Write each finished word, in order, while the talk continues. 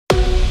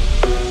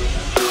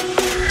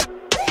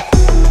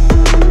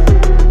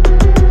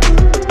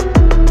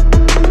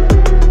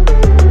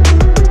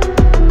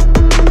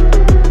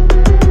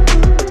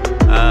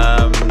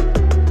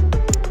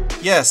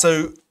yeah,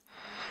 so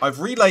I've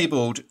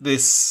relabeled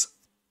this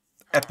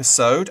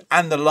episode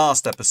and the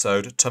last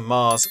episode to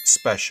Mars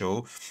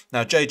Special.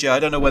 Now, JJ, I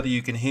don't know whether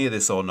you can hear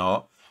this or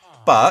not,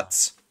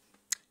 but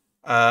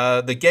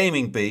the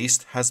Gaming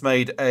Beast has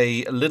made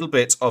a little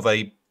bit of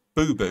a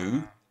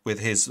boo-boo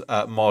with his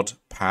mod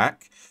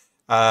pack.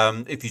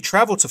 If you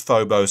travel to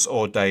Phobos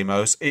or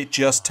Deimos, it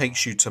just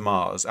takes you to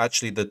Mars.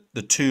 Actually,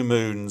 the 2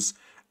 moons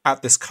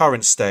at this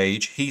current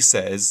stage, he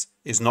says,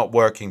 is not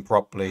working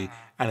properly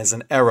and is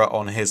an error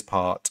on his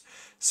part.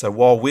 So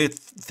while we're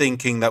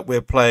thinking that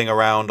we're playing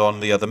around on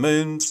the other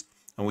moons,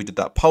 and we did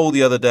that poll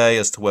the other day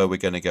as to where we're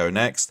going to go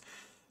next,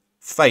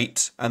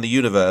 fate and the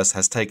universe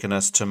has taken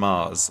us to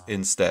Mars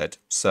instead.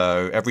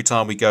 So every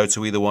time we go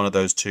to either one of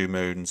those 2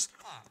 moons,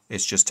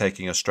 it's just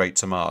taking us straight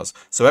to Mars.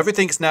 So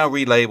everything's now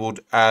relabeled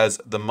as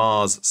the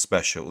Mars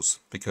Specials,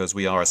 because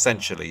we are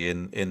essentially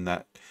in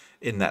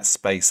that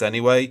space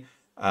anyway.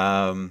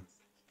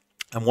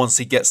 And once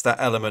he gets that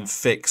element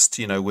fixed,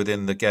 you know,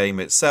 within the game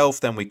itself,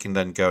 then we can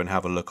then go and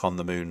have a look on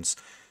the moons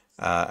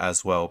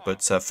as well.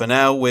 But for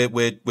now,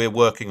 we're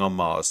working on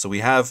Mars. So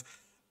we have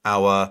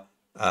our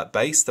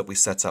base that we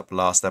set up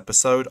last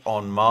episode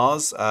on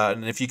Mars.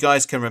 And if you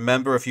guys can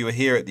remember, if you were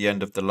here at the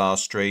end of the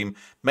last stream,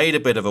 made a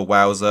bit of a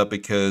wowzer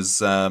because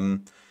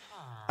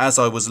as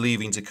I was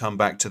leaving to come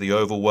back to the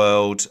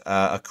overworld,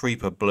 a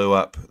creeper blew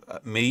up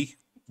me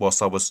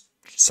whilst I was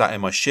sat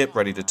in my ship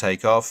ready to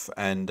take off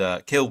and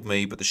killed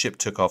me, but the ship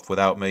took off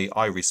without me.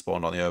 I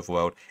respawned on the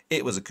overworld.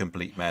 It was a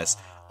complete mess.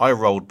 I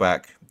rolled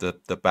back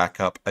the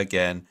backup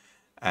again,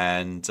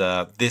 and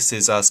this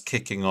is us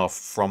kicking off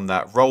from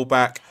that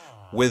rollback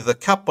with a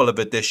couple of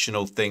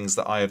additional things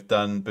that I have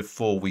done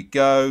before we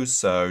go.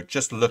 So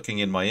just looking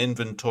in my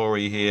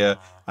inventory here,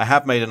 I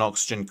have made an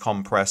oxygen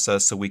compressor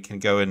so we can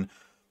go and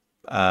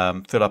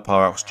fill up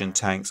our oxygen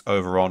tanks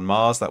over on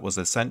Mars. That was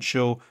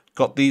essential.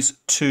 Got these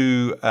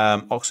 2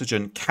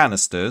 oxygen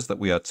canisters that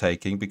we are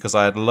taking because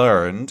I had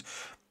learned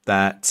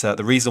that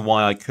the reason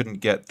why I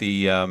couldn't get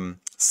the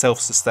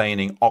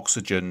self-sustaining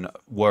oxygen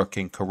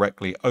working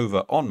correctly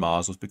over on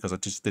Mars was because I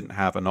just didn't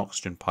have an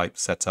oxygen pipe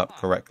set up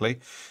correctly.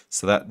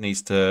 So that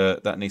needs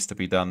to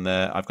be done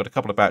there. I've got a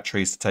couple of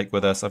batteries to take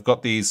with us. I've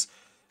got these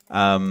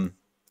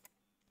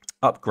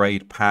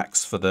upgrade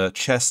packs for the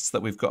chests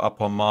that we've got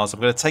up on Mars.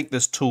 I'm going to take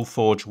this tool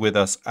forge with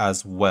us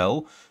as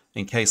well,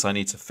 in case I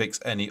need to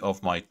fix any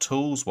of my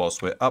tools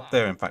whilst we're up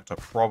there. In fact, I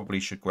probably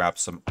should grab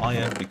some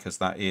iron because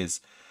that is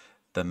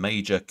the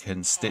major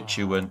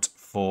constituent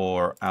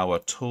for our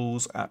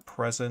tools at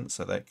present.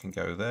 So that can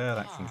go there,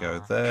 that can go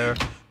there.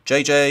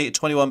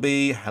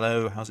 JJ21B,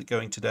 hello, how's it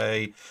going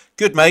today?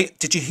 Good, mate.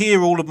 Did you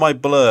hear all of my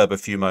blurb a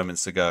few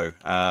moments ago?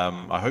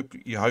 I hope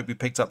you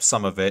picked up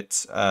some of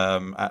it,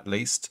 at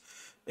least.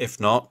 If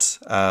not,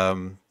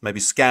 maybe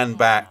scan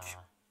back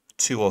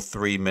 2 or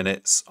 3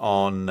 minutes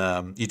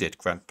on you did.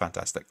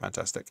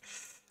 Fantastic.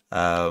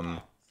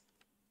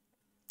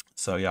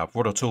 So yeah, I've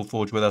brought a tool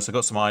forge with us. I've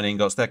got some iron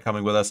ingots, they're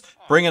coming with us.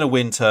 Bring in a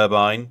wind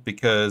turbine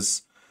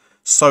because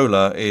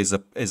solar is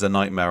a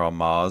nightmare on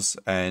Mars,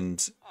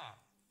 and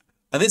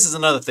this is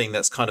another thing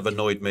that's kind of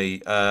annoyed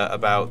me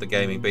about the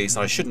Gaming Beast.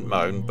 And I shouldn't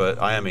moan,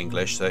 but I am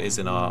English, so it is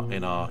in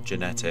our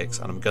genetics,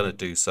 and I'm gonna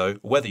do so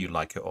whether you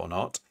like it or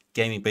not.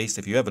 Gaming Beast,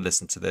 if you ever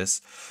listen to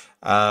this,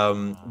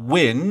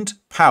 wind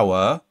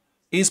power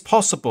is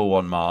possible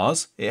on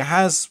Mars. It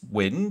has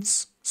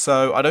winds,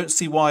 so I don't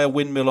see why a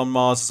windmill on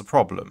Mars is a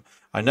problem.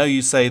 I know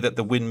you say that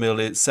the windmill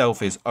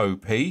itself is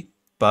OP,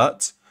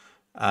 but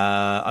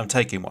I'm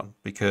taking one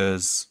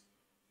because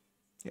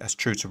it's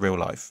true to real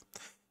life.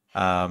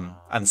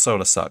 And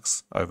solar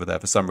sucks over there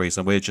for some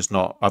reason. We're just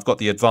not. I've got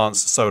the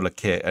advanced solar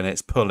kit and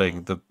it's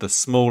pulling the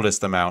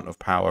smallest amount of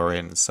power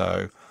in,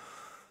 so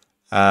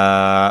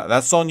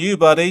that's on you,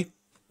 buddy.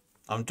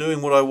 I'm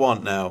doing what I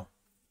want now.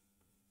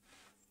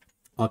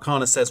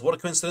 Arcana says, what a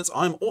coincidence,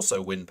 I'm also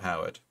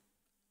wind-powered.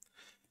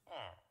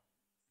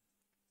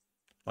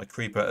 My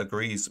creeper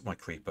agrees.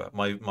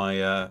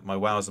 My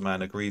Wowzer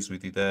man agrees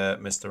with you there,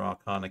 Mr.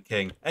 Arcana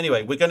King.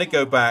 Anyway, we're going to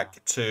go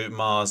back to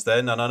Mars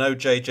then, and I know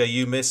JJ,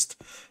 you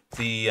missed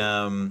the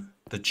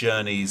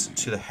journeys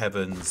to the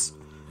heavens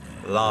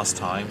last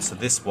time, so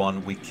this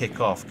one we kick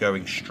off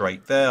going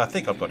straight there. I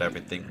think I've got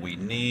everything we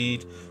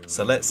need,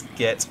 so let's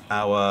get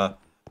our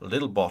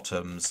little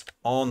bottoms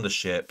on the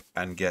ship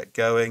and get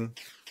going.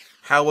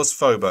 How was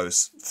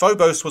Phobos?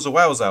 Phobos was a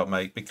wow's out,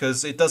 mate,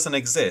 because it doesn't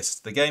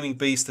exist. The Gaming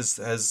Beast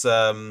has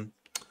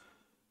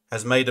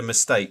made a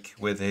mistake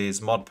with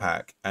his mod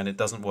pack, and it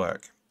doesn't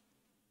work.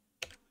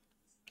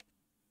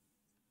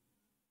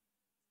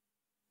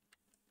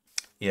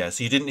 Yeah,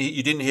 so you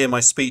didn't hear my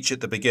speech at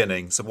the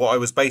beginning. So what I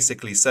was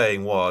basically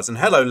saying was, and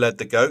hello, Led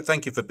the Goat.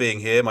 Thank you for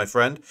being here, my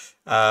friend.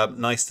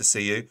 Nice to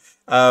see you.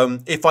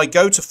 If I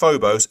go to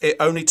Phobos, it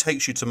only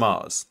takes you to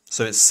Mars.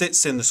 So it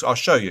sits in the. I'll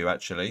show you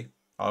actually.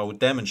 I will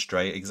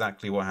demonstrate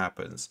exactly what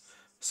happens.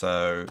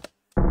 So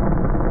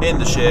in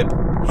the ship,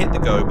 hit the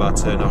go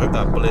button. I hope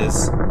that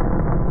Blizz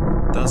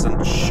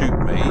doesn't shoot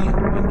me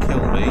and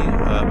kill me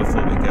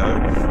before we go.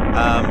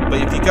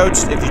 But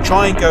if you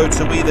try and go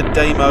to either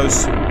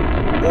Deimos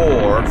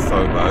or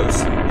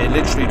Phobos. It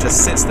literally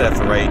just sits there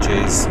for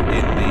ages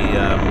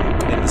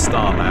in the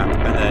star map,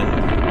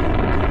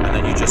 and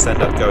then you just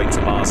end up going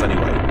to Mars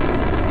anyway.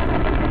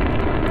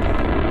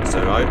 So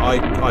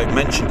I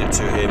mentioned it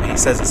to him. He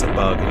says it's a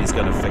bug and he's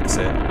going to fix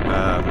it.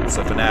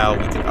 So for now,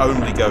 we can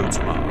only go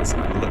to Mars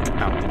and look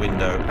out the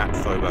window at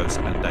Phobos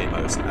and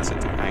Deimos as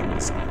it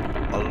hangs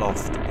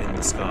aloft in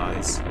the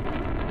skies.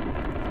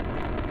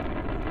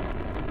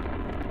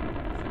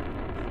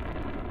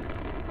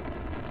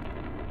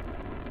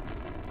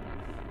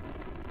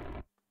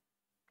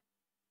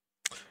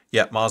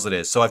 Yeah, Mars it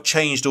is. So I've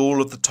changed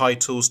all of the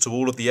titles to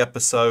all of the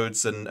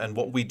episodes and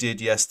what we did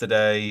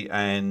yesterday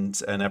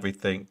and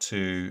everything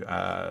to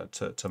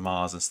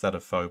Mars instead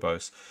of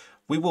Phobos.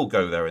 We will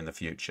go there in the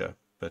future,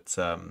 but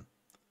not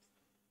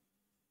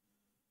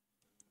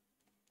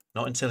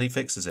until he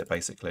fixes it,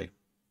 basically.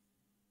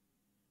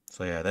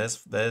 So yeah,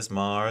 there's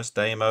Mars,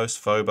 Deimos,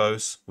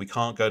 Phobos. We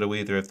can't go to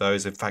either of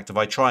those. In fact, if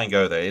I try and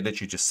go there, it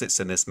literally just sits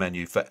in this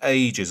menu for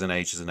ages and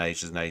ages and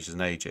ages and ages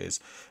and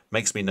ages.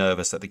 Makes me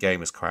nervous that the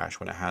game has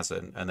crashed when it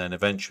hasn't. And then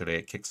eventually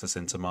it kicks us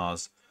into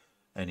Mars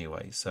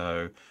anyway.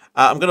 So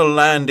I'm going to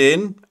land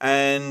in,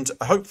 and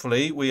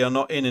hopefully we are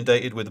not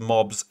inundated with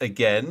mobs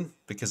again,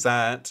 because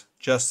that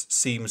just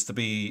seems to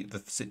be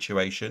the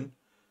situation.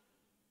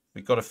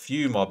 We've got a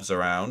few mobs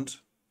around.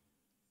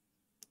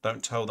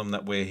 Don't tell them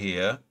that we're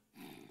here.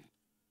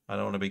 I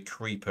don't want to be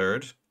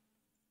creepered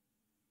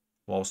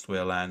whilst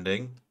we're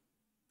landing.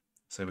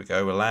 So here we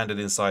go. We're landed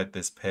inside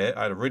this pit.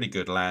 I had a really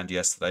good land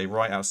yesterday,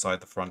 right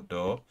outside the front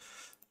door.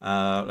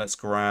 Let's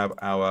grab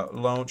our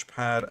launch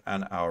pad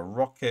and our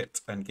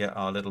rocket and get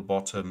our little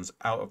bottoms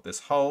out of this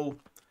hole.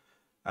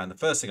 And the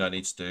first thing I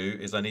need to do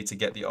is I need to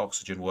get the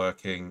oxygen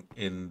working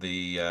in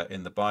the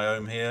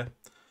biome here.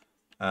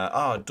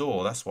 A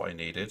door. That's what I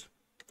needed.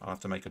 I'll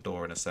have to make a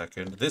door in a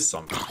second. This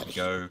zombie can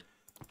go.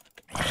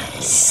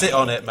 Sit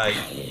on it,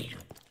 mate.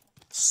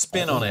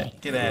 Spin on it.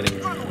 Get out of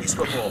here. Police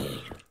football.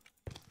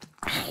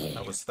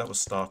 That was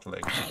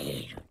startling.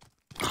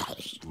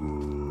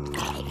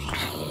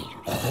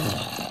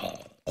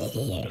 We're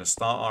going to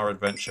start our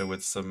adventure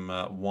with some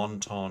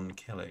wonton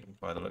killing,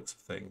 by the looks of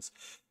things.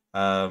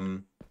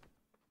 I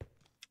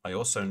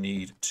also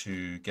need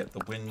to get the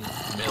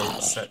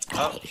windmill set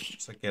up.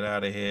 So get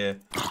out of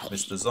here,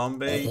 Mr.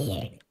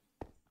 Zombie.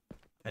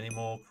 Any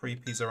more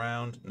creepies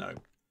around? No.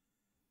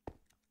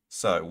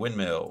 So,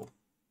 windmill.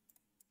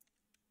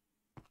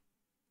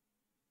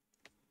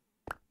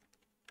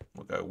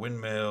 We'll go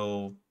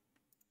windmill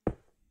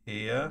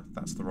here.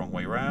 That's the wrong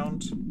way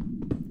round.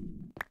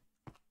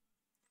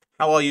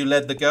 How are you,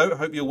 Led the Goat?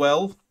 Hope you're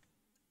well.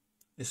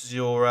 This is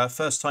your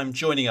first time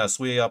joining us.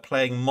 We are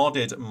playing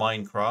modded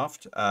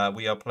Minecraft.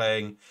 We are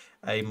playing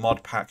a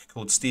mod pack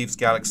called Steve's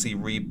Galaxy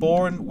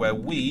Reborn, where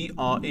we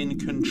are in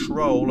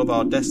control of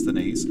our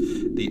destinies.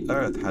 The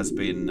Earth has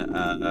been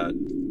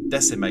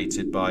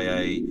decimated by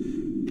a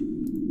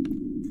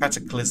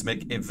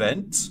cataclysmic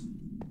event,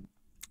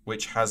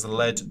 which has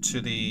led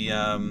to the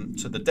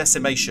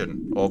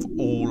decimation of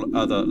all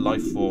other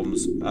life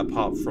forms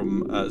apart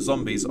from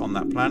zombies on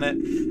that planet.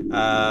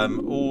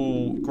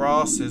 All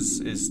grass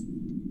is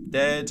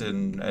dead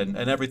and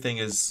everything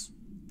is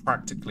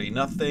practically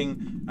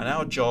nothing, and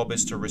our job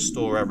is to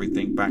restore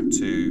everything back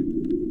to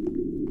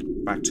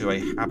a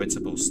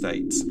habitable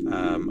state,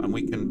 and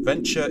we can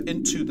venture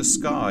into the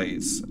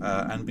skies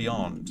and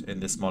beyond in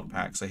this mod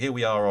pack. So here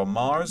we are on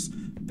Mars,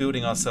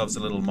 building ourselves a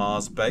little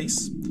Mars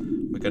base.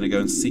 We're going to go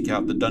and seek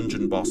out the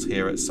dungeon boss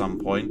here at some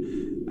point,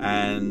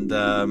 and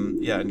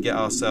yeah, and get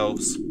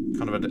ourselves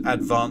kind of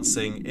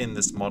advancing in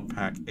this mod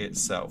pack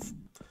itself.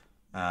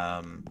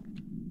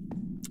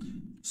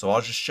 So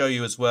I'll just show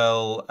you as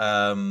well,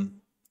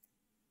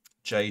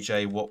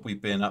 JJ, what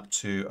we've been up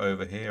to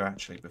over here.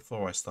 Actually,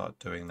 before I start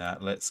doing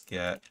that, let's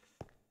get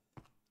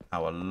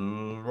our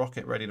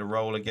rocket ready to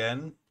roll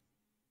again.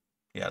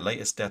 Yeah,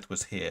 latest death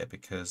was here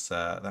because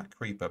that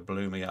creeper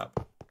blew me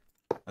up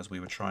as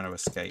we were trying to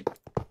escape.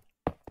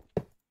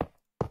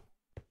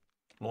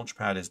 Launch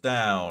pad is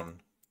down.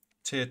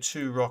 Tier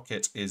 2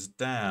 rocket is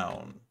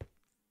down.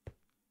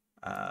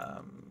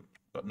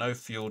 Got no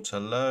fuel to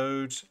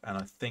load, and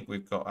I think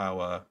we've got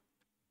our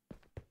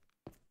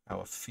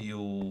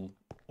fuel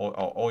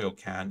or oil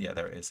can. Yeah,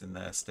 there it is in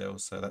there still,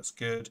 so that's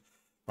good.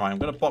 Right, I'm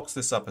going to box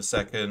this up a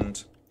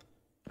second,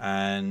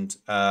 and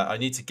I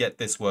need to get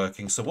this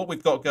working. So what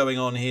we've got going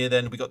on here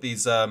then, we've got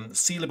these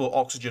sealable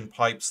oxygen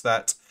pipes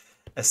that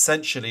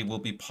essentially will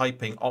be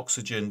piping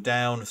oxygen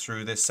down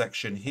through this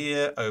section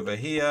here, over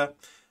here,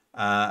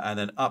 and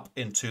then up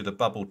into the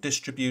bubble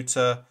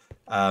distributor.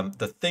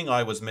 The thing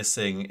I was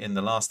missing in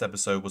the last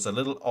episode was a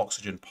little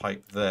oxygen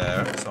pipe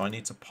there, so I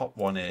need to pop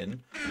one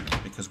in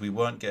because we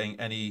weren't getting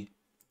any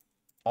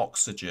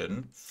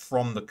oxygen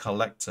from the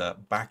collector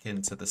back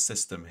into the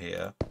system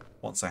here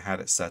once I had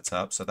it set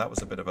up. So that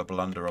was a bit of a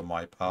blunder on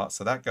my part.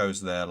 So that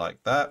goes there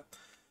like that.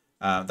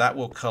 That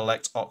will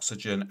collect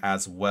oxygen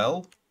as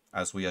well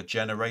as we are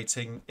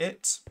generating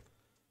it.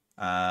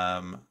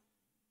 In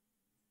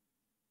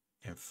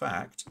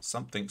fact,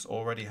 something's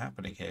already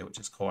happening here, which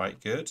is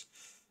quite good.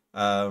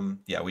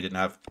 Yeah, we didn't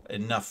have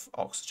enough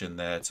oxygen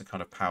there to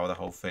kind of power the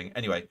whole thing.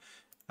 Anyway,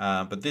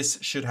 but this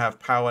should have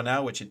power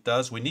now, which it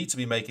does. We need to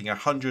be making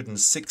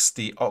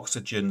 160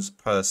 oxygens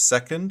per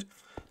second.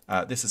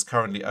 This is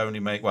currently only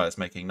well, it's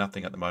making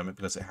nothing at the moment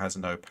because it has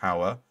no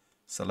power.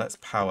 So let's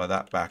power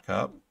that back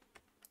up.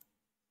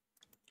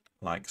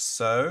 Like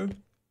so.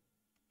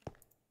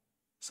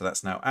 So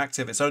that's now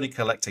active. It's only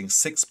collecting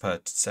 6 per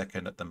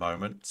second at the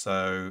moment.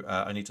 So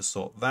I need to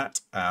sort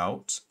that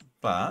out.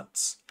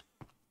 But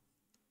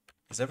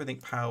is everything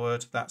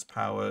powered? That's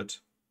powered.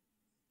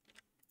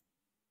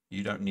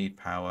 You don't need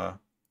power.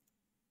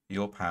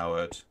 You're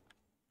powered.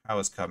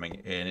 Power's coming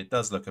in. It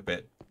does look a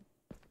bit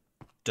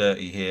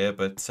dirty here,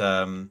 but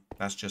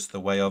that's just the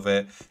way of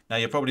it. Now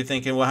you're probably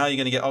thinking, well, how are you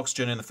going to get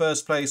oxygen in the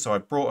first place? So I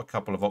brought a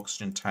couple of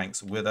oxygen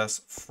tanks with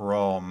us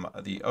from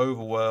the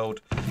overworld,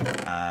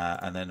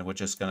 and then we're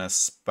just going to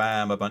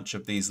spam a bunch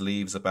of these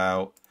leaves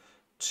about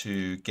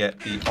to get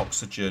the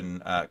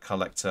oxygen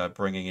collector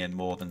bringing in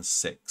more than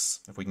 6.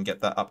 If we can get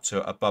that up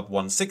to above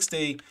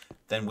 160,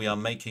 then we are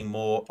making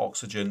more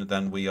oxygen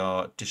than we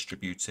are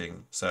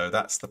distributing. So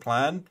that's the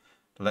plan.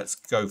 Let's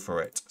go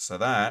for it. So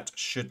that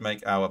should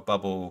make our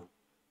bubble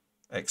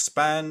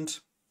expand.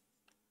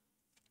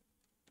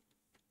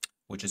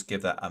 We'll just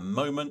give that a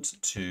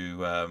moment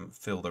to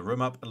fill the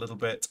room up a little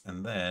bit,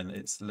 and then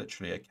it's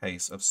literally a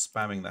case of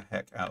spamming the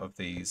heck out of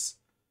these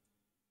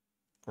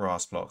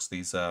grass blocks,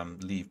 these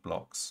leaf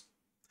blocks.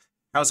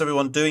 How's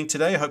everyone doing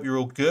today? I hope you're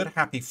all good.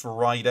 Happy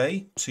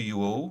Friday to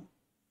you all.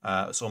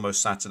 It's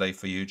almost Saturday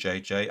for you,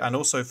 JJ, and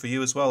also for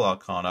you as well,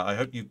 Arcana. I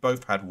hope you've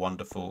both had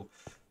wonderful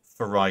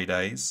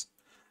Fridays.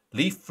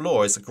 Leaf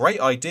floor is a great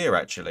idea,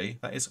 actually.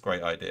 That is a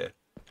great idea.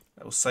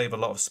 It will save a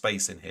lot of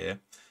space in here.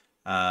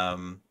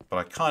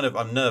 But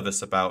I'm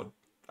nervous about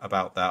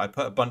that. I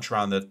put a bunch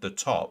around the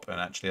top, and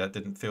actually I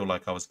didn't feel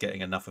like I was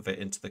getting enough of it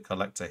into the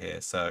collector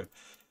here. So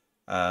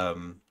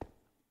right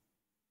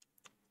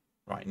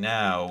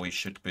now we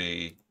should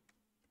be...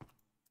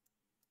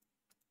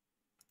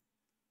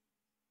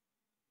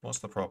 What's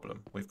the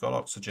problem? We've got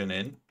oxygen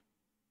in.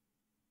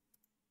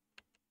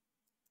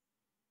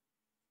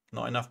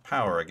 Not enough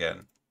power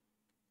again.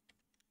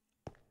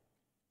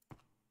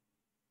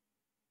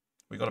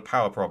 We've got a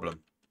power problem.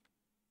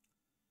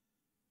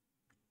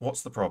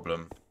 What's the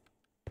problem?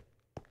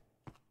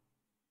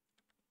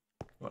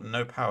 We've got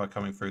no power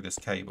coming through this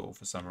cable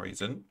for some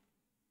reason.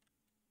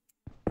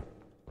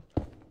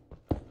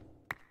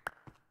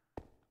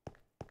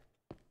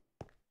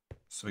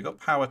 So we got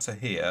power to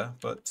here,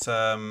 but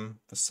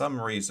for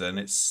some reason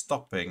it's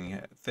stopping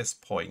at this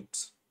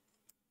point.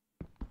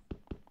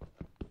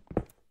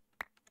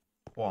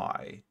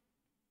 Why?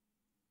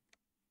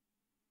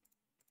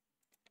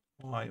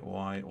 Why?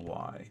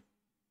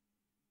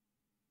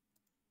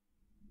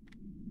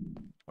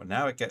 Well,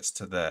 now it gets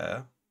to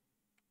there.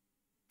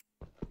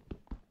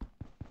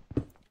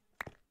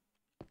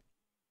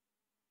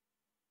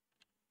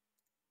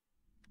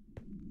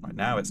 Right,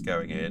 now it's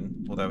going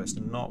in, although it's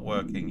not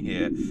working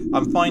here.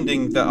 I'm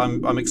finding that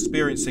I'm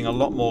experiencing a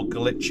lot more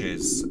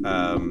glitches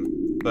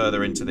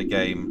further into the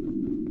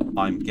game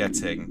I'm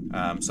getting.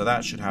 So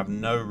that should have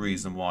no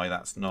reason why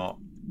that's not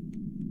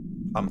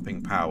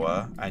pumping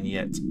power, and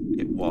yet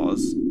it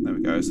was. There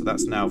we go. So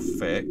that's now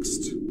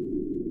fixed.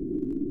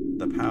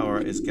 The power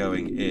is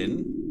going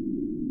in.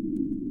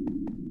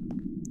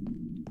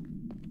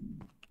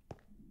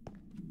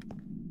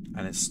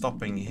 And it's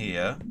stopping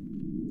here.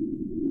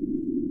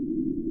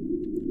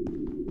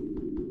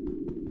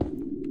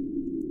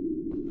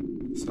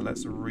 So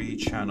let's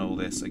rechannel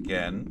this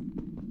again.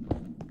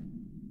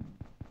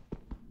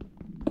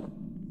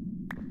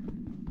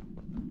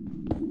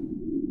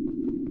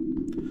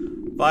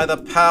 By the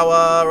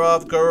power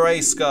of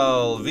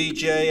Grayskull,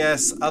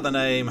 VJS Other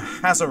Name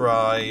has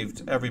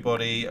arrived.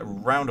 Everybody, a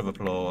round of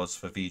applause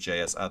for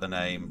VJS Other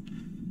Name.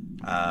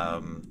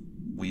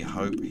 We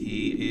hope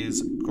he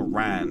is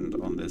grand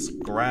on this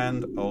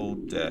grand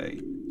old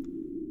day.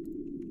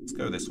 Let's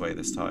go this way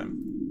this time.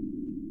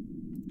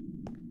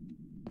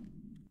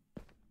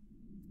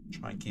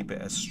 Try and keep it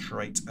as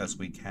straight as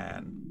we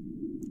can.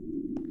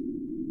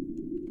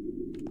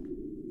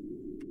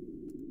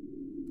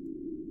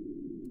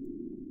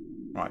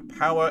 Right,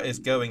 power is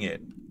going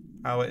in.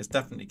 Power is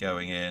definitely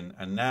going in,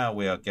 and now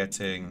we are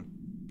getting...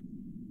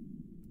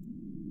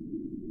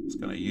 Just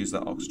going to use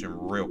that oxygen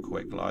real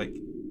quick, like.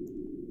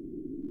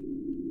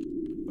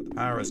 But the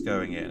power is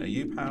going in. Are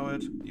you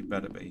powered? You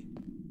better be.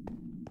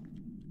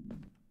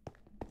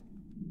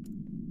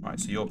 Right,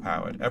 so you're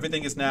powered.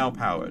 Everything is now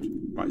powered.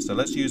 Right, so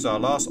let's use our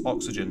last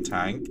oxygen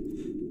tank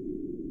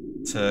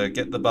to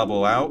get the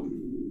bubble out.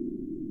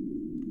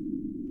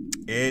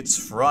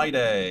 It's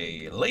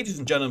Friday. Ladies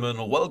and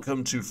gentlemen,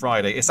 welcome to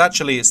Friday. It's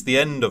the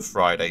end of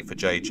Friday for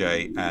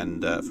JJ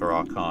and for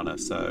Arcana.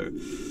 So,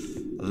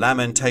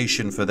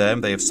 lamentation for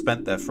them. They have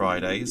spent their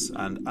Fridays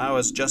and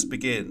ours just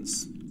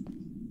begins.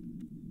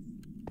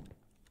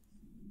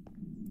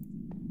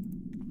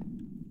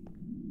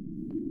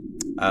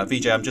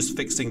 VJ, I'm just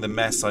fixing the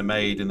mess I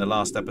made in the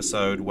last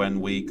episode when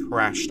we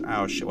crashed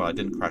our ship. Well, I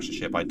didn't crash the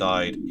ship. I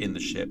died in the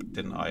ship,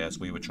 didn't I? As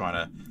we were trying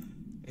to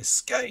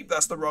escape.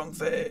 That's the wrong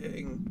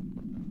thing.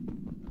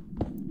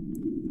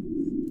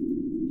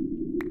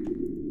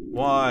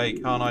 Why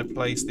can't I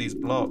place these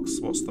blocks?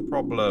 What's the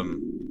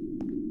problem?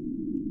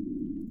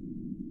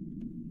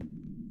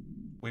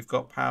 We've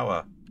got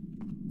power.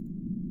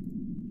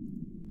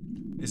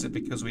 Is it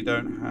because we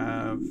don't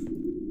have...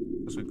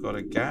 because we've got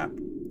a gap?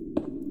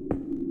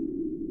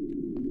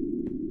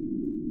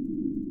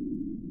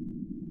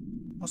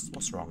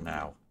 What's wrong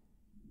now?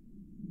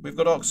 We've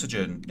got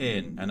oxygen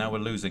in, and now we're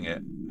losing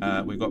it.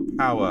 We've got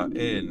power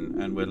in,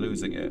 and we're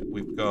losing it.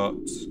 We've got...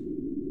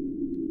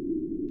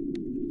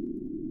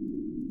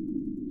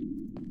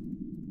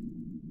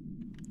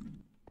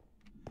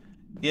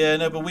 yeah,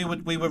 no, but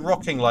we were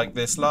rocking like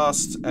this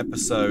last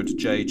episode,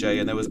 JJ,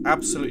 and there was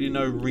absolutely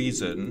no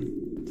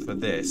reason for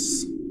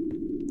this.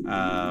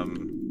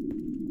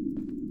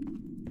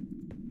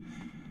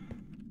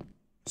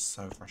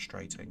 So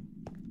frustrating.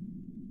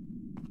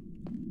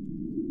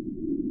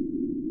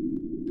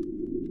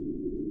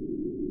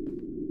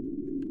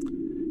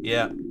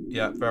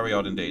 Yeah, very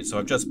odd indeed. So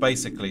I've just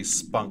basically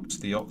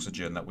spunked the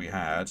oxygen that we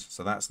had,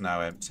 so that's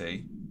now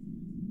empty.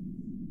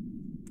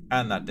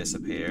 And that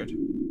disappeared.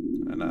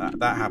 And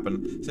that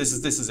happened. So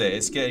this is it.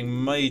 It's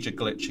getting major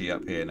glitchy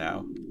up here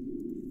now.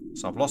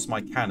 So I've lost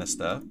my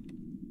canister.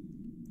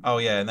 Oh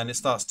yeah, and then it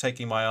starts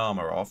taking my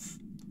armor off.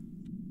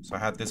 So I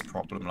had this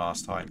problem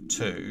last time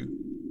too.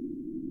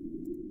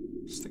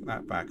 Stick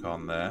that back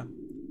on there.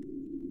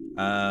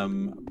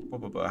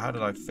 How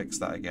did I fix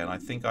that again? I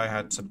think I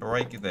had to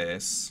break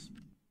this.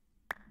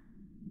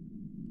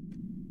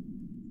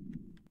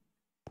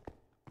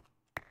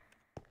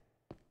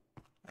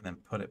 And then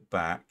put it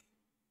back.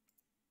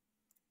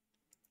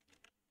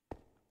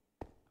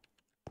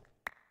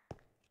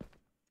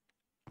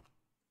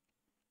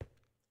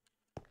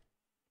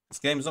 This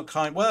game's not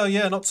kind. Well,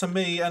 yeah, not to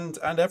me and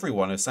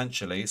everyone,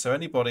 essentially. So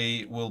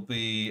anybody will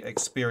be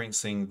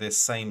experiencing this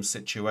same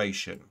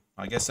situation.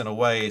 I guess in a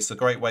way, it's a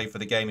great way for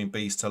the gaming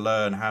beast to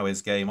learn how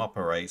his game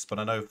operates. But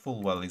I know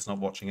full well he's not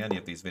watching any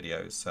of these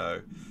videos.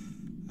 So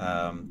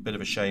bit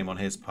of a shame on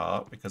his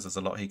part, because there's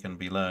a lot he can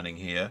be learning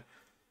here.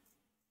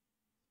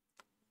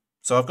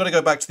 So I've got to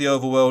go back to the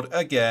overworld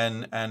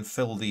again and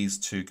fill these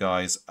two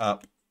guys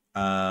up.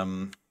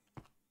 Power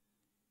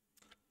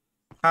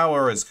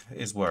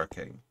is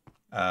working.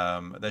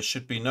 There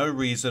should be no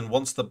reason,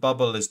 once the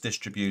bubble is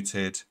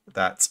distributed,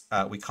 that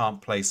we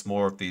can't place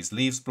more of these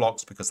leaves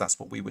blocks, because that's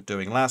what we were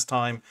doing last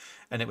time,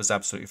 and it was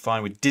absolutely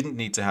fine. We didn't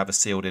need to have a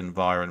sealed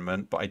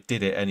environment, but I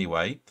did it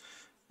anyway.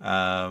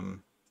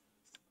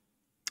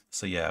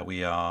 So yeah,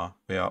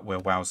 we're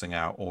wowsing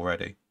out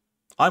already.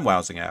 I'm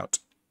wowsing out.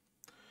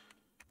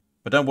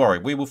 But don't worry,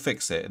 we will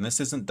fix it. And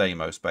this isn't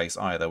Deimos base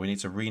either. We need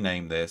to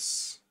rename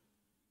this.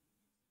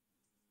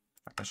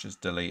 Let's just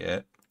delete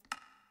it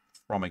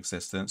from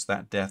existence.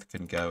 That death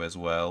can go as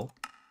well.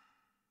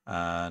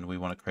 And we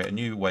want to create a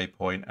new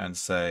waypoint and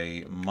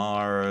say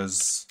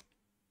Mars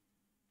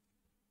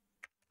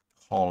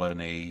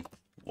Colony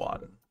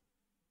 1.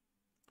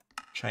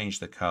 Change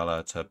the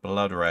color to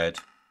blood red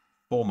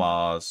for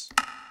Mars.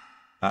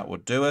 That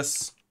would do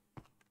us.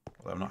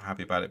 Although I'm not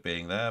happy about it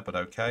being there, but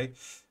okay.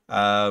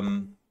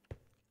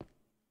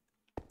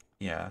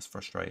 Yeah, that's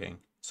frustrating.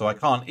 So I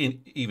can't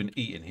even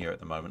eat in here at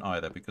the moment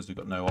either, because we've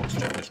got no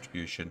oxygen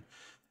distribution.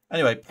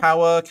 Anyway,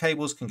 power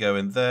cables can go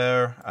in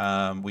there.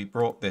 We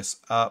brought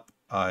this up.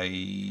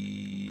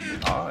 I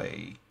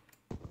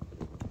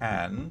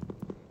can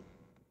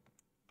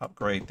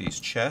upgrade these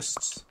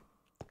chests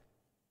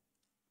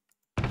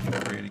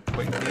really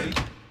quickly.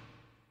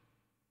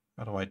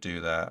 How do I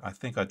do that? I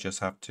think I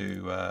just have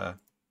to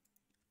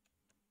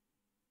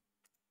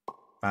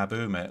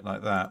baboom it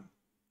like that.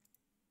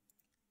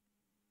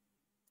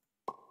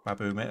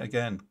 Baboom it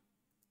again.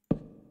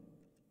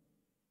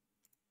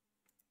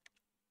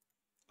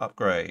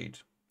 Upgrade.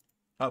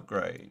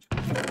 Upgrade.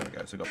 There we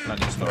go. So we've got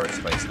plenty of storage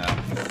space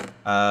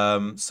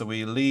now. So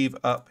we leave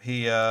up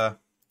here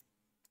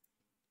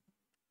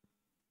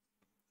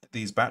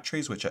these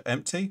batteries, which are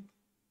empty.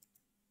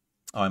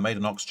 Oh, I made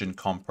an oxygen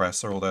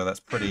compressor, although that's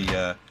pretty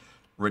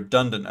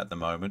redundant at the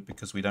moment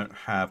because we don't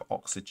have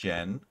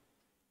oxygen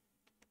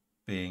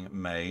being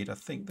made. I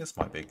think this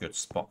might be a good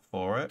spot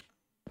for it.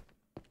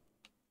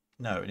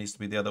 No, it needs to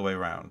be the other way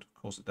around.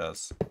 Of course it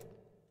does. Of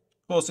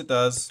course it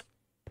does.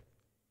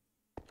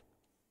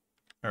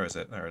 Where is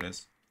it? There it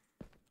is.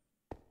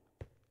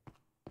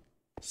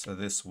 So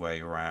this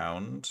way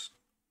round.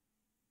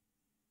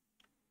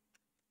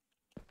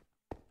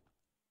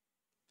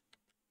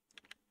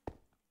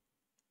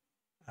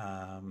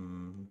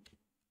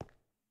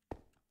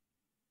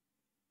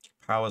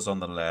 Power's on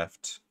the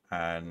left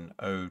and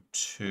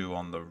O2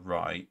 on the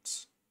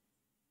right.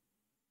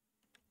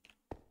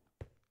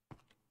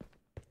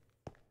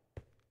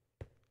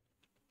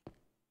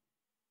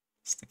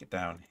 Stick it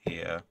down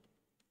here.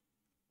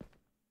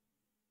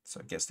 So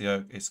it gets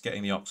it's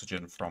getting the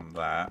oxygen from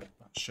that.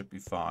 That should be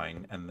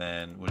fine. And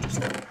then we'll just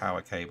get the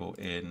power cable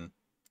in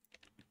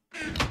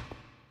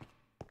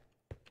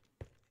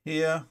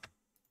here.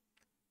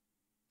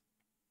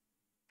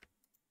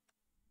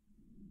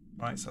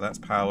 Right, so that's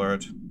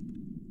powered.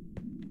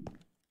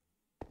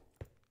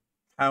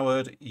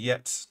 Powered,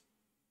 yet...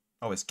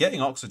 Oh, it's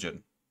getting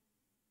oxygen.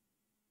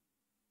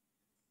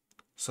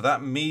 So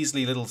that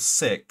measly little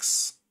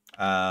 6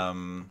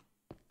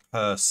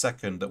 per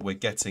second that we're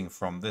getting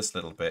from this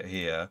little bit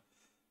here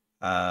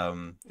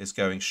is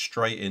going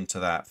straight into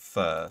that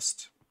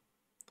first.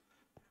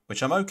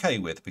 Which I'm okay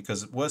with,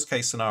 because worst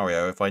case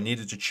scenario, if I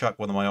needed to chuck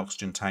one of my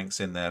oxygen tanks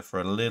in there for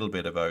a little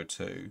bit of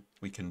O2,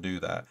 we can do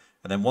that.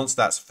 And then once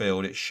that's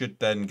filled, it should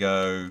then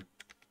go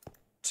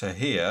to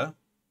here.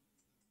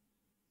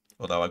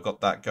 Although I've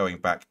got that going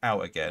back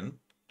out again.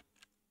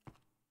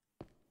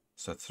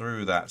 So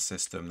through that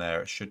system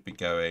there, it should be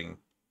going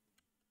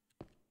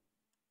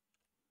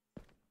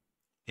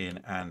in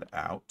and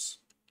out.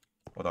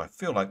 Although I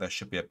feel like there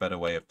should be a better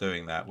way of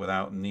doing that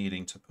without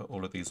needing to put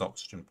all of these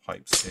oxygen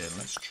pipes in.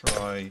 Let's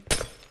try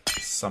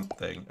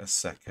something a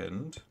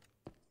second.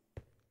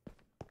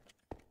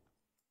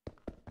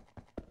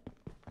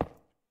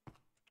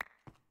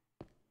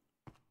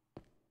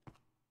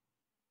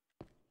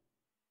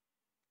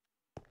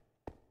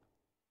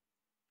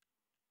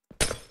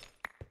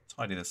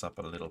 Tidy this up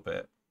a little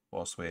bit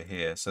whilst we're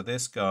here. So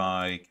this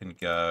guy can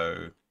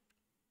go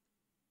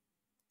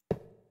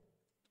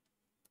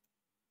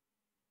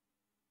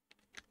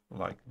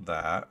like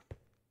that.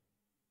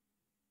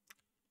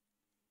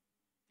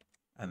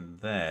 And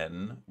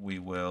then we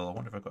will, I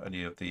wonder if I've got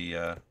any of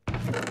the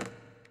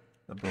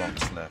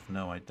blocks left.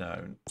 No, I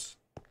don't.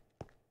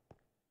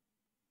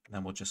 And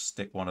then we'll just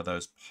stick one of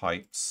those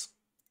pipes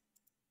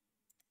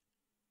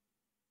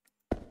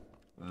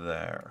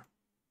there.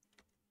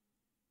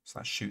 So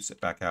that shoots it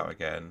back out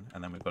again,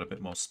 and then we've got a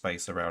bit more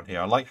space around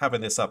here. I like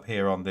having this up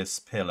here on this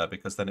pillar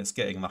because then it's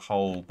getting the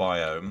whole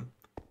biome,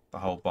 the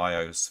whole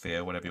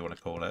biosphere, whatever you want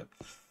to call it.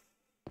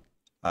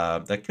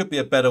 There could be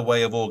a better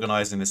way of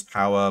organizing this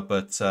power,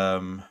 but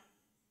yeah,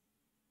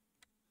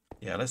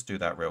 let's do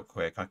that real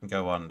quick. I can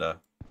go under.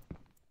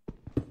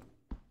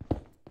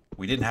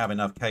 We didn't have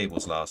enough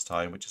cables last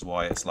time, which is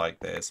why it's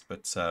like this,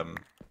 but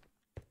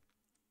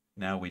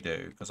now we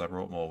do, because I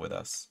brought more with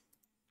us.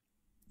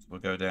 We'll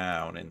go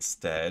down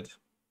instead.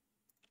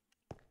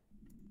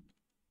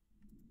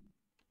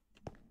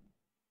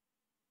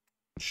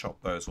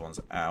 Chop those ones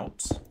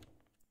out.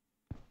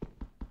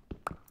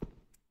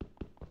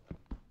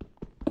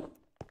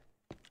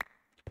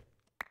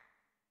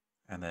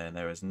 And then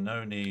there is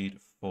no need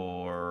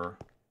for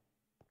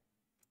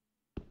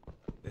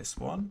this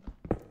one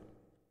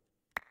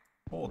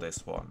or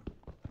this one.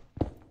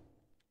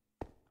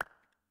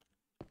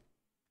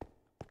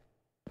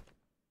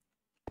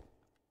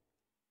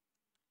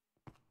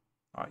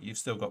 All right, you've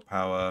still got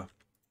power.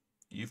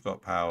 You've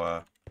got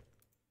power.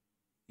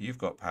 You've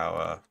got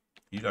power.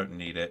 You don't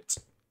need it.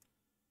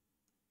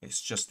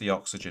 It's just the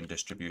oxygen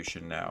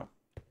distribution now.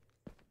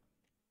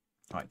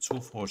 All right,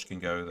 tool forge can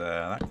go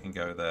there. That can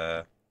go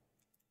there.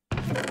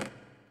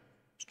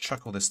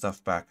 Chuck all this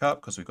stuff back up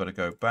because we've got to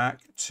go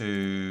back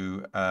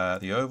to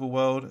the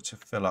overworld to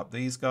fill up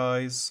these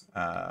guys.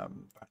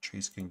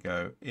 Batteries can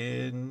go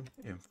in.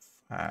 In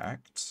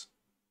fact,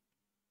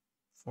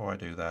 before I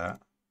do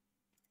that,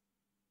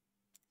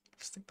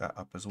 stick that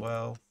up as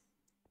well.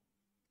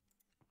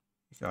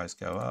 You guys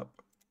go up.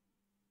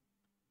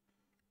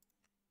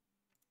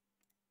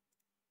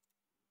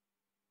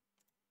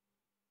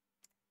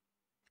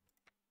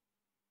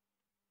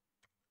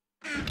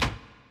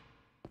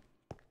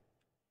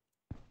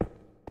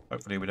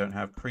 Hopefully we don't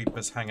have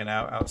creepers hanging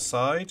out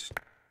outside.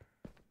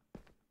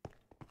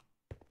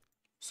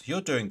 So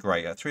you're doing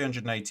great at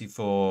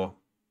 384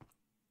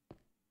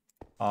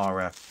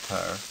 RF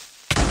per.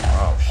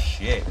 Oh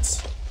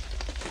shit.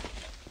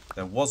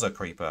 There was a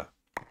creeper.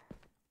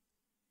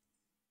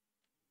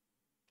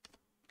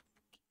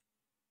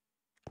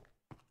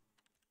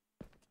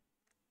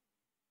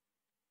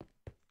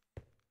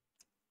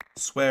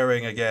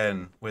 Swearing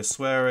again. We're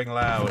swearing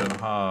loud and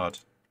hard.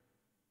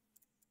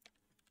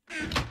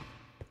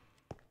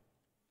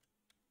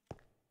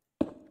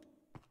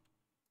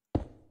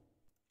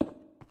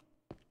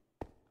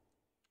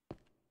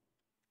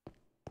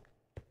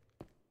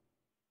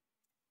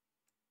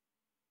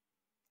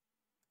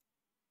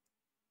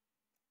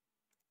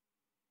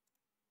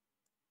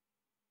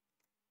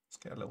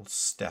 Get a little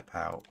step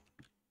out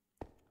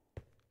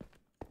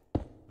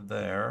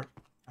there.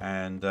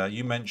 And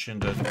you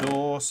mentioned a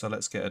door, so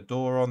let's get a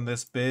door on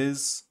this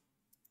biz.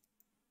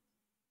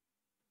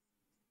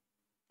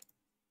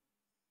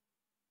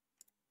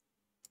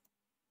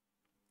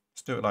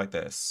 Let's do it like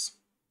this.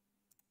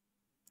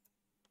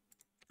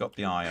 Got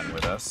the iron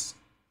with us.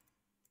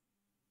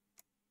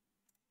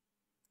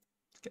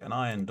 Let's get an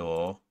iron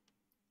door.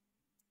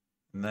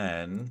 And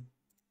then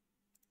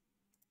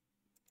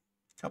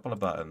a couple of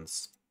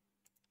buttons.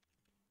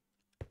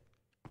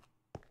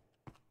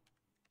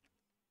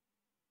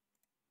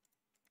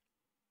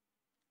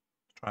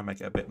 Try and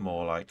make it a bit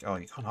more like, oh,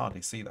 you can't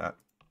hardly see that.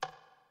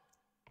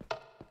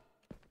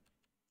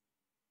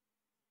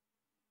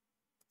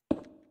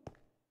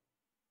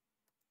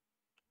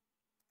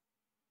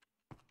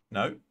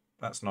 No,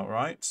 that's not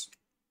right.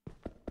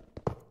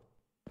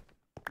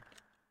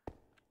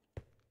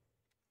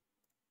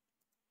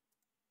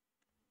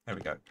 There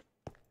we go.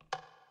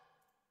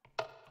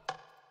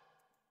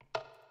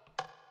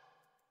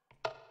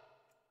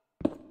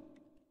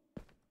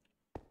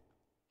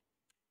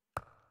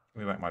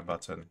 Give me back my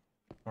button.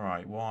 All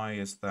right, why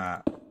is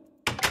that?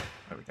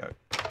 There we go.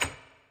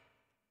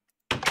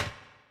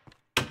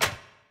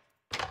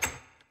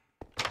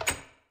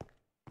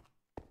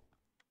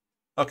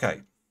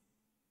 Okay.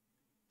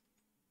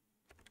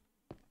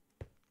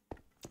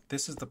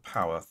 This is the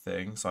power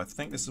thing, so I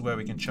think this is where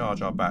we can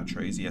charge our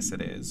batteries. Yes,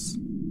 it is.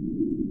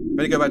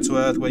 Better go back to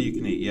Earth where you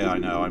can eat. Yeah, I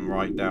know. I'm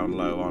right down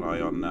low, aren't I,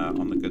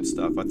 on the good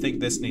stuff. I think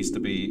this needs to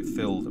be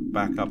filled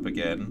back up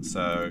again.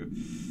 So,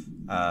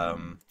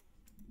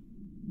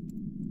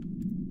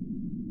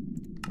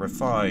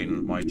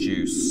 refine my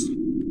juice.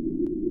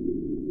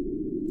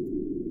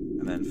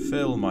 And then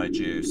fill my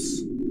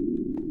juice.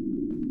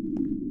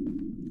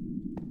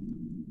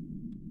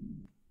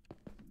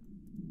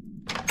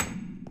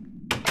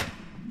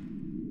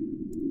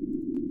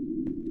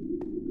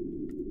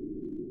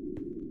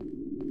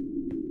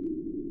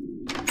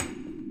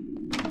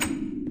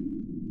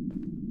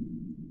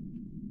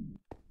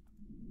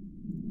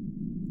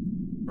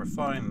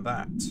 Refine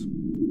that.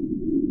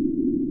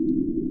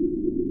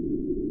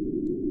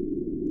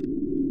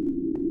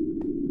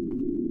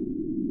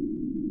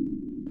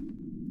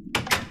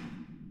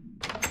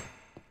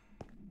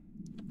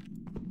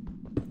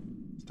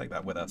 Let's take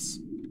that with us.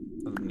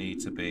 Doesn't need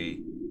to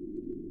be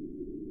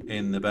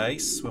in the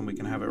base when we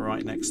can have it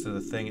right next to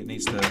the thing it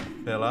needs to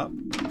fill up.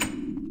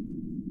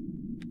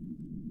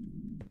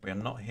 We are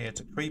not here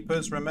to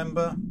creepers,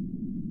 remember?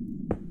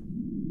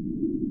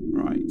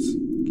 Right,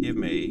 give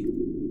me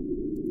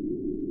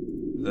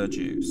the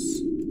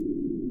juice.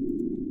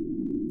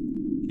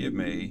 Give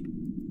me...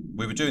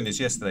 We were doing this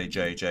yesterday,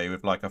 JJ,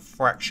 with like a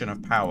fraction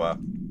of power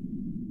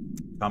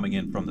coming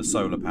in from the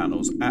solar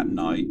panels at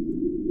night,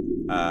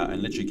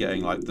 and literally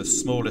getting like the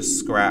smallest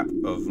scrap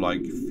of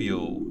like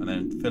fuel and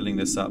then filling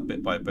this up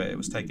bit by bit. It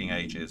was taking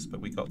ages, but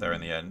we got there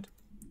in the end.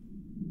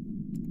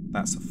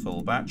 That's a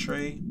full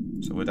battery,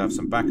 so we'd have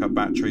some backup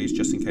batteries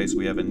just in case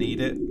we ever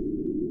need it.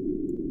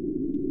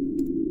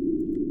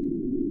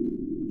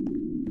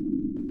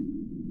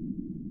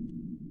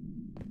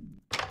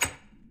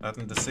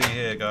 Nothing to see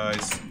here,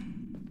 guys.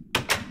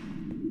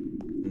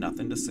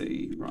 Nothing to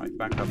see. Right,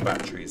 backup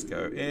batteries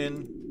go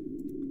in.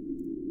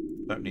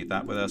 Don't need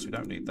that with us. We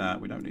don't need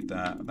that. We don't need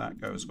that. That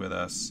goes with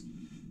us.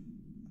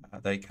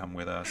 They come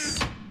with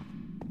us.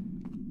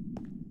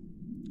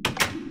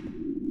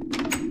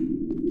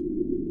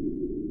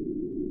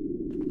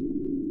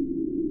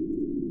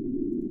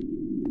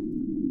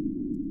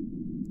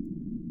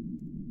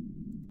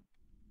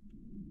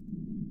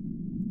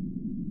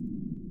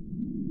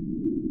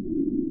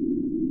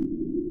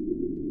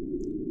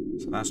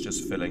 That's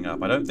just filling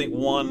up. I don't think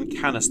one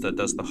canister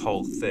does the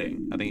whole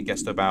thing. I think it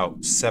gets to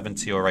about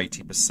 70 or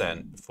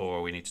 80%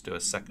 before we need to do a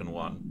second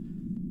one.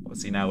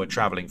 Obviously now we're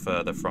traveling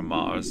further from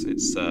Mars.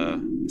 It's a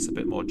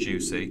bit more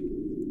juicy.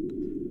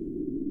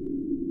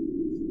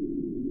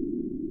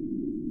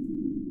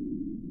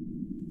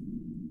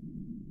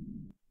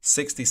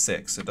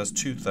 $66. It does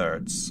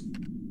 2/3.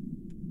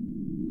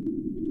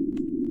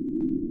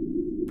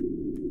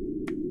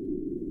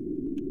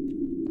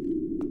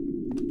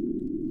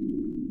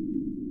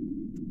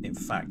 In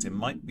fact, it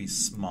might be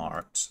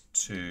smart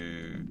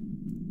to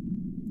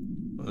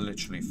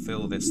literally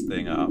fill this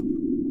thing up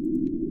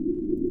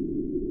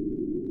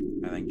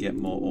and then get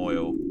more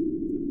oil,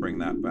 bring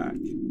that back,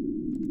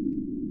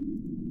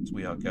 as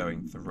we are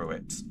going through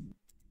it.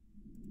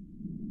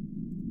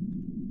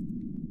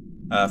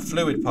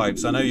 Fluid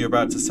pipes. I know you're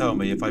about to tell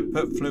me if I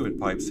put fluid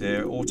pipes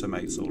here, it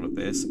automates all of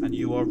this, and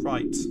you are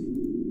right.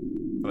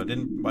 But I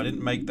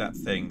didn't make that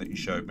thing that you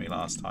showed me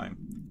last time.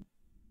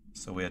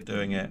 So we are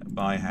doing it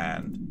by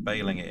hand,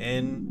 bailing it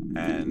in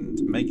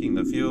and making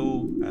the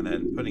fuel and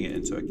then putting it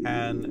into a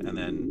can, and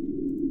then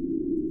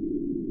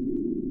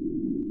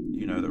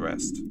you know the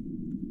rest.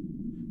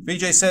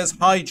 VJ says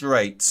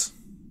hydrate.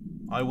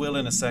 I will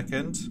in a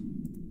second.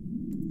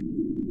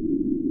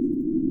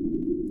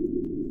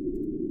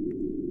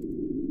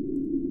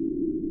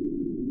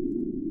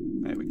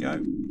 There we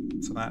go.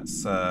 So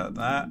that's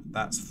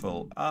that's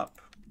full up.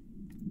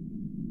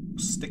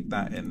 Stick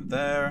that in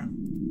there.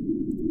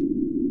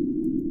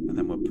 And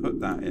then we'll put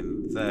that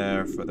in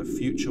there for the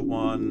future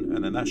one,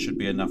 and then that should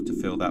be enough to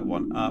fill that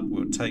one up.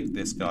 We'll take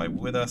this guy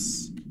with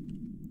us.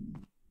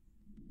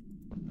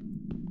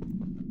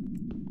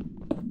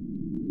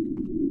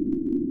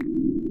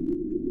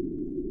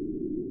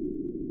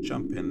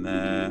 Jump in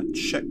there,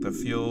 check the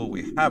fuel,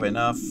 we have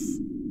enough.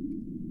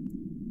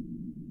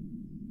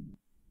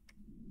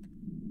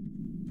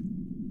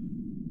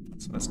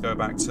 So let's go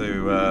back to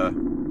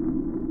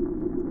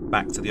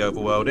the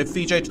overworld. If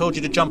VJ told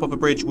you to jump off a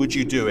bridge, would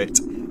you do it?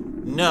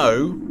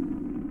 No,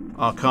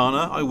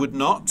 Arcana, I would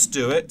not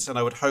do it, and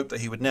I would hope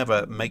that he would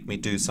never make me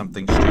do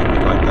something stupid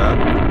like that.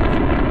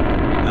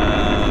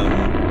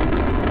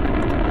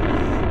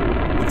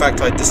 fact,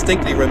 I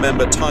distinctly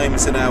remember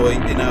times in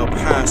our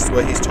past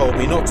where he's told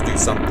me not to do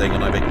something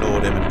and I've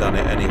ignored him and done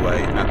it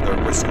anyway at the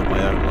risk of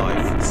my own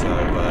life. So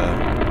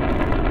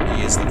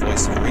he is the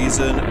voice of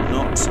reason,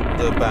 not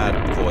the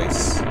bad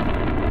voice.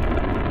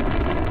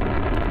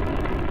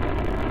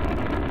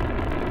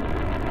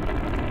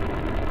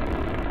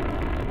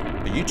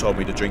 But you told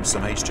me to drink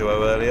some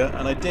H2O earlier,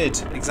 and I did,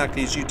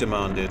 exactly as you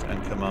demanded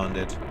and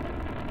commanded.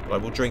 But I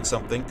will drink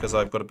something because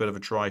I've got a bit of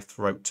a dry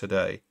throat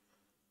today.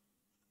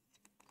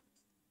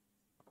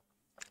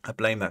 I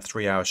blame that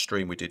 3-hour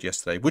stream we did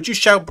yesterday. Would you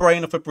shout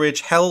brain off a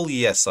bridge? Hell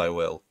yes, I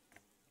will.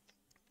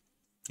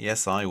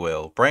 Yes, I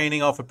will.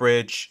 Braining off a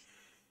bridge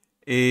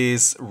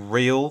is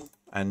real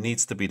and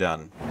needs to be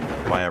done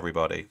by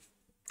everybody.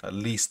 At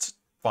least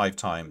 5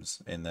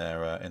 times in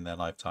their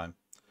lifetime.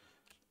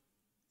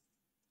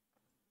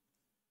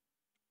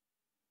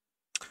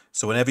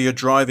 So whenever you're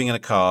driving in a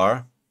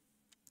car,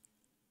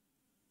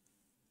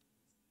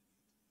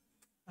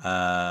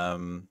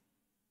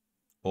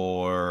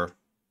 or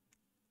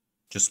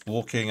just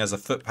walking as a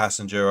foot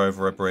passenger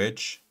over a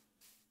bridge,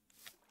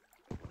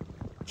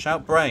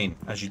 shout brain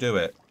as you do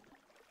it.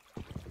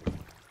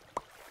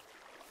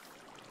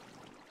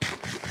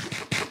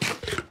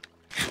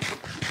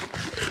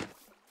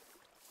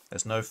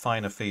 There's no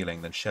finer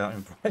feeling than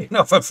shouting brain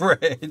off a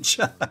bridge.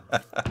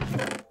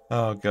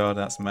 Oh god,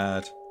 that's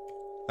mad.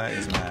 That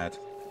is mad.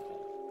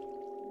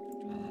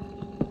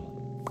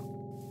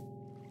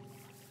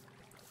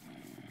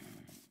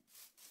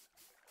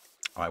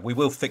 Alright, we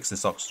will fix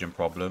this oxygen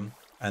problem.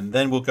 And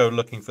then we'll go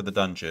looking for the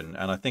dungeon.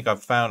 And I think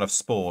I've found a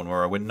spawn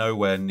where we're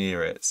nowhere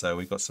near it. So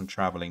we've got some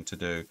travelling to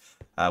do.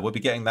 We'll be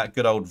getting that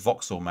good old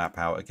voxel map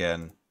out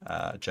again,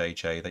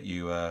 JJ, that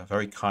you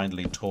very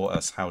kindly taught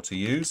us how to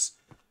use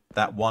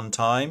that one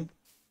time.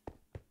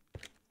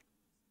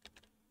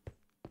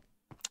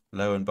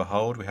 Lo and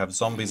behold, we have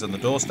zombies on the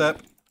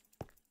doorstep.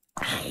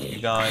 You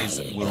guys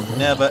will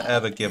never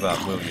ever give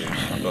up, will you?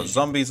 I've got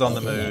zombies on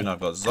the moon, I've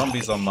got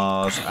zombies on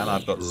Mars, and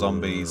I've got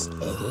zombies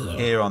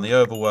here on the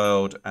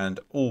overworld, and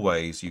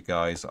always you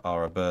guys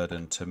are a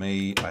burden to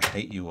me. I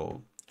hate you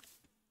all.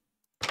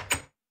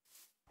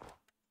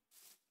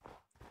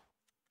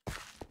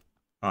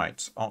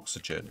 Right,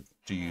 oxygen.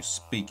 Do you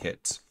speak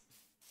it?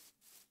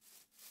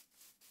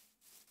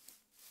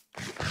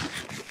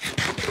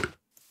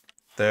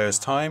 There's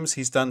times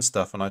he's done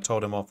stuff and I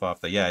told him off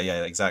after. Yeah,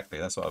 exactly.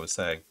 That's what I was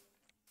saying.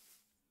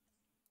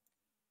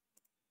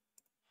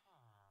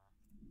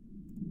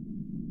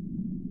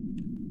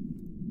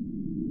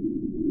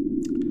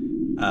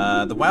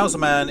 The Wowzer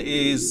Man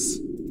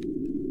is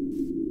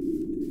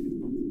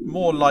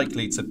more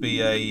likely to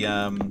be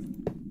a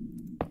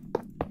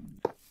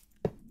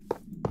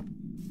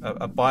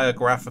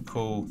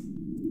biographical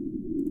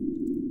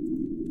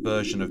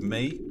version of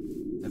me,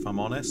 if I'm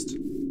honest.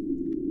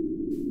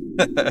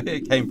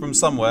 It came from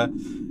somewhere,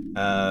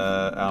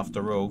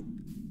 after all.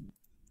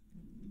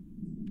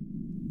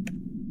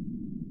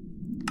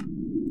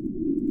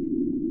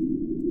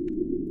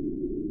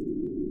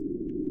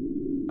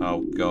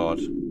 Oh god,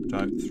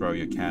 don't throw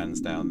your cans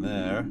down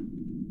there.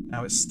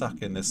 Now it's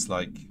stuck in this,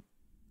 like,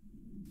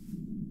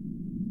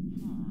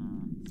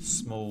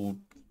 small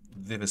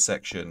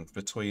vivisection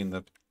between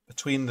the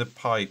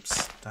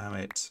pipes. Damn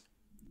it.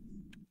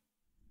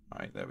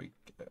 Alright, there we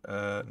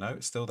go. No,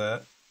 it's still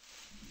there.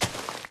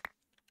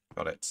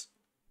 Got it.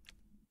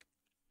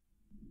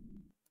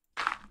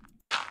 Let's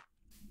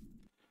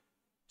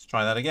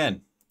try that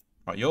again.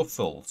 Right, you're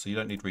full, so you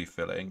don't need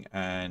refilling,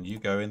 and you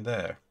go in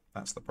there.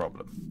 That's the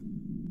problem.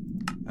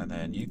 And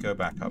then you go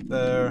back up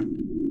there.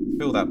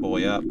 Fill that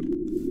boy up.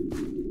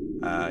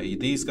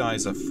 These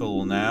guys are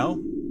full now.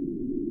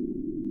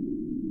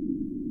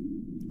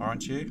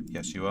 Aren't you?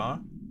 Yes, you are.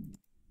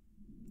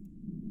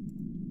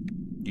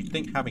 You'd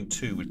think having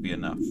 2 would be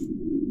enough.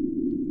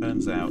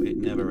 Turns out it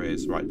never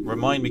is. Right,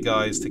 remind me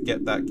guys to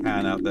get that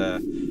can out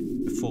there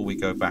before we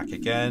go back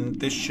again.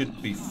 This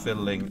should be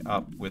filling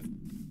up with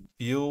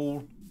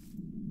fuel.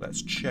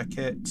 Let's check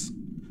it.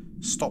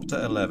 Stopped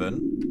at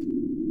 11.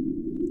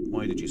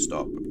 Why did you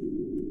stop?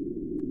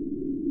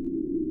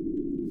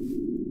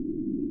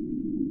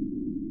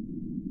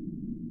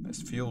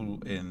 There's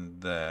fuel in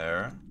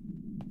there.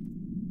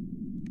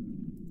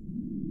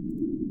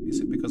 Is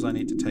it because I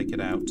need to take it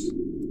out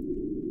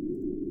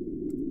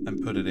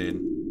and put it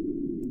in?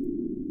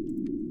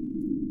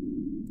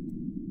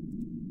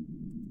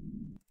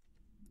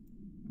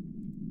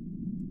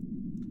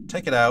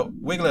 Take it out,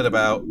 wiggle it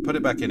about, put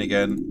it back in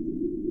again.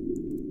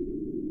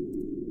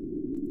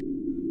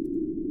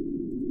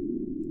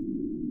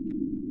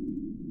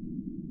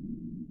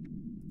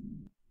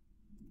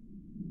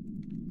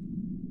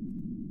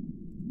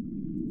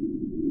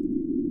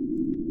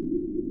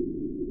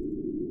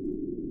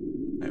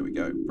 There we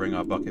go. Bring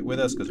our bucket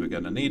with us because we're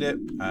going to need it.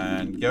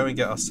 And go and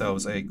get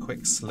ourselves a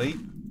quick sleep.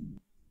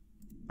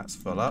 That's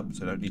full up,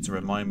 so don't need to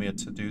remind me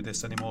to do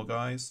this anymore,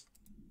 guys.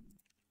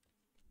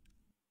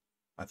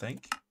 I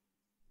think.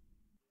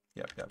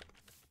 Yep.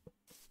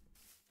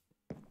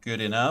 Good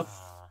enough.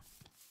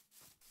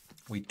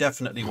 We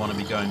definitely want to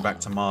be going back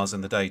to Mars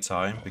in the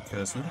daytime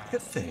because look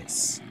at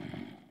this.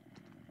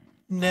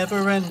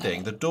 Never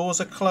ending. The doors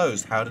are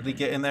closed. How did he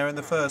get in there in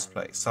the first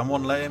place?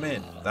 Someone let him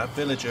in. That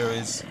villager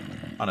is...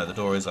 Oh no, the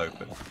door is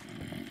open.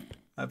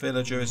 That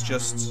villager is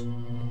just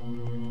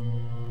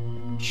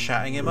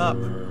chatting him up.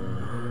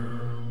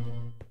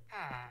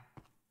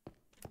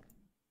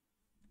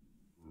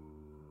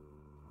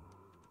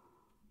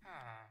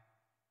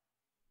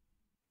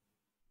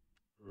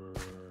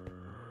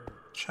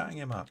 Chatting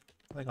him up.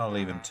 I think I'll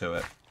leave him to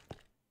it.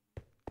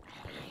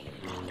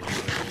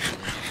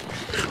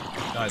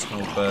 Guys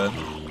can all burn.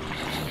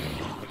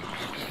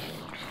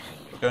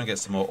 We'll go and get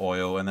some more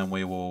oil, and then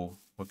we'll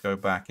go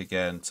back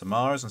again to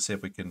Mars and see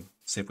if we can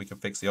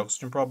fix the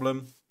oxygen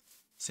problem.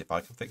 See if I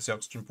can fix the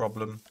oxygen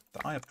problem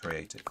that I have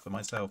created for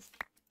myself.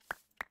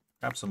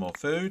 Grab some more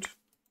food.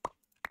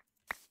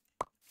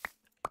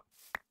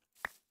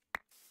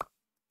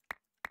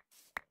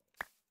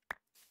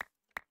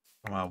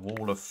 From our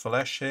wall of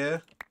flesh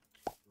here.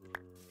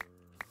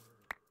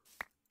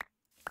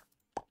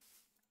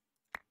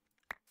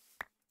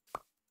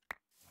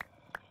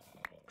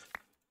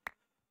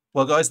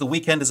 Well, guys, the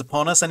weekend is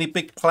upon us. Any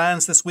big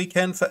plans this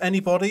weekend for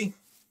anybody?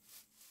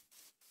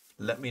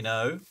 Let me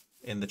know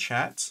in the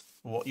chat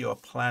what you're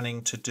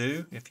planning to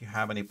do, if you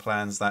have any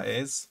plans, that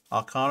is.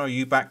 Arcana, are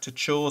you back to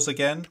chores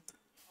again?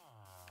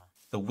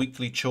 The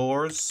weekly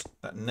chores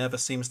that never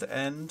seems to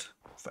end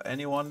for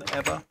anyone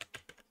ever.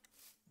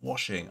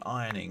 Washing,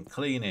 ironing,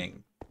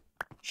 cleaning,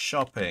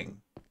 shopping.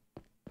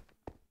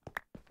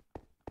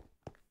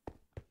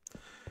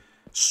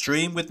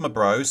 Stream with my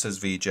bro, says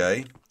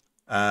VJ.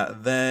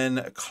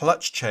 Then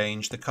clutch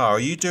change the car. Are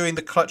you doing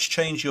the clutch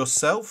change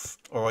yourself,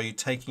 or are you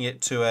taking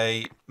it to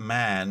a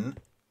man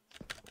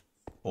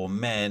or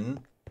men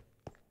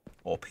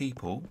or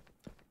people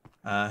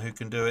who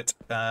can do it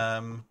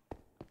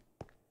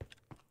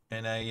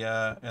in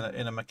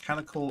a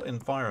mechanical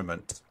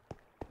environment?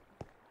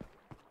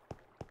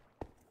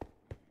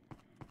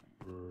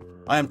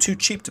 I am too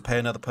cheap to pay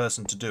another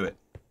person to do it.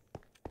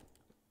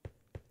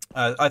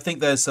 I think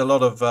there's a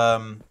lot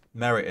of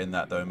merit in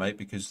that though, mate,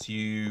 because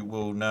you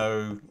will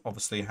know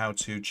obviously how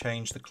to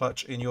change the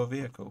clutch in your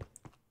vehicle.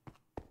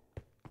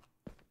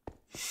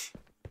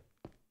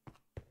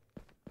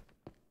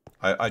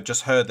 I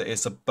just heard that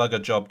it's a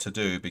bugger job to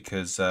do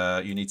because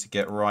you need to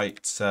get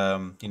right,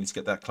 you need to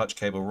get that clutch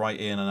cable right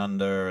in and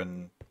under,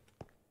 and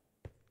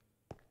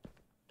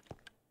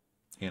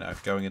you know,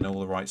 going in all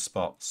the right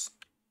spots.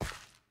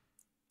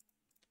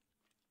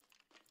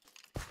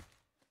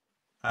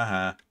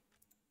 Haha,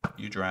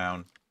 you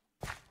drown.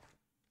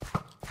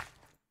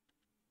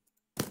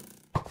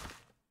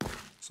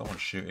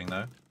 Someone's shooting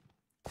though.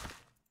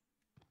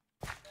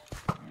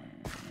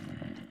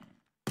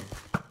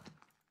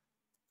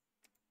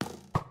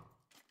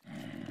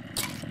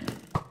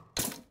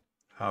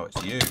 Oh,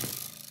 it's you.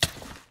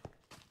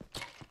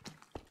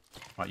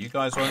 Right, you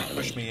guys won't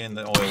push me in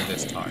the oil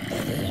this time.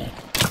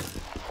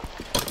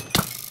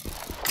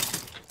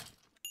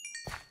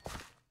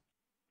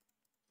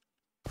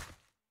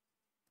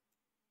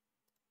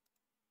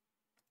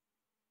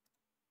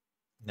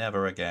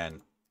 Never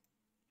again.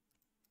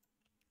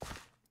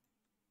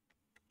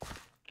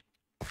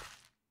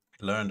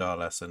 Learned our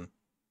lesson.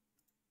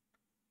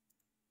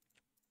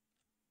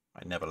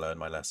 I never learn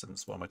my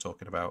lessons. What am I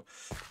talking about?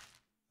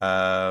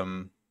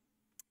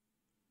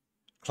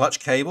 Clutch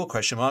cable,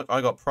 question mark. I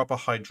got proper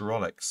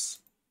hydraulics.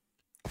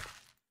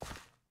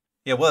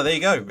 Yeah, well, there you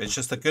go. It's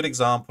just a good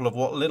example of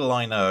what little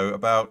I know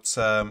about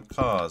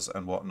cars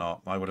and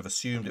whatnot. I would have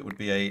assumed it would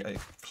be a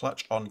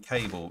clutch on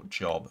cable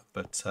job,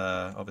 but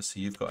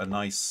obviously you've got a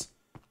nice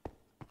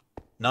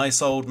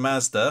old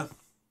Mazda,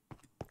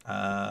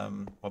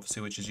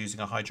 obviously, which is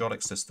using a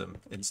hydraulic system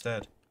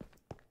instead.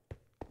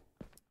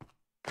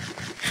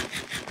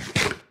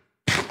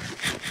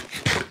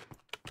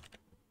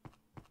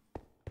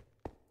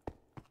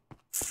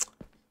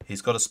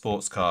 He's got a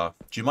sports car.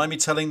 Do you mind me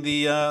telling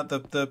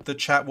the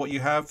chat what you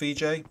have,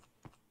 VJ?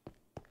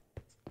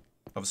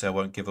 Obviously, I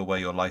won't give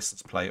away your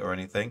license plate or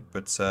anything,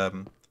 but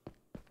I'm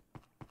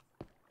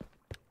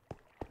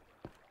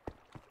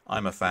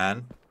a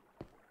fan.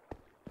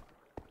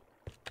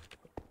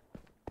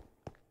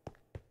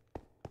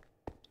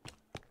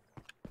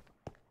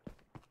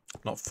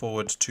 Not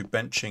forward to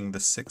benching the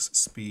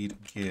 6-speed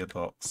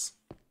gearbox.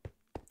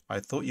 I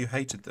thought you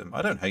hated them.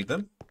 I don't hate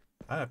them.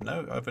 I have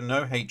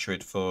no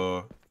hatred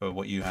for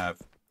what you have.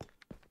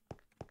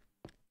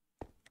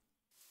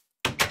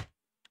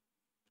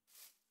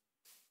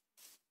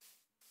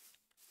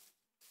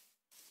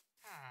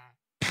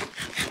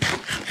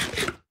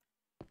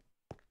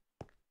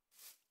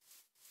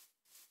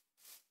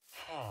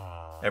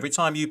 Every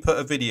time you put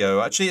a video,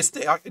 actually,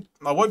 I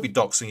won't be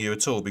doxing you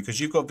at all because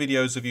you've got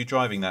videos of you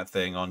driving that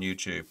thing on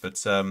YouTube.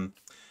 But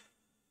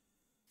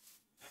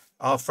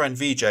our friend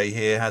VJ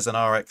here has an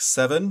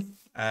RX-7,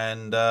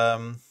 and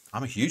I'm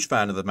a huge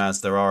fan of the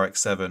Mazda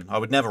RX-7. I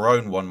would never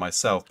own one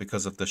myself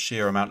because of the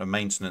sheer amount of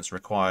maintenance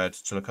required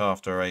to look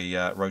after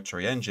a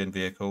rotary engine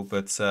vehicle.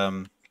 But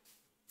I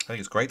think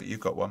it's great that you've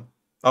got one.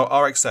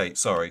 Oh, RX-8,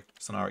 sorry.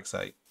 It's an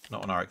RX-8,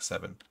 not an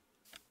RX-7.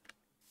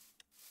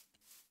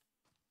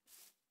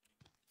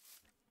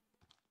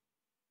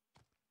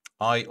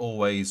 I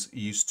always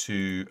used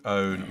to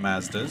own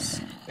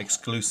Mazdas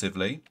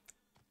exclusively.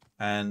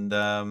 And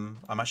I'm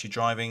actually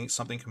driving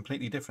something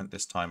completely different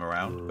this time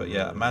around. But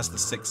yeah, Mazda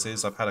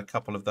 6s, I've had a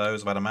couple of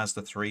those. I've had a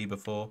Mazda 3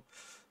 before.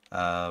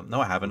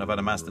 No, I haven't. I've had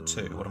a Mazda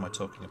 2. What am I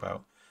talking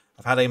about?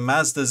 I've had a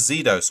Mazda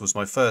Zedos, was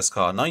my first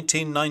car.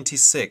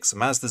 1996,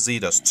 Mazda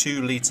Zedos,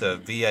 2-litre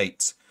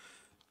V8.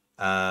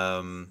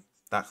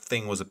 That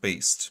thing was a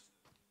beast.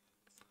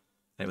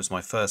 It was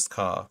my first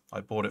car. I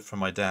bought it from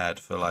my dad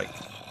for like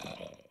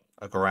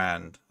 £1,000.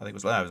 I think it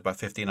was about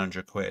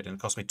 1,500 quid. And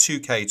it cost me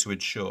 2k to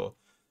insure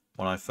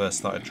when I first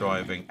started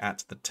driving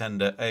at the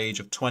tender age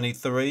of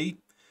 23.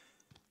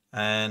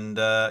 And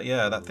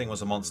yeah, that thing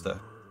was a monster.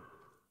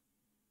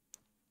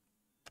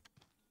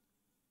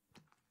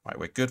 Right,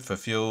 we're good for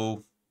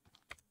fuel.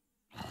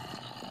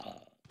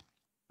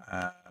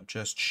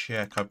 Just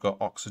check I've got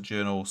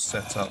oxygen all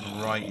set up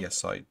right.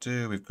 Yes, I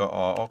do. We've got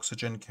our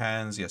oxygen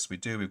cans. Yes, we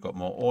do. We've got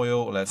more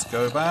oil. Let's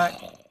go back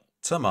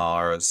to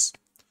Mars.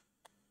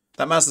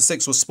 That Mazda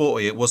 6 was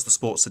sporty. It was the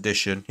sports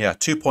edition. Yeah,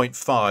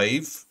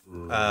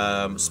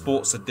 2.5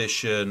 sports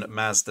edition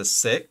Mazda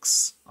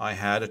 6. I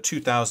had a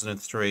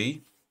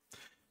 2003.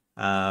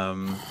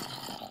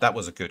 That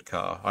was a good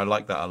car. I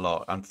like that a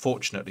lot.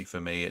 Unfortunately for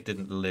me, it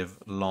didn't live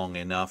long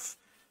enough.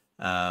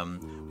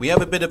 We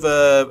have a bit of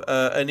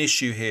an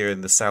issue here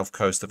in the south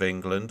coast of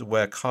England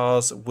where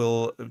cars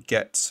will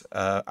get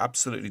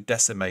absolutely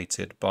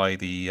decimated by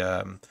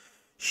the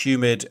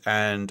humid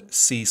and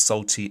sea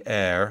salty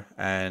air,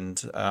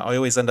 and I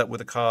always end up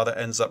with a car that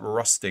ends up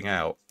rusting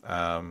out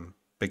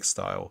big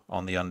style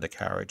on the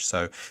undercarriage.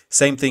 So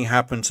same thing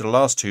happened to the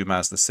last two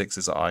Mazda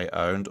 6s that I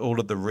owned. All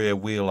of the rear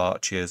wheel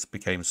arches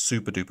became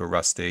super duper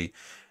rusty,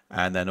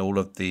 and then all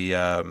of the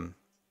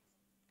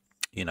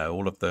you know,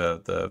 all of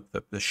the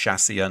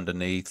chassis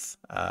underneath,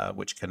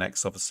 which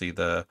connects obviously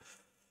the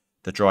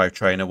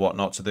drivetrain and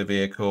whatnot to the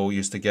vehicle,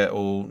 used to get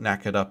all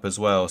knackered up as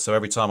well. So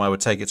every time I would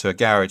take it to a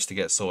garage to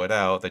get sorted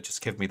out, they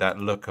just give me that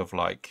look of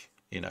like,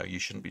 you know, you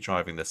shouldn't be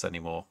driving this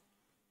anymore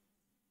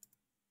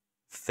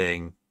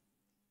thing.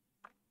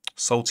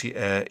 Salty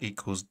air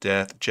equals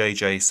death.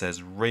 JJ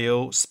says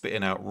real,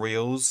 spitting out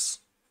reels.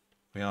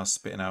 We are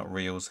spitting out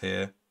reels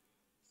here.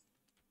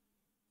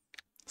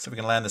 See if we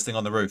can land this thing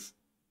on the roof.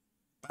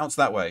 Bounce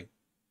that way.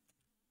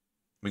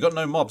 We got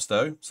no mobs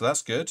though, so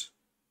that's good.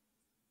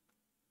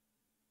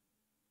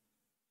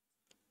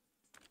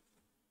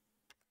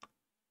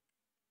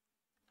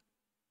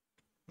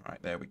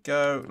 Right, there we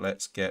go.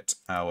 Let's get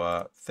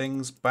our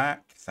things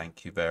back.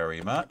 Thank you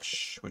very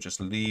much. We'll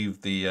just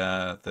leave the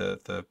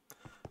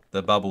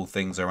bubble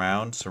things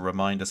around to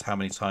remind us how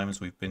many times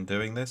we've been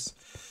doing this.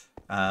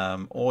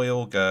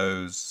 Oil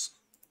goes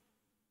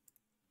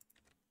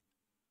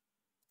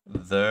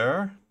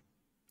there.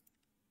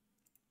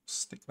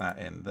 Stick that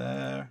in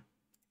there.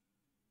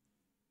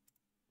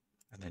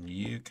 And then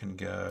you can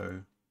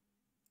go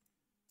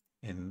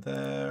in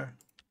there.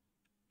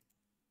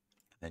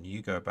 And then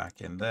you go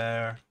back in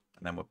there.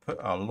 And then we'll put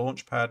our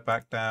launch pad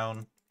back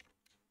down,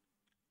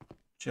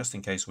 just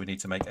in case we need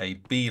to make a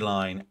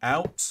beeline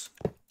out.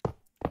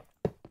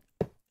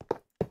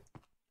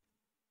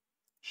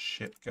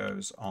 Ship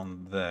goes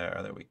on there.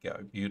 There we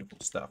go. Beautiful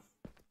stuff.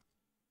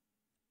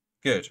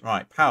 Good.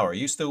 Right, power. Are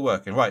you still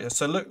working? Right,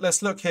 so look,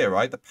 let's look here,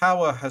 right? The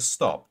power has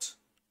stopped.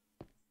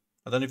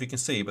 I don't know if you can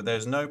see, but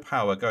there's no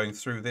power going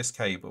through this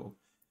cable.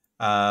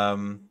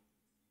 So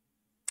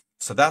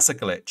that's a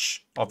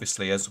glitch.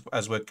 Obviously,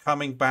 as we're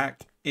coming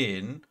back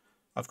in,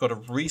 I've got to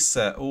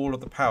reset all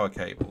of the power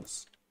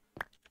cables.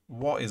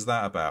 What is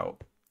that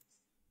about?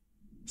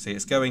 See,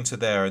 it's going to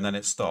there and then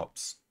it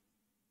stops.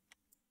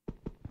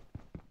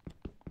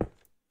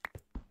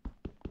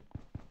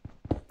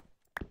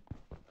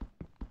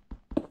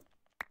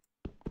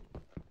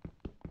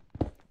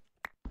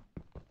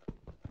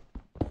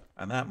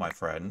 And that, my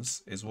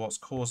friends, is what's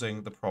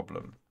causing the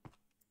problem.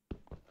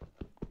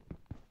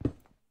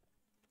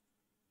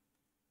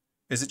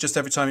 Is it just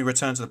every time you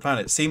return to the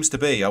planet? It seems to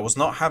be. I was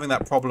not having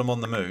that problem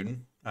on the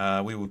moon.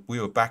 We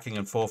were backing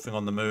and forthing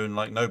on the moon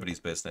like nobody's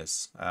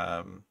business.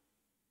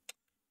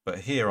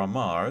 But here on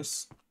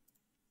Mars,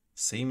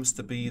 seems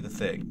to be the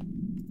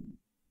thing.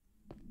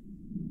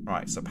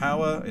 Right, so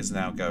power is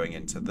now going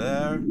into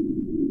there.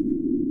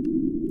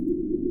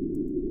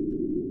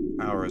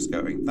 Power is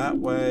going that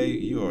way.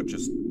 You are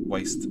just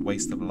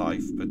waste of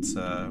life, but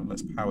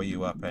let's power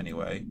you up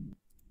anyway.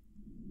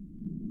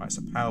 Right,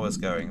 so power's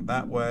going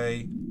that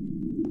way.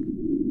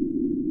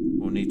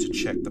 We'll need to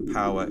check the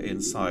power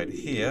inside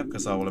here,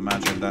 because I will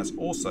imagine that's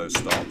also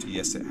stopped.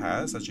 Yes, it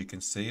has. As you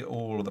can see,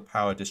 all of the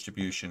power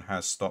distribution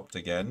has stopped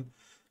again.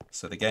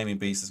 So the gaming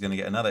beast is going to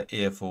get another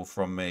earful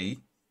from me.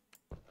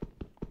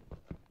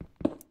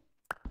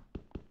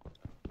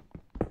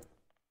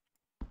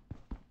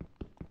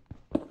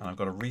 And I've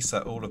got to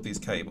reset all of these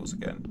cables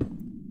again.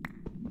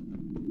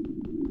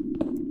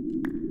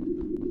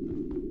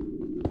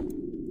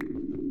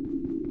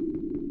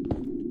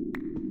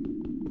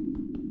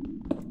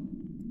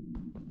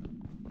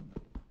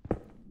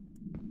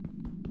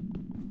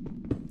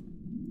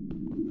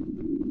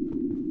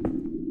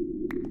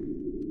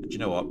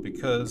 know what?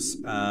 Because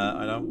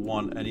I don't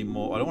want any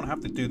more. I don't want to have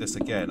to do this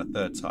again a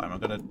third time. I'm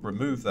going to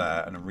remove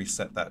that and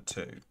reset that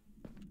too.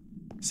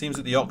 Seems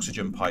that the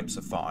oxygen pipes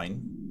are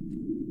fine,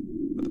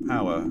 but the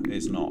power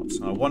is not.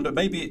 I wonder,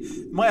 maybe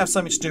it might have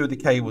something to do with the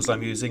cables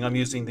I'm using. I'm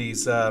using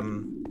these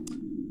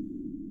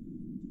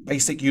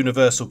basic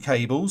universal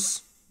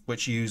cables,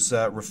 which use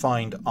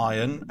refined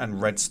iron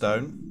and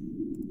redstone,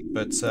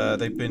 but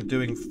they've been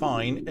doing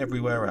fine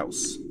everywhere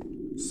else.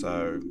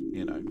 So,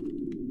 you know,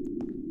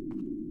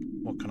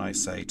 what can I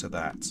say to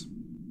that?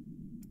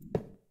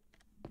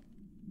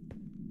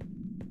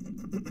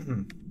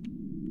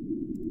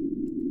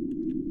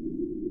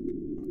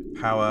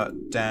 Power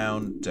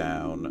down,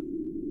 down,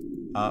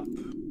 up,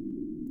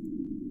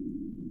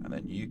 and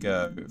then you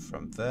go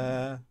from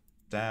there,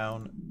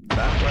 down,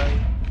 that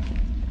way.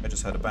 I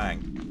just had a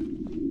bang.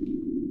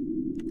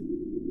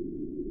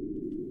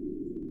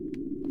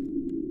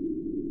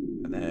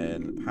 And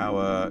then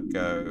power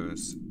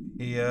goes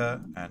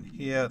here and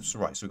here. That's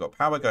right, so we've got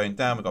power going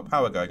down, we've got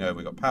power going over,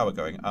 we've got power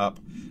going up.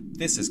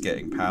 This is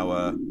getting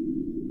power,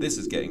 this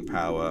is getting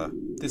power,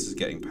 this is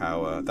getting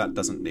power. That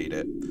doesn't need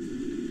it.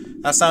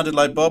 That sounded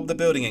like Bob the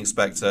building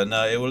inspector.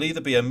 No, it will either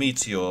be a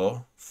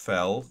meteor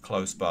fell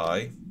close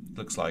by.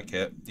 Looks like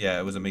it. Yeah,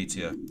 it was a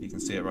meteor. You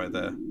can see it right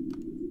there.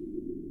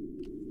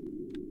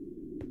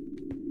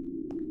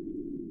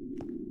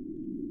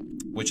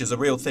 Which is a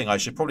real thing. I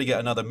should probably get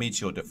another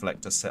meteor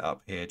deflector set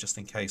up here just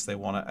in case they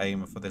want to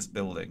aim for this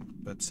building.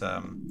 But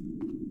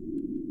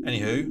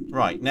anywho,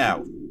 right,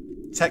 now,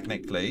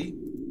 technically,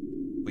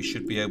 we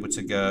should be able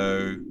to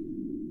go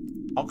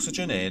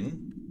oxygen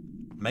in,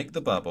 make the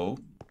bubble.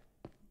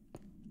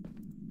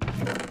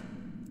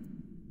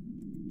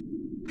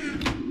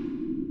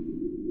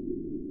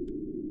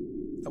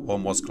 That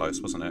one was close,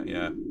 wasn't it?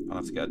 Yeah, I'll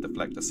have to get a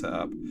deflector set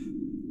up.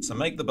 So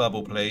make the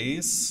bubble,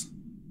 please.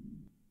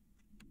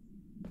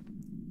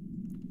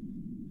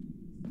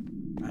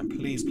 And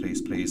please,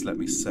 please, please let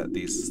me set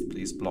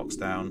these blocks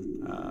down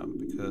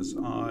because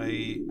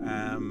I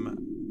am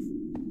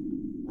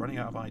running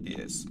out of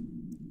ideas.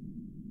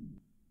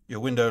 Your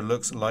window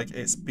looks like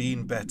it's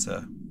been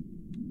better.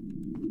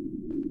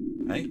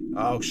 Hey?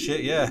 Oh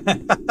shit, yeah.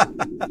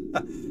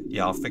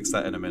 Yeah, I'll fix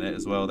that in a minute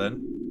as well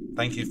then.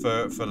 Thank you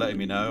for letting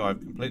me know. I'm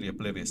completely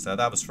oblivious there.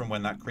 That was from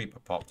when that creeper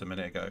popped a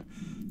minute ago.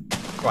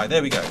 Right,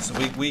 there we go. So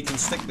we can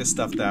stick this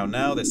stuff down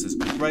now. This is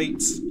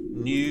great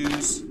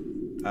news.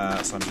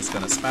 So I'm just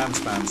going to spam,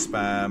 spam,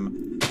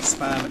 spam,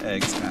 spam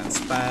eggs and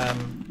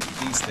spam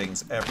these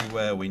things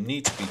everywhere. We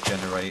need to be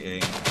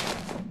generating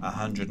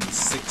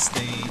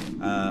 160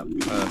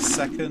 per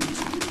second.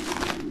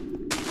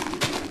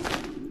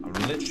 I'm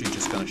literally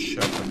just going to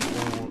shove them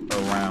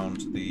all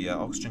around the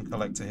oxygen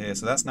collector here.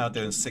 So that's now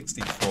doing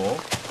 64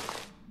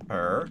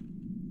 per.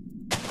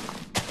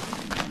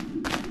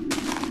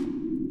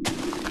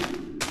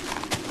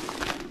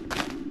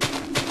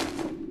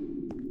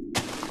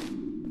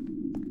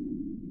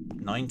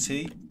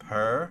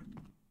 Per.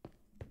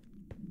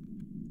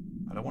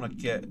 I don't want to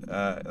get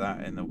that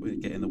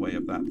get in the way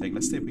of that thing.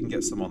 Let's see if we can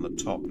get some on the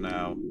top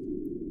now.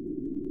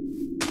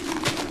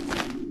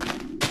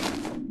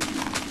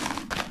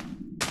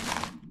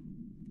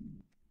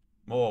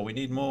 More. We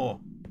need more.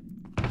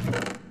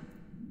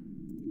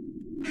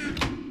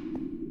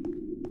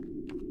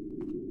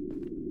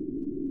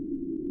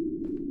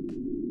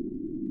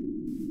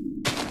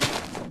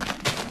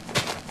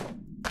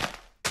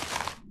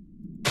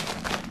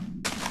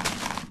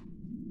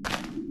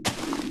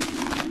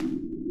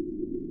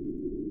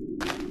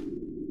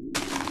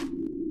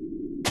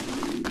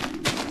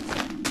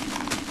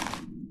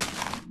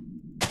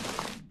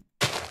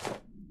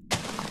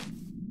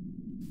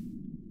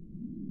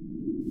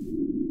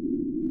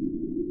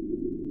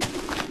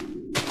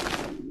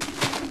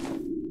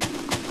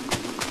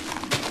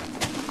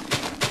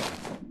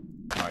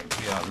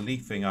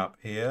 Leafing up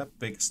here,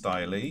 big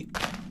styly.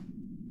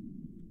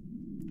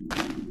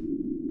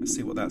 Let's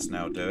see what that's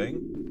now doing.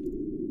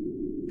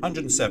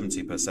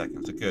 170 per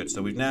second, so good.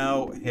 So we've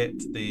now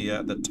hit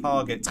the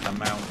target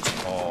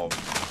amount of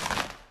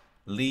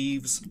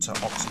leaves to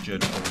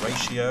oxygen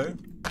ratio.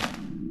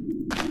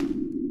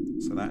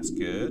 So that's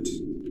good.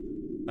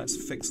 Let's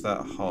fix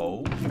that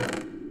hole.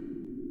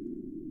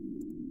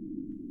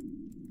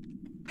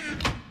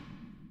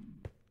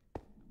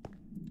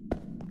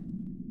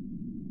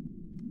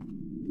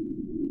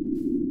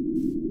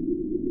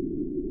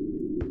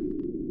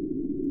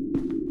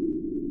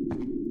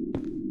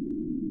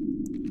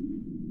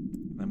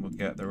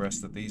 Get the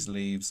rest of these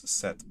leaves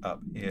set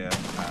up here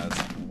as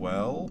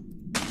well.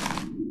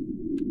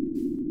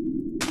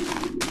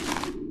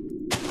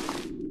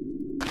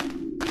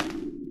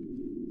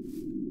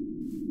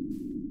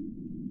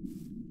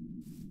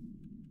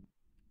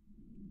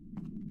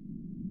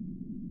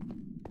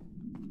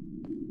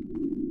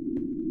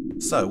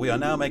 So we are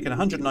now making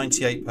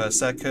 198 per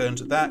second.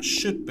 That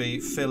should be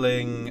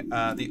filling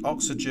the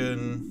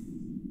oxygen.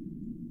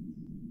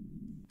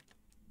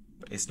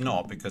 It's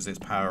not because it's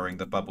powering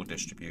the bubble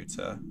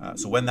distributor.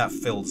 So when that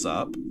fills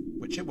up,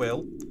 which it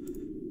will,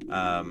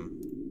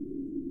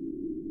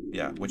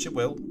 Yeah, which it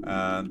will.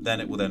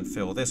 Then it will then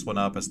fill this one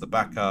up as the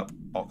backup,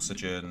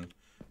 oxygen,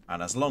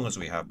 and as long as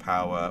we have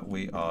power,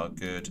 we are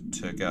good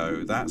to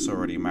go. That's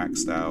already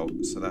maxed out,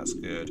 so that's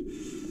good.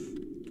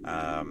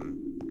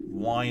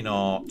 Why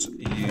not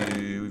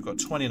you? We've got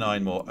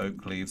 29 more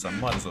oak leaves. I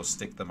might as well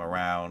stick them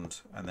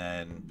around, and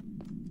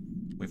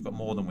then we've got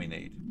more than we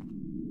need,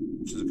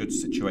 which is a good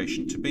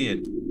situation to be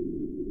in.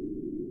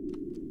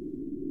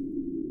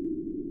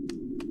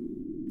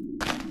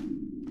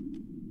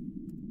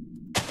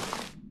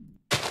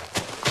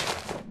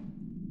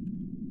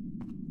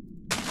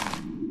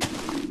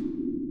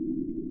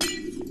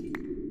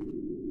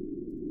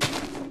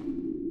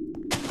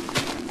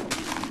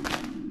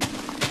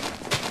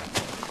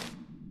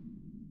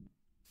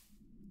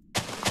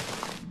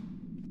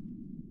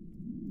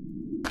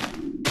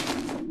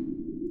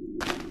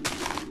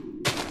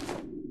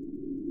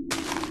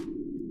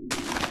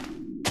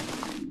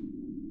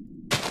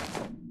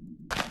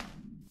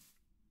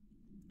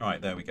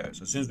 Alright, there we go.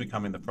 So as soon as we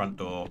come in the front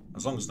door,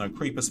 as long as no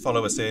creepers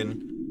follow us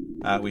in,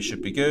 we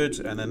should be good.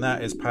 And then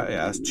that is,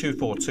 yeah, that's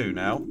 242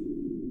 now.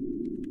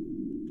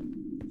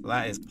 So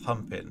that is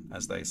pumping,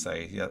 as they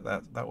say. Yeah,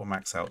 that will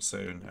max out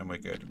soon, and we're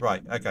good.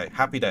 Right, okay,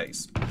 happy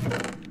days.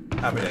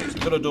 Happy days.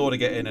 We've got a door to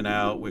get in and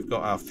out. We've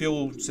got our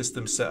fuel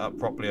system set up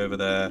properly over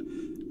there.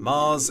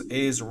 Mars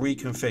is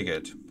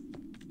reconfigured.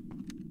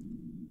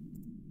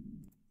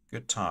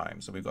 Good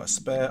time. So we've got a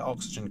spare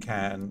oxygen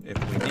can if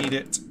we need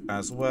it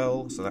as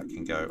well. So that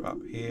can go up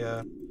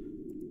here.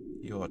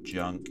 You are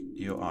junk.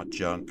 You are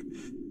junk.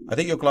 I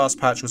think your glass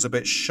patch was a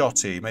bit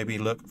shotty. Maybe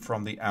look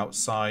from the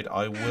outside.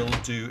 I will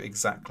do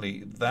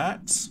exactly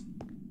that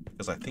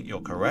because I think you're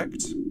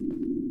correct.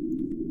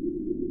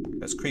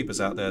 There's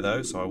creepers out there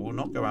though, so I will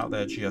not go out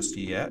there just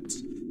yet.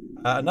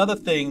 Another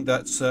thing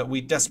that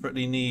we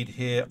desperately need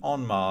here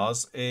on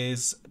Mars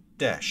is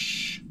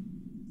Desh.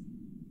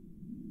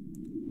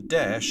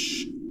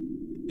 Desh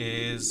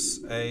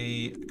is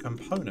a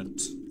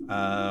component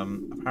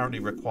apparently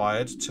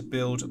required to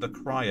build the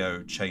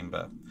cryo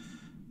chamber.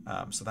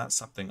 So that's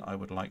something I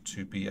would like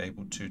to be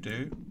able to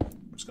do.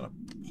 I'm just going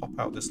to pop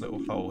out this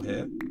little hole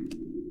here.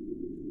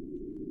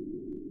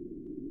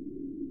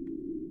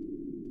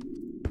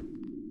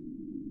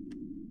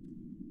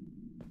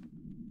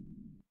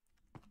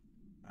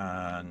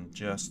 And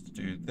just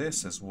do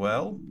this as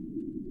well.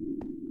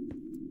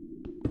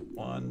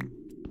 1,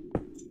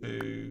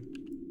 2,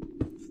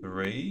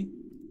 3.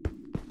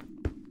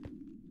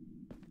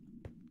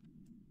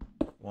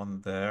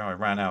 One there. I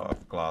ran out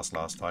of glass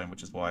last time,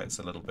 which is why it's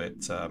a little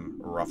bit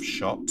rough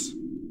shot.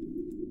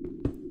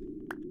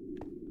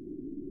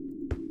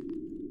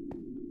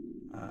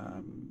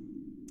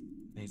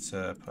 Need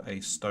to put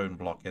a stone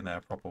block in there,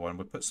 a proper one.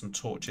 We'll put some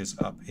torches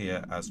up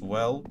here as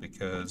well,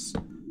 because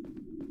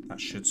that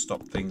should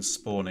stop things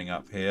spawning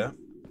up here.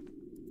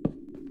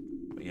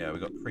 But yeah,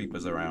 we've got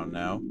creepers around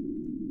now.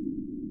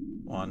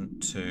 1,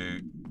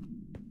 2,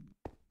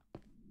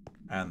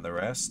 and the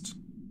rest.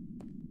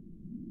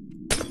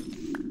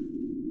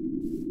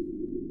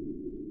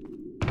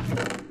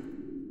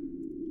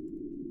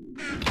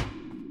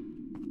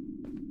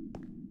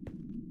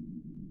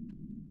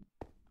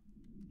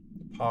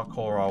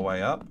 Parkour our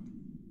way up.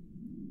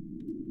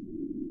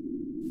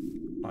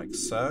 Like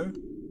so.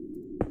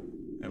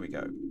 There we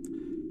go.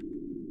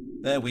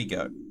 There we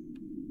go.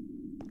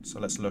 So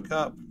let's look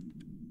up.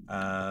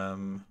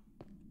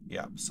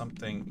 Yeah,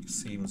 something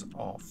seems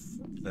off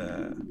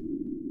there.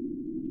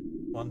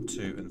 1,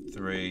 2, and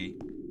 3.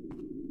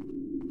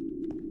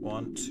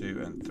 1,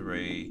 2, and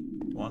 3.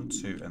 1,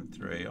 2, and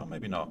 3. Or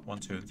maybe not. 1,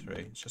 2, and 3.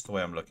 It's just the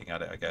way I'm looking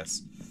at it, I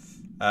guess.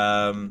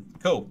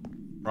 Cool.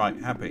 Right,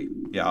 happy.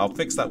 Yeah, I'll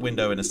fix that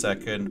window in a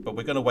second, but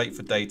we're going to wait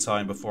for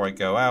daytime before I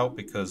go out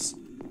because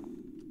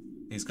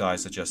these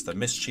guys are just a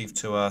mischief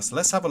to us.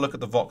 Let's have a look at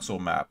the voxel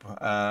map.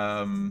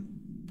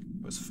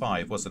 It was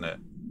 5, wasn't it?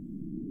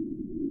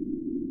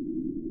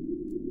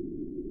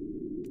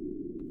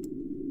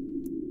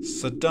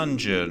 So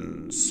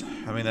dungeons.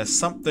 I mean, there's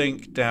something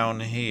down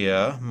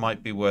here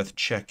might be worth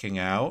checking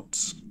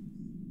out,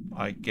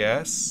 I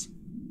guess.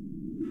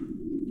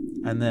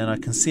 And then I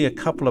can see a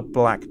couple of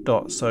black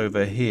dots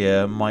over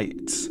here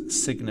might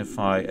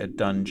signify a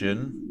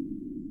dungeon.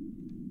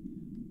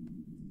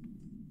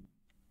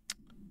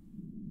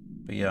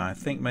 But yeah, I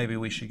think maybe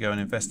we should go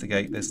and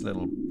investigate this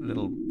little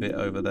bit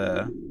over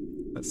there.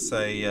 Let's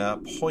say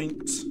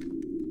point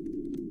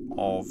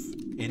of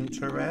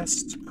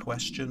interest,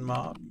 question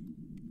mark.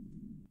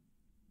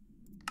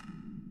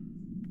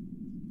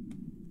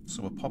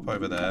 So we'll pop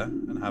over there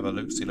and have a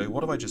look-see-loo.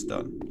 What have I just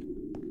done?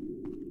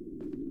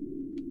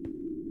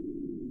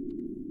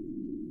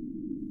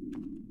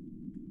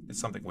 It's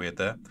something weird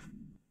there.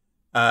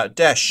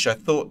 Desh, I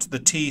thought the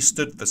T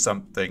stood for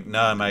something.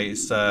 No, mate,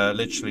 it's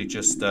literally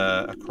just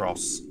a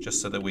cross,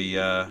 just so that we, you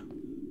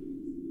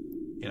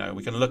know,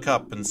 we can look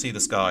up and see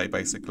the sky,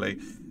 basically.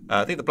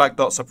 I think the black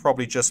dots are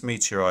probably just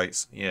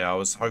meteorites. Yeah, I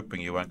was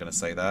hoping you weren't going to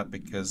say that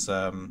because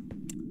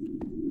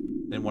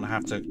didn't want to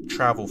have to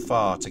travel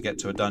far to get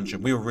to a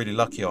dungeon. We were really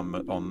lucky on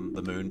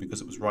the moon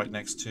because it was right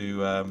next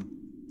to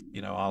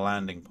you know, our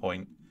landing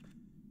point.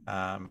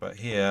 But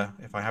here,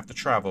 if I have to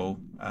travel,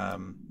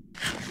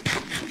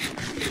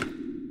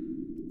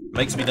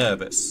 makes me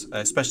nervous,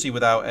 especially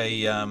without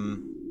a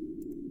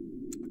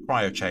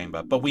cryo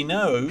chamber. But we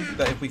know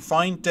that if we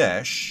find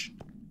Desh,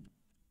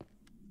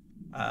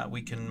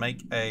 we can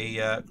make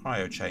a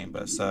cryo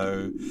chamber.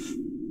 So,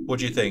 what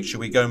do you think? Should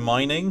we go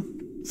mining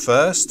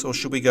first, or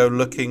should we go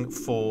looking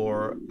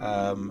for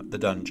the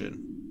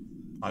dungeon?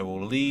 I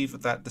will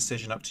leave that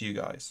decision up to you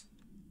guys.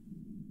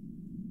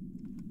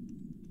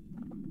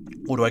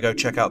 Or do I go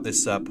check out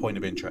this point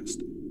of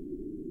interest?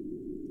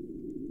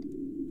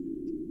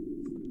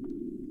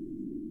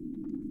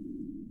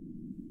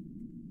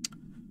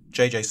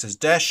 JJ says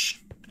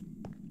Desh.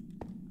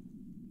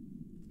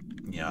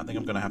 Yeah, I think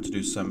I'm going to have to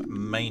do some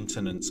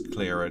maintenance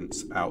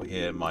clearance out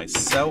here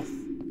myself.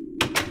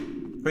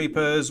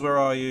 Creepers, where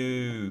are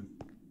you?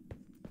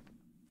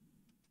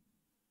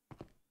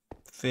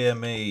 Fear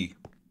me.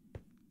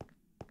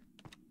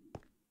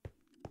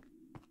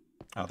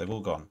 Oh, they've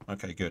all gone.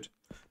 Okay, good.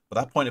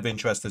 Well, that point of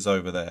interest is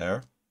over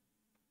there.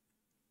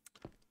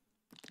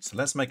 So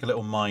let's make a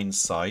little mine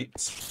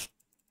site.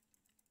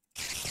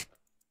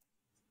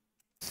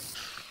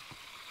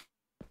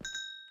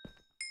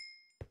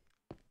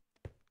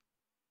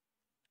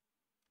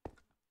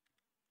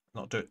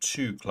 Not do it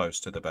too close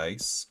to the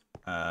base.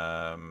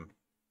 Let's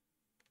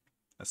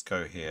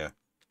go here.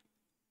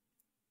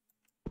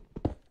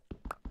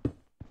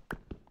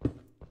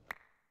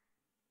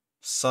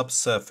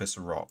 Subsurface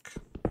rock.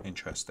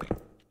 Interesting.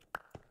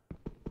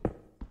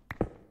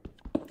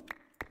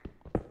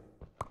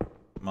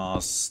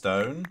 Mars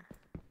stone.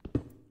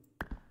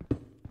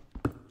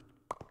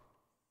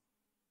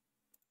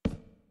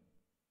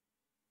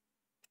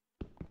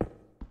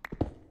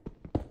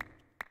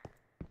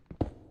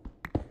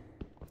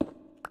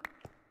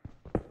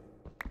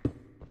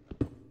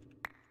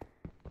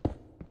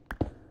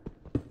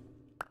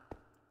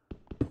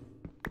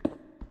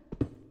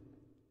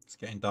 It's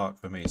getting dark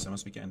for me, so it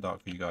must be getting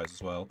dark for you guys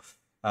as well.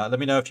 Let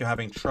me know if you're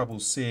having trouble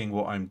seeing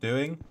what I'm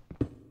doing.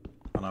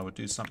 And I would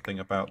do something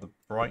about the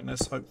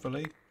brightness,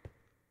 hopefully.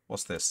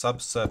 What's this?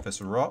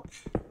 Subsurface rock.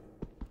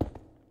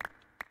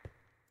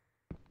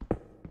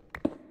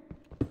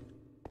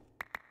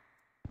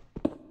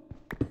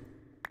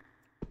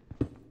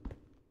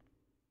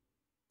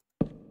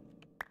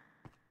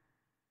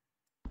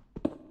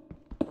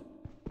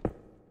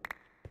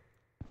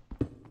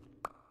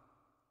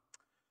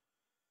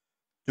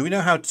 Do we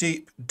know how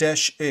deep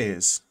Desh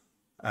is?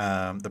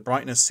 The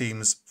brightness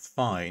seems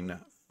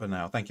fine for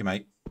now. Thank you,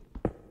 mate.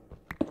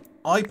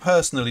 I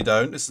personally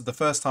don't. This is the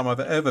first time I've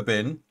ever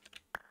been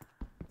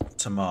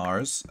to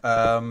Mars.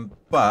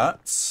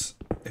 But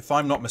if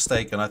I'm not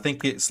mistaken, I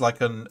think it's like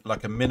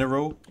a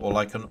mineral or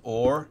like an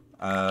ore.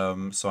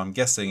 So I'm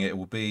guessing it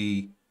will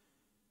be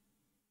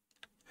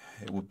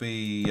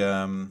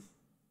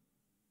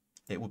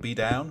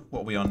down. What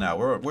are we on now?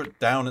 We're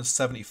down at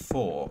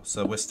 74,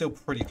 so we're still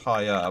pretty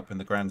high up in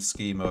the grand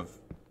scheme of,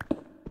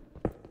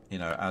 you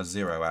know, our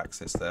zero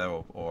axis there,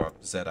 or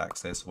Z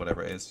axis,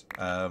 whatever it is.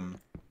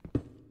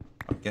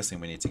 I'm guessing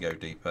we need to go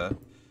deeper.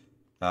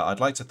 I'd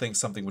like to think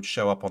something would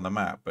show up on the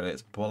map, but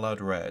it's blood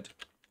red.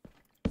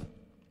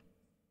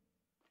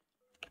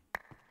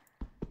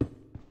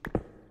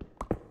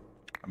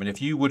 I mean, if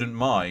you wouldn't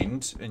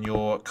mind, in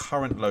your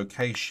current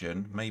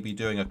location, maybe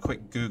doing a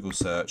quick Google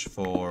search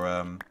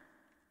for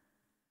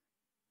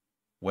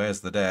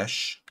where's the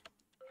Desh?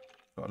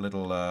 Got a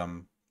little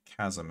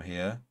chasm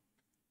here.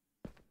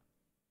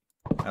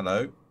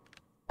 Hello.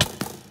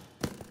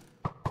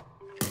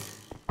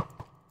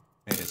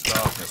 It is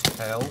dark as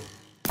hell.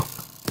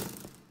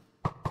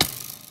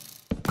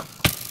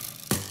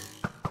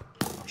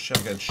 Oh shit,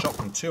 I'm getting shot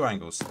from two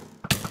angles.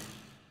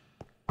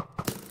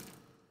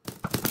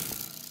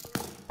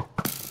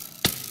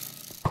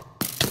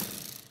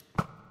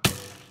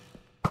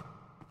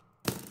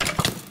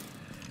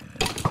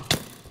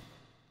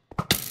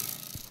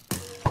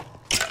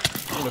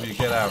 All of you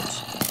get out.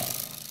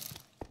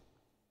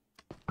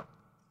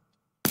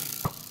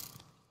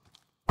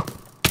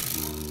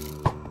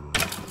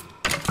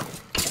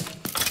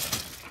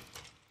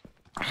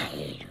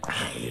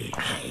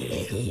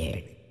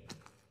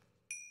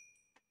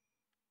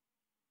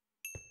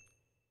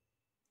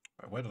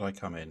 Right, where did I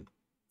come in?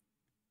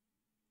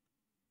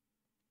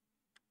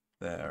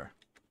 There.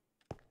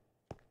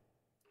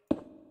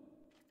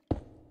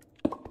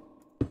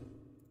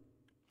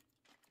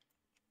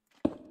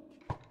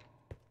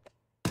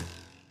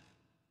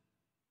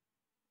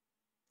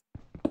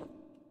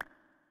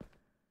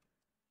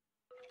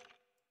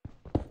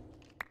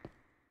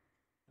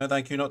 No,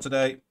 thank you, not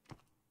today.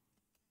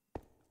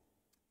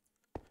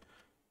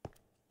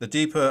 The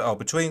deeper, oh,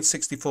 between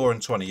 64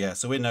 and 20, yeah,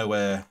 so we're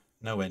nowhere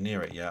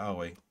near it yet, are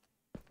we?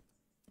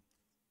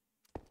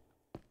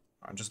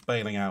 I'm just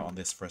bailing out on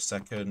this for a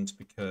second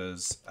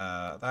because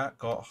that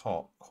got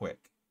hot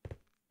quick.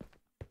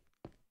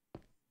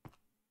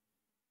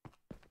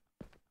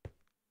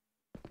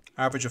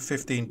 Average of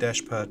 15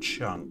 Desh per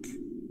chunk.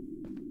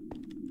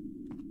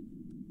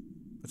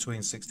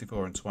 between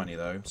 64 and 20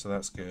 though, so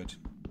that's good.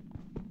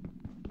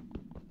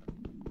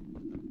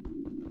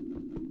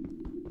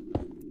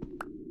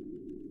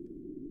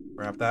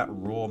 Grab that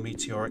raw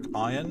meteoric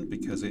iron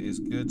because it is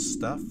good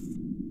stuff.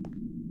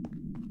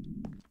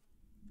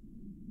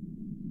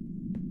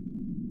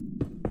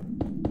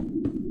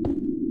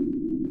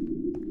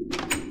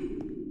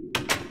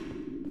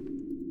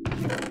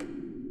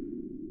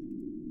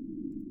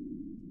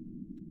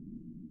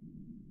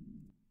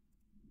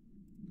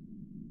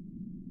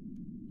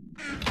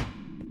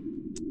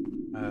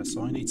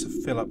 So I need to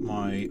fill up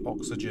my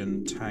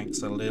oxygen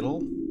tanks a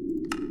little.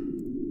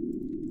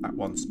 That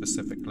one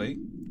specifically.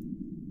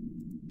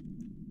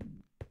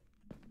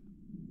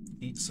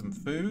 Eat some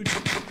food.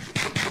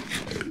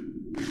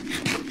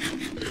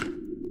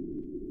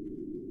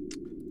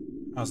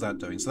 How's that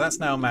doing? So that's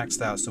now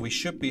maxed out, so we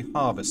should be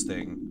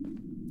harvesting.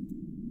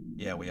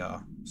 Yeah, we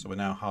are. So we're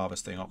now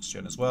harvesting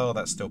oxygen as well.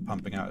 That's still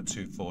pumping out at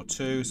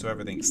 242, so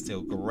everything's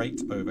still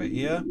great over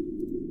here.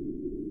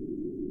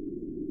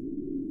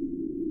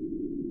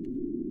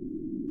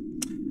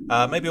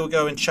 Maybe we'll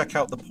go and check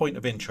out the point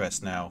of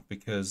interest now,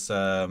 because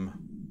if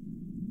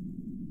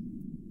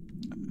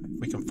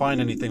we can find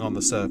anything on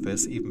the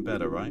surface, even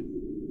better, right?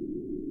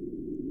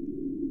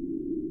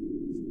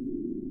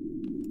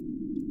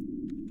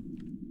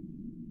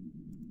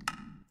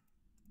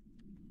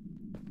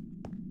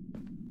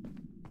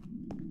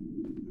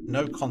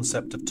 No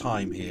concept of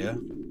time here,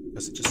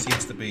 because it just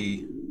seems to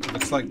be... It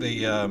looks like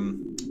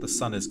the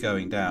sun is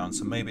going down,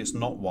 so maybe it's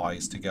not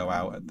wise to go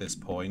out at this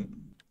point.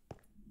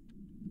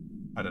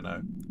 I don't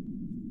know.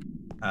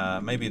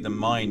 Maybe the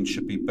mine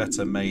should be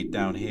better made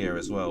down here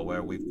as well,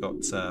 where we've got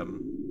a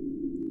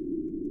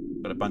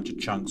bunch of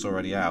chunks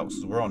already out.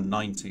 So we're on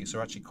 90, so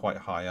we're actually quite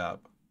high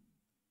up.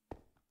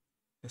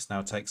 This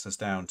now takes us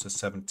down to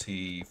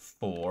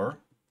 74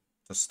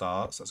 to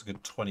start, so that's a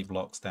good 20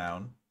 blocks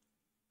down.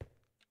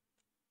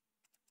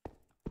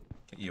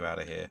 Get you out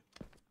of here.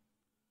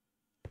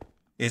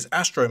 Is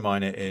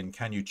Astrominer in?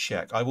 Can you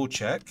check? I will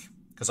check.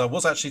 Because I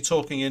was actually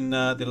talking in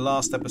the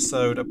last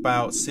episode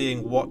about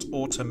seeing what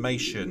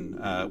automation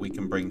we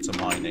can bring to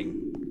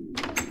mining.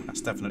 That's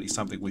definitely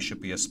something we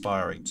should be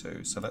aspiring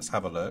to. So let's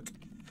have a look.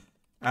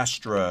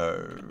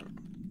 Astrominer.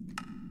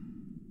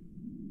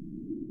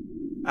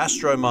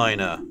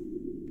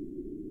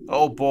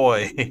 Oh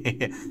boy.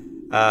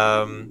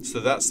 So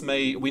that's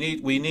made.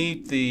 We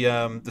need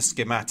the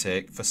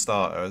schematic for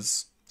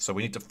starters. So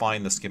we need to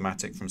find the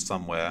schematic from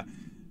somewhere,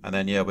 and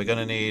then yeah, we're going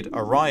to need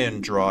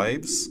Orion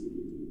drives.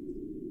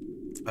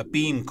 A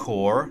beam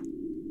core.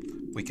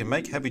 We can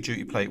make heavy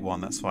duty plate 1,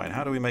 that's fine.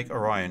 How do we make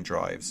Orion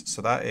drives?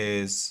 So that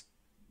is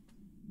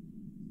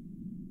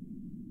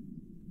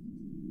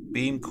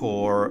beam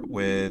core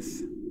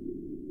with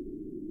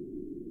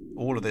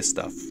all of this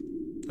stuff.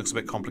 Looks a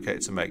bit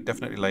complicated to make.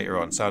 Definitely later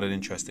on. Sounded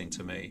interesting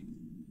to me.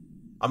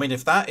 I mean,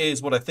 if that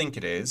is what I think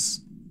it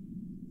is,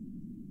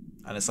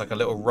 and it's like a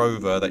little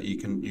rover that you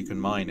can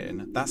mine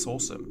in, that's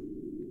awesome.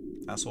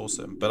 That's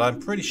awesome. But I'm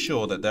pretty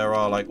sure that there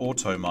are like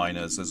auto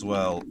miners as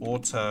well.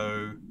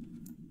 Auto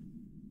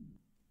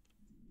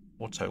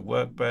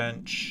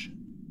workbench,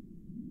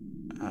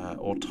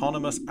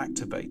 autonomous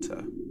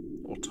activator,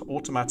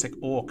 automatic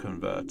ore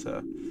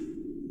converter,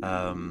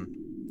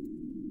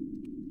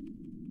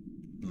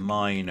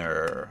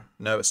 miner.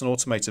 No, it's an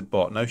automated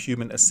bot. No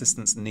human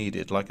assistance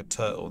needed, like a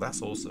turtle.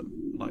 That's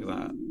awesome. Like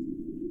that.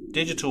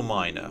 Digital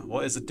miner.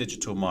 What is a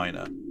digital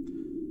miner?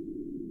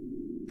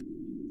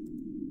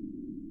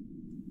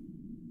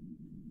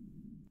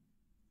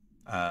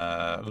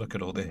 Look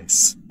at all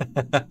this.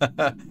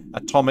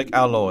 Atomic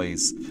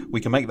alloys. We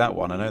can make that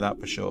one. I know that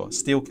for sure.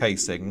 Steel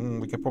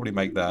casing. We could probably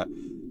make that.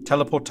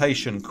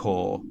 Teleportation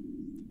core.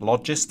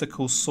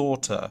 Logistical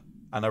sorter.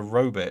 And a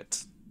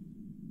robot.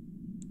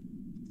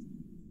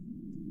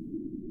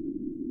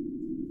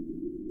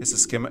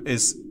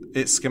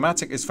 Its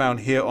schematic is found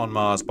here on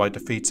Mars by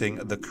defeating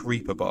the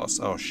creeper boss.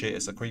 Oh shit,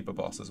 it's a creeper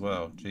boss as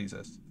well.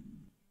 Jesus.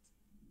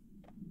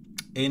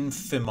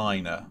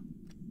 Infiminer.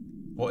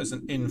 What is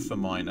an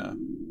infiminer?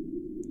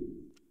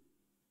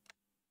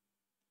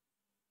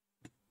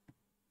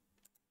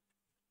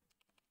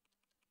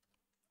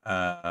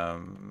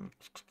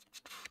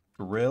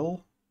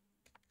 Drill?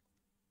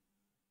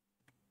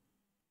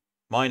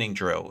 Mining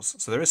drills.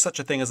 So there is such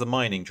a thing as a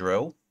mining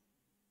drill.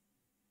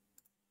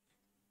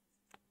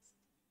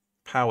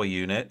 Power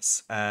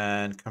units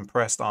and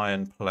compressed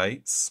iron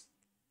plates.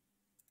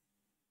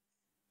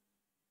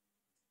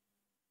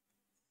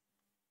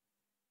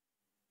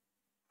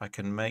 I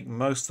can make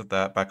most of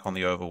that back on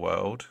the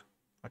overworld.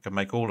 I can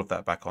make all of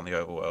that back on the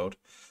overworld.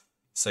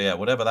 So yeah,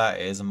 whatever that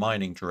is, a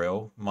mining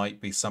drill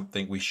might be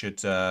something we should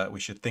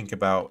think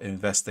about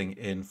investing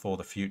in for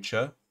the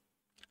future.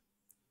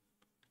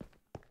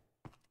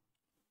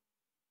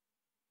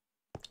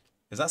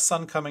 Is that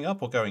sun coming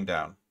up or going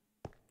down?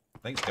 I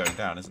think it's going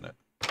down, isn't it?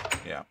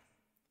 Yeah.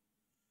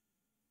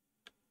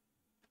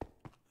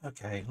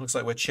 Okay, looks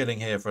like we're chilling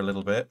here for a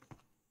little bit.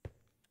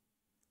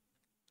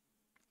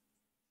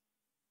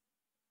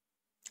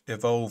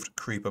 Evolved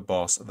creeper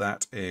boss.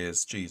 That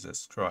is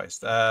Jesus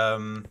Christ.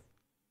 Yeah,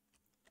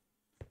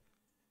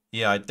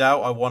 I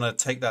doubt I want to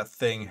take that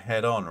thing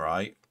head on,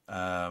 right?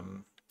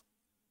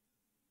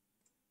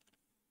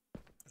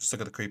 Just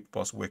look at the creeper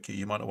boss wiki.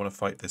 You might not want to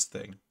fight this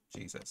thing.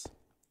 Jesus.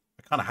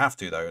 I kind of have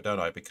to though, don't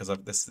I? Because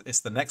it's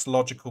the next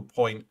logical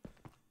point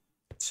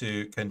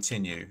to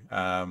continue.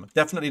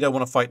 Definitely don't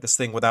want to fight this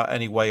thing without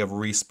any way of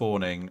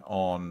respawning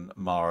on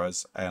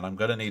Mars, and I'm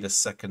going to need a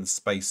second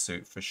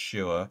spacesuit for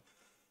sure.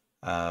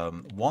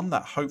 One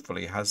that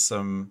hopefully has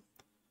some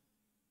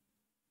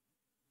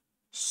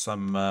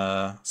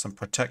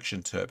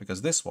protection to it,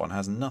 because this one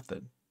has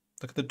nothing.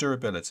 Look at the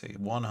durability,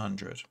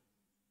 100.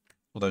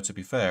 Although to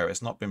be fair,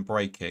 it's not been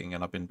breaking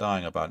and I've been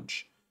dying a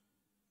bunch.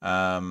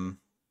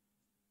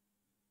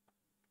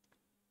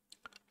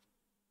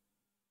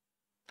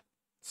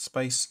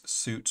 Space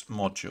suit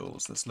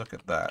modules. Let's look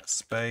at that.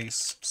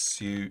 Space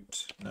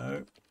suit.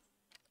 No.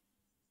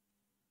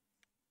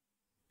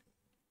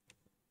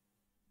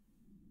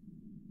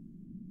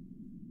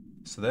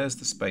 So there's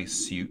the space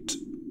suit.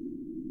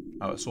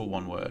 Oh, it's all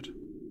one word.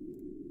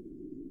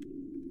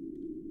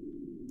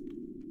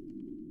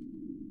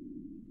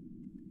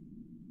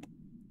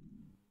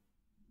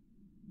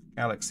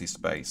 Galaxy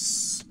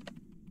space.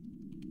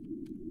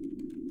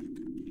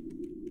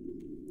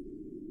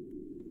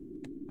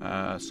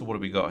 So what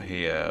have we got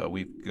here?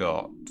 We've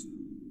got...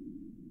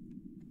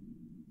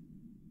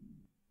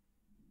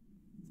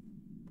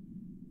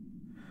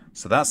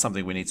 So that's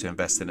something we need to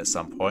invest in at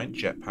some point,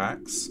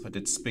 jetpacks. I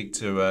did speak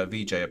to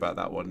VJ about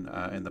that one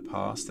in the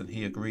past, and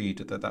he agreed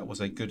that that was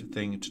a good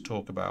thing to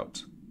talk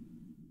about.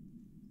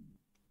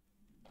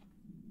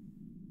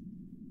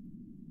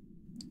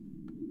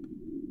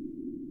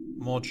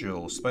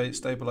 Module, space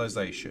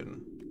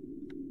stabilization,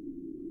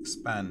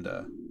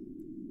 expander,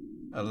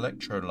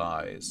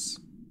 electrolyze.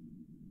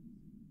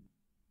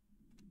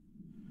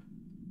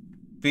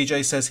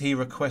 VJ says he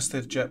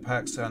requested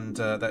jetpacks, and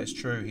that is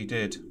true, he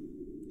did.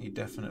 He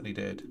definitely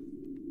did.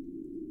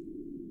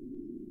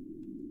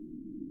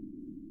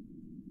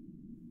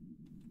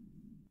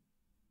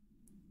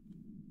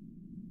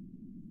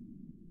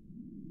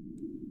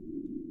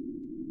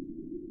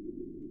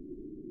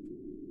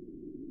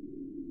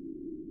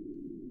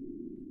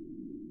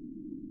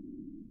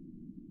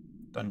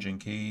 Dungeon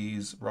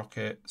keys,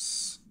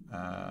 rockets,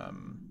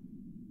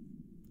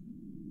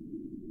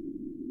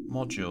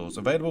 modules.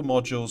 Available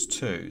modules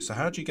too. So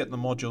how do you get the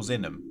modules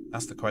in them?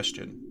 That's the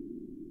question.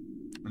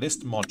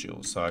 List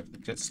modules. So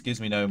it just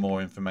gives me no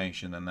more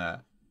information than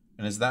that.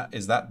 And is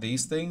that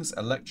these things?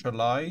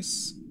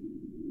 Electrolyze,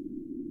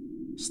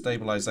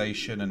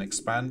 stabilization, and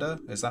expander?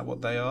 Is that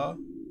what they are?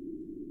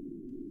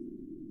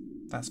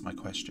 That's my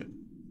question.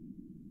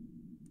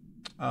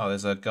 Oh,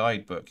 there's a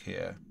guidebook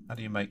here. How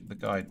do you make the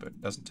guidebook?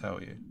 It doesn't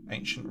tell you.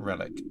 Ancient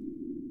relic.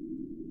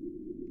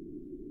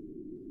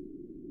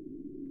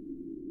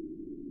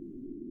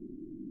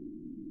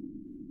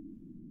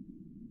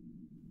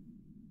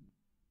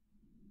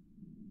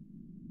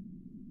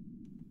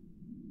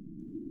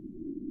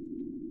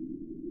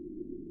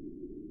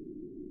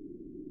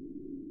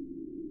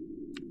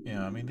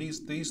 Yeah, I mean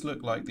these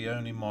look like the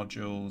only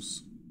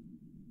modules.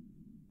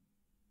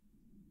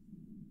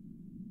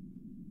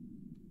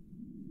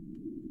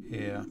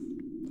 Here.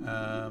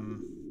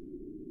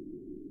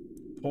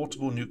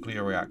 Portable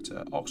nuclear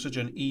reactor,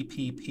 oxygen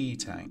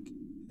EPP tank,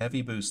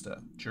 heavy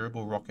booster,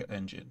 durable rocket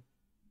engine,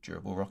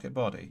 durable rocket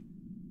body,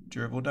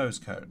 durable nose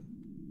cone.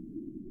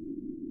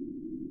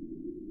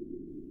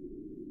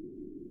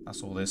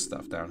 That's all this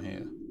stuff down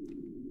here.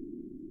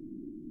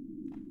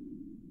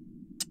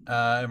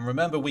 And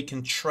remember, we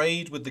can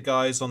trade with the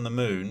guys on the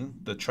moon,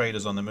 the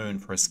traders on the moon,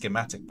 for a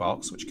schematic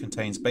box, which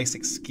contains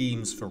basic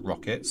schemes for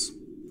rockets.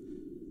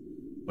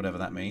 Whatever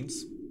that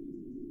means.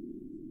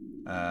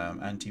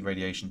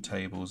 Anti-radiation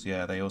tables,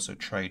 yeah, they also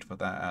trade for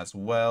that as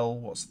well.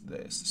 What's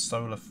this?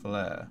 Solar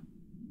flare.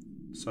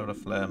 Solar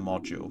flare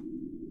module.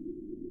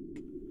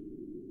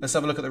 Let's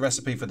have a look at the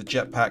recipe for the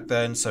jetpack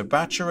then. So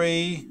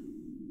battery,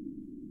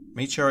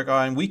 meteoric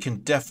iron, we can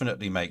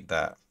definitely make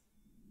that.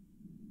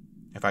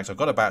 In fact, I've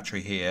got a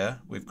battery here.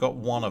 We've got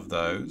one of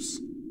those.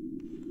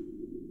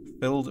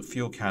 Filled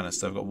fuel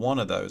canister, I've got one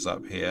of those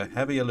up here.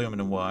 Heavy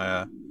aluminum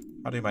wire.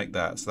 How do you make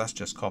that? So that's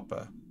just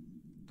copper.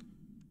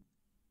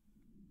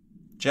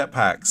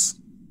 Jetpacks.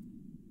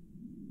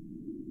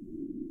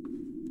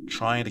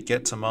 Trying to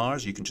get to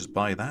Mars, you can just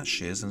buy that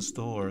shiz in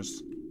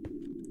stores.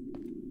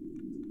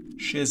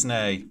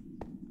 Shiznay.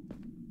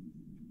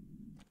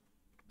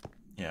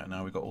 Yeah,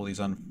 now we've got all these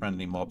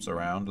unfriendly mobs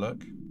around,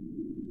 look.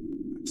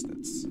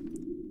 Bastards.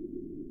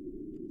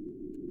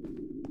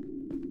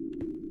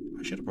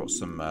 I should have brought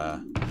some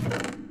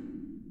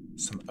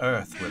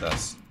earth with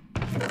us.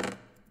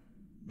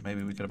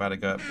 Maybe we could have had a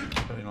go at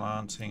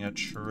planting a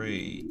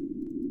tree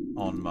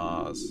on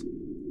Mars.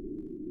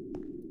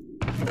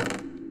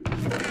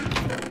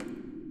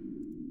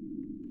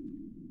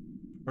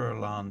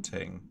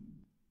 Planting.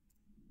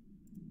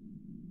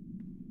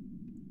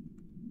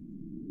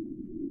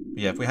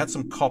 Yeah, if we had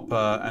some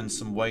copper and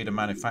some way to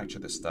manufacture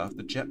this stuff,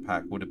 the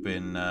jetpack would have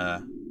been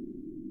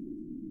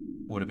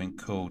would have been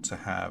cool to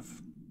have.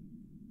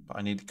 But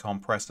I need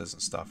compressors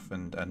and stuff,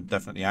 and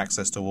definitely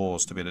access to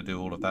ores to be able to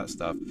do all of that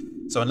stuff.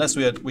 So unless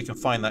we can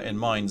find that in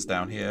mines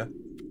down here.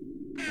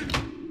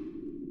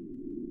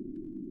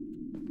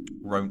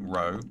 Won't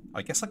row.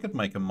 I guess I could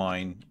make a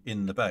mine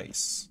in the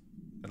base.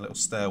 A little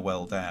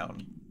stairwell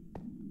down.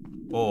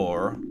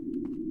 Or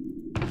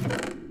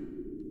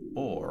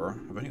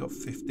I've only got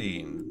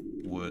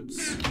 15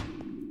 woods.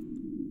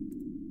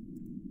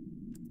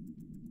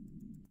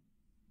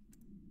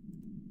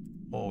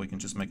 Or we can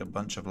just make a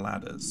bunch of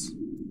ladders.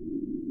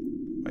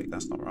 Wait,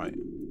 that's not right.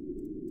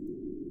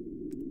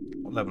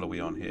 What level are we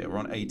on here? We're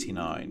on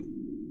 89.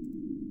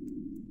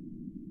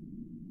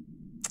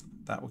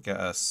 That will get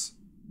us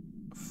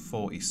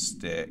 40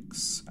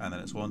 sticks, and then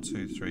it's 1,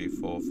 2, 3,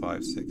 4,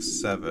 5,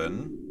 6,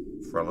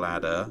 7 for a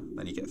ladder.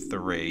 Then you get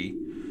 3.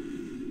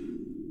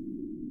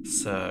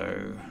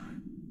 So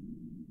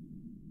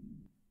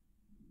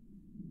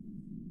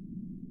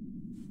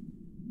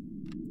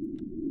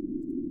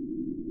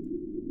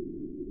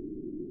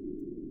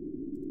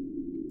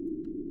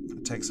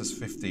that takes us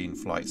 15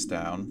 flights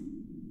down.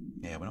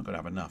 Yeah, we're not going to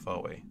have enough,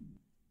 are we?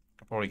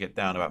 I'll probably get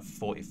down to about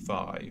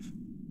 45.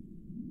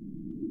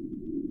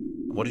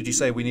 What did you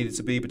say we needed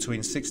to be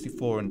between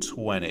 64 and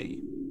 20?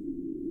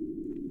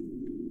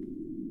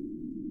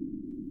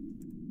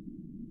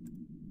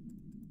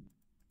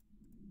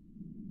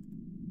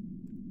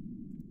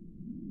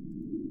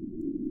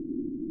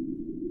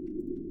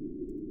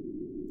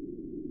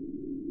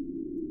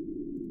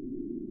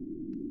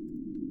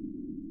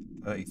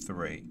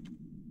 $33.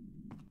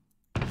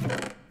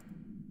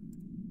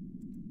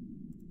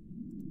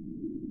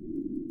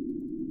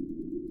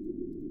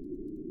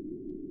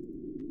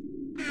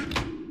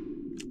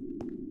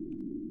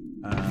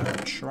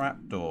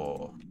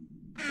 Trapdoor.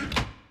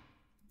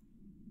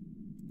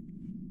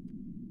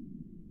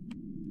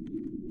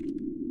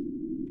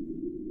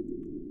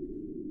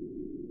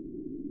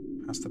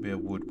 Has to be a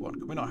wood one.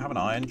 Can we not have an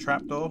iron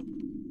trapdoor?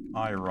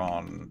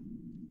 Iron.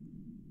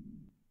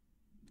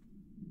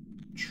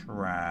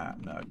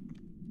 No.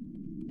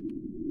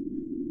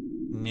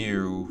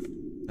 New.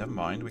 Never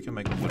mind, we can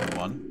make a wooden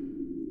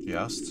one.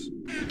 Just.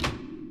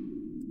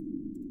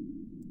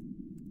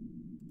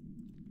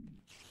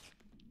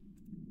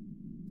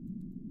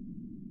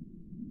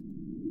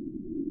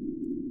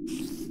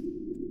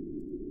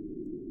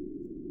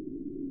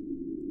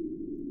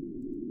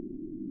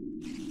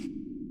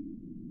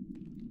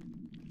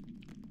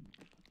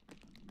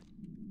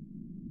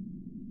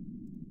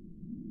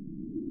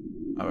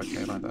 Oh,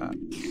 okay, like that.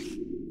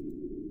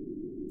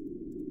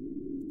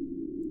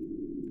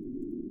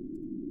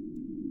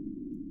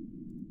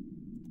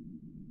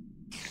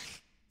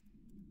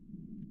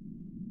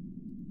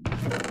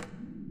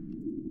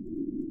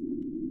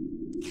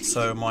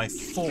 So my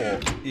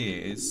thought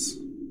is,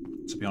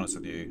 to be honest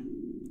with you,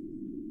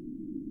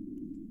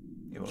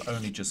 it will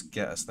only just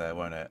get us there,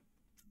 won't it?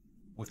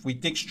 If we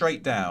dig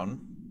straight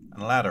down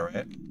and ladder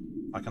it,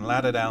 I can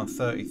ladder down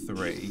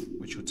 33,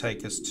 which will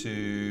take us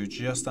to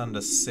just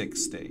under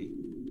 60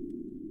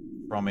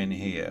 from in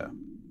here.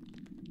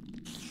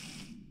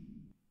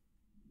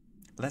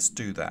 Let's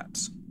do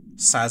that.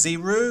 Sazzy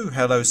Roo,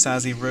 hello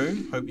Sazzy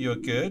Roo, hope you're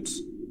good.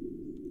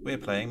 We're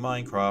playing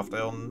Minecraft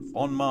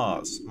on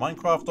Mars.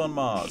 Minecraft on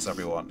Mars,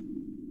 everyone.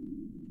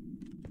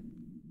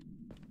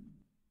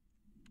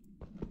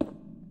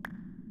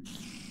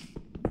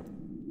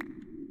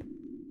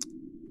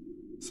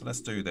 So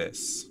let's do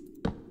this.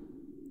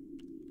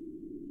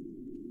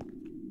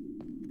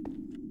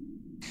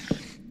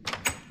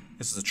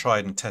 This is a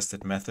tried and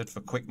tested method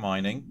for quick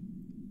mining.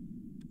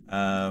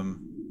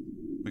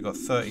 We got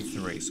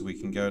 33, so we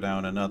can go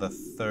down another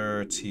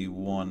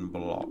 31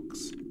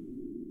 blocks.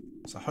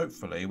 So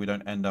hopefully we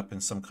don't end up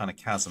in some kind of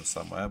chasm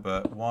somewhere,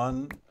 but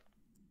 1,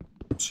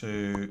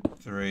 2,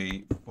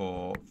 3,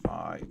 4,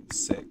 5,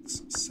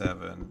 6,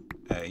 7,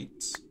 8.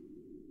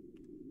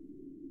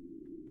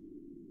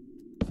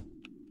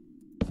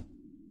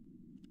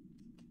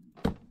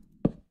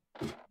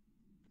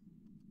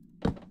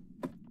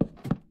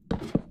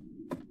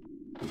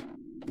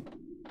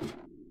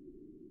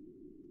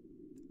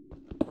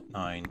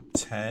 Nine,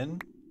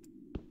 10.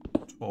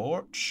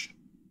 Torch.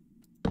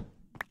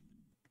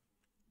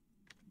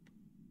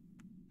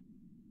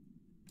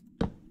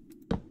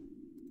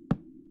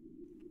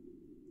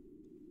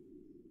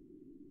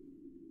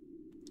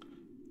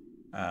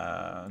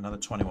 Another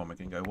 21. We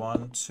can go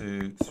 1,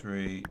 2,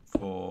 3,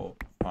 4,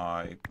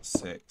 5,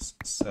 6,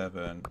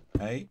 7,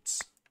 8,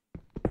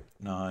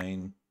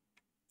 9,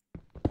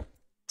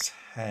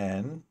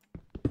 10.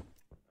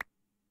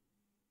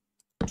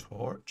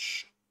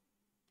 Torch.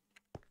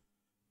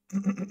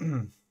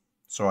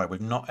 It's alright,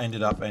 we've not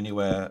ended up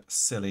anywhere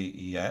silly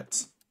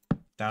yet.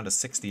 Down to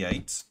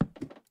 68.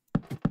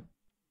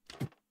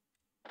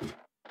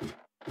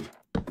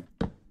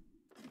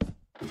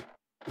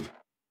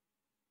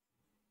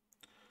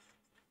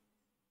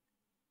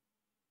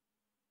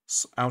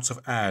 Out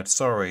of ad,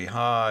 sorry.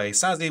 Hi,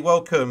 Sazzy,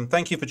 welcome.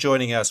 Thank you for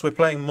joining us. We're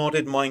playing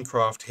modded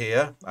Minecraft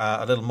here,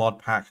 a little mod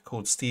pack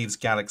called Steve's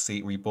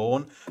Galaxy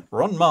Reborn.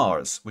 We're on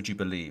Mars, would you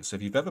believe? So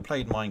if you've ever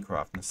played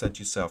Minecraft and said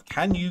to yourself,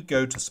 can you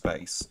go to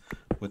space?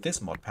 With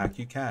this mod pack,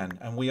 you can.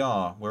 And we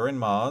are. We're in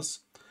Mars.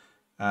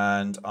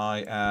 And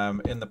I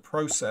am in the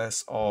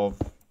process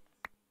of...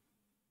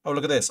 Oh,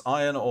 look at this.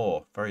 Iron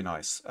ore. Very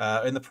nice.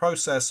 In the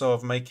process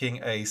of making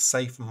a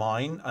safe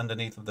mine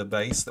underneath of the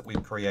base that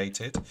we've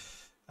created.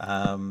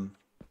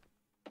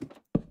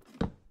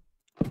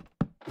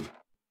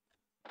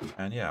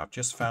 And yeah, I've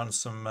just found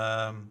some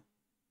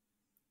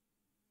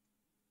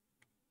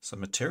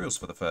materials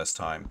for the first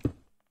time.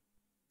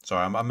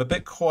 Sorry, I'm a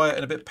bit quiet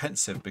and a bit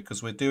pensive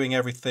because we're doing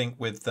everything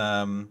with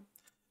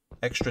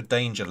extra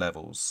danger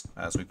levels,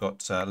 as we've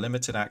got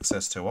limited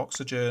access to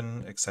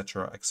oxygen,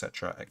 etc.,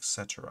 etc.,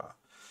 etc.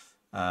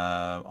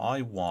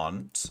 I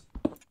want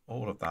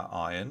all of that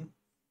iron,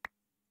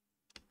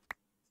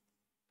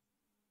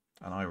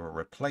 and I will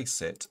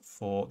replace it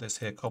for this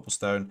here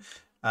cobblestone.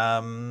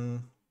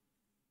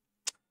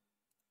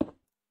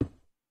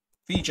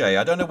 VJ,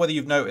 I don't know whether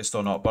you've noticed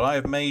or not, but I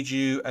have made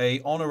you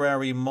a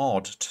honorary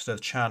mod to the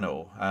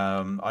channel.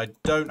 I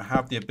don't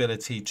have the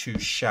ability to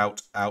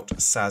shout out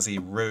Sazzy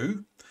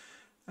Roo,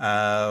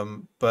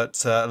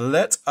 but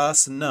let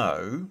us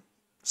know,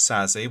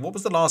 Sazzy, what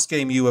was the last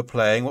game you were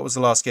playing? What was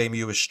the last game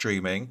you were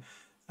streaming?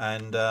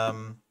 And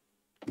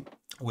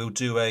we'll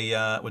do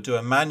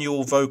a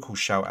manual vocal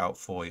shout out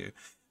for you.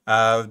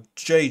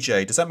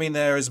 JJ, does that mean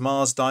there is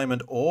Mars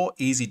Diamond or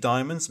Easy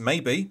Diamonds?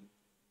 Maybe.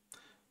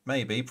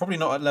 Maybe. Probably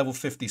not at level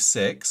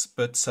 56,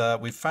 but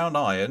we've found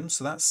iron,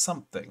 so that's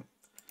something.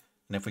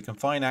 And if we can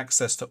find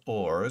access to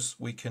ores,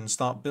 we can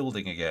start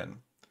building again.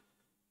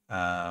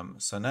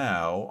 So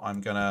now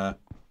I'm going to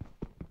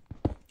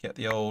get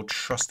the old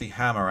trusty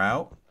hammer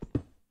out.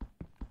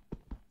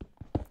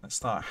 Let's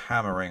start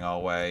hammering our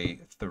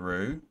way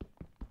through.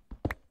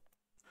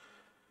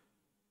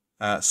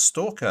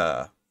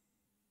 Stalker.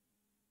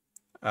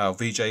 Oh,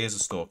 VJ is a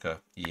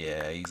stalker.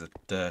 Yeah, he's a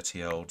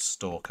dirty old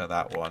stalker,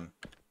 that one.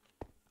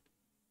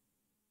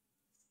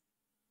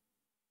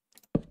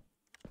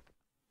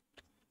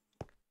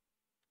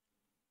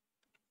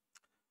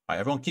 Right,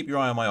 everyone keep your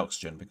eye on my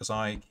oxygen because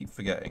I keep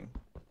forgetting.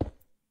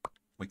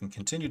 We can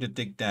continue to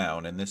dig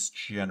down in this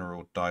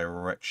general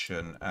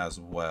direction as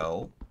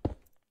well.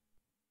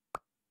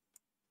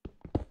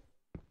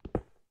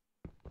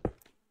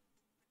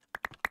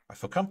 I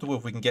feel comfortable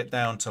if we can get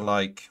down to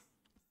like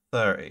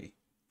 30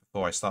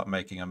 before I start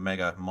making a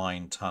mega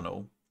mine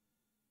tunnel.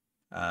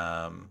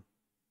 But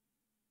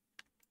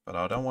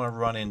I don't want to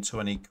run into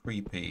any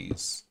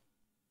creepies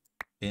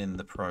in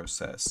the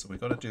process. So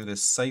we've got to do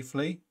this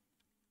safely.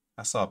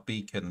 That's our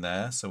beacon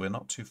there, so we're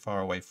not too far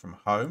away from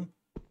home.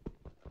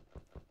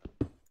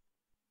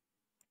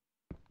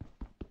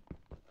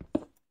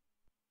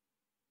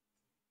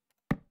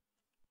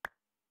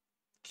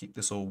 Keep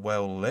this all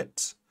well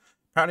lit.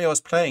 Apparently I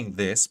was playing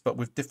this, but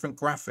with different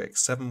graphics.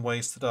 7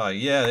 Ways to Die.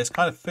 Yeah, this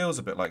kind of feels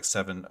a bit like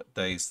 7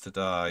 Days to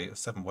Die.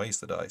 7 Ways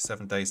to Die.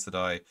 7 Days to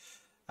Die.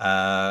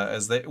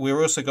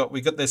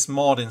 We got this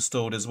mod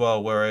installed as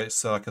well, where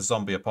it's like a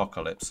zombie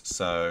apocalypse.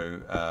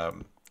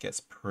 So gets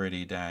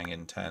pretty dang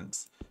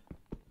intense.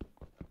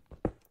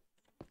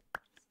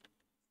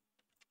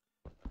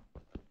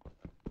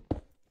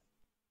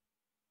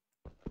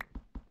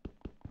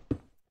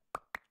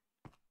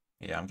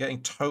 Yeah, I'm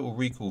getting Total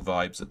Recall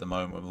vibes at the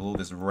moment with all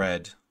this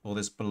red, all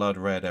this blood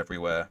red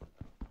everywhere.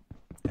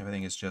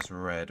 Everything is just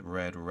red,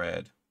 red,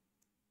 red.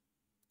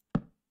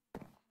 What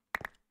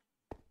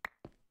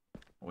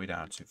are we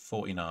down to?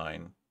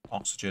 49.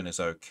 Oxygen is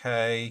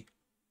okay.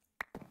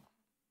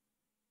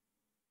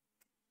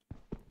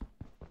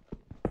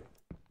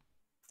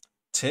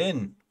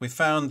 Tin. We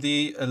found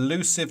the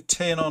elusive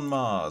tin on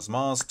Mars.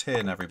 Mars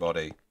tin,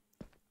 everybody.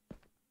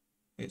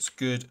 It's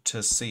good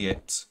to see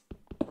it.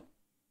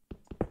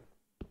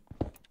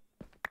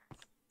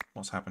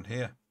 What's happened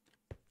here?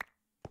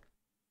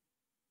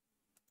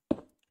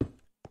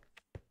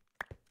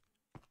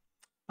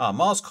 Ah,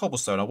 Mars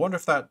cobblestone. I wonder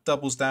if that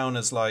doubles down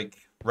as like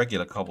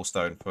regular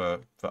cobblestone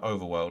for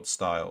overworld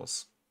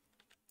styles.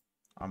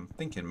 I'm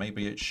thinking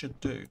maybe it should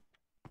do.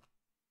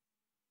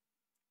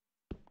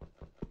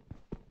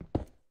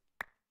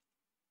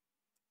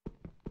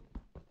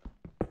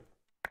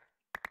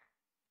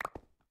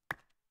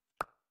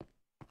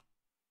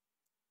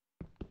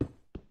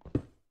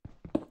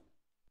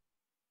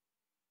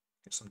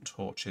 Get some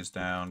torches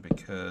down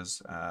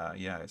because,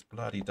 yeah, it's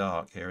bloody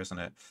dark here, isn't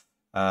it?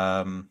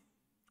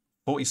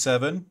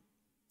 47.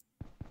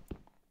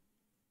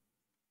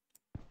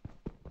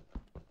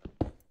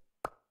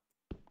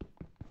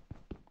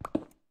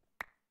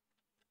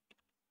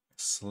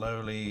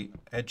 Slowly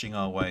edging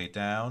our way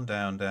down,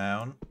 down,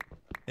 down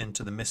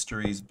into the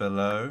mysteries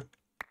below.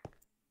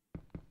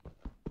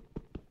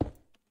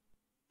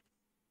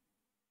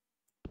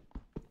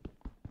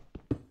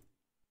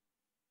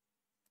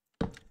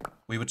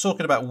 We were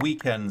talking about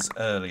weekends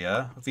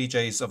earlier.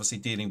 VJ's obviously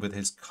dealing with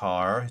his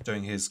car,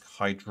 doing his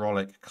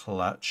hydraulic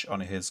clutch on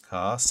his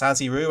car.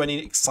 Saziru, any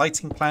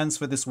exciting plans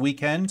for this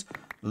weekend?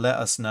 Let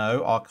us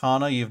know.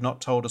 Arcana, you've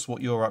not told us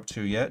what you're up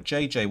to yet.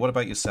 JJ, what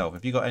about yourself?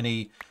 Have you got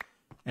any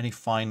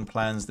fine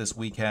plans this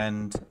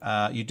weekend?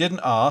 You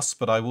didn't ask,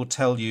 but I will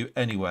tell you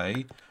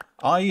anyway.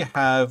 I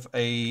have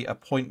a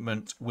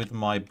appointment with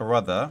my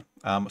brother.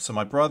 So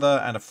my brother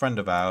and a friend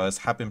of ours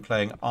have been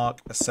playing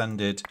Ark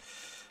Ascended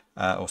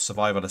or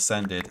Survival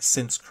Ascended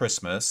since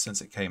Christmas, since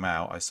it came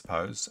out, I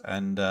suppose.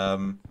 And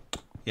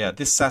yeah,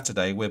 this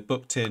Saturday we're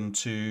booked in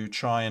to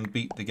try and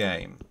beat the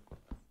game.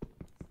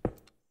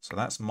 So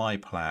that's my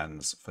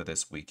plans for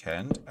this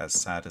weekend, as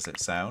sad as it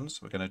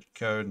sounds. We're going to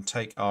go and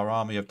take our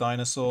army of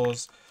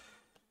dinosaurs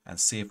and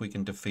see if we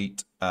can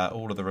defeat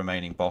all of the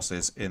remaining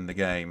bosses in the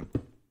game.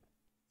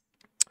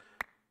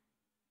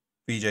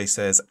 VJ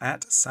says,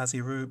 at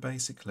Saziru,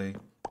 basically.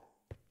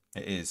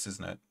 It is,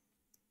 isn't it?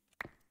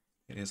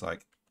 It is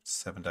like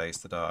 7 days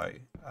to die,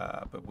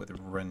 but with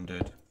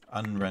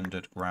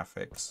unrendered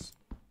graphics.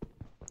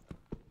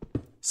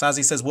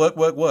 Sazzy says, work,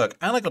 work, work.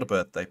 And I got a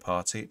birthday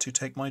party to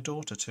take my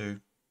daughter to.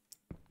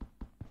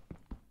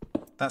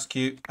 That's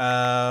cute.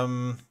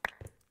 Do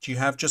you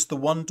have just the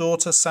one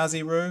daughter,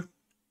 Saziru?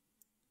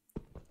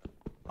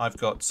 I've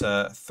got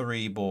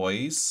 3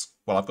 boys.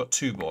 Well, I've got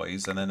 2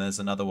 boys, and then there's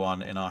another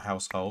one in our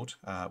household,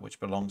 which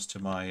belongs to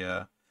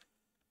my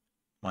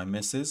my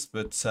missus.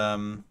 But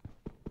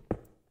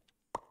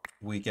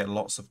we get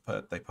lots of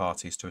birthday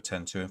parties to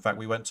attend to. In fact,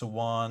 we went to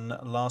one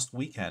last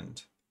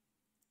weekend.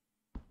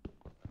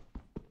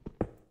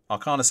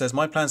 Arcana says,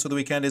 my plans for the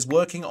weekend is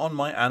working on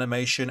my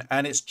animation,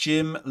 and it's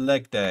gym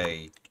leg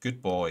day.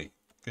 Good boy.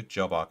 Good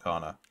job,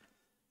 Arcana.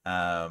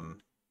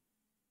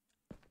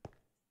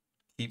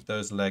 Keep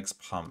those legs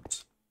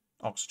pumped.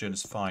 Oxygen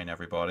is fine,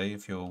 everybody,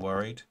 if you're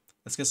worried.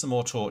 Let's get some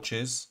more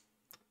torches.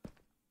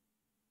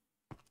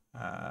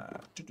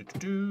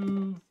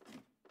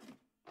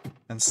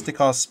 And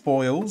stick our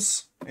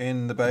spoils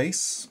in the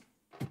base.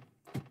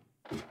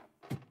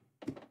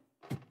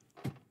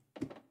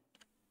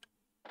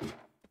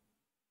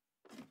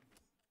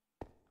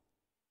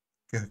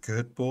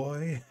 Good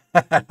boy.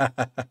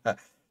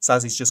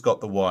 Sazzy's just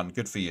got the one.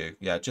 Good for you.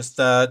 Yeah, just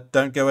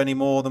don't go any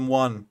more than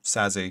one,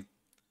 Sazzy.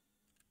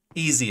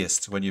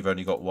 Easiest when you've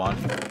only got one.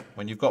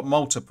 When you've got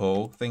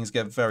multiple, things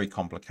get very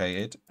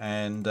complicated,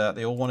 and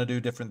they all want to do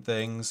different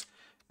things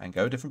and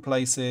go different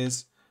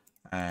places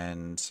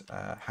and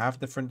have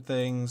different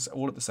things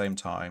all at the same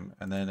time,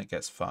 and then it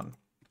gets fun.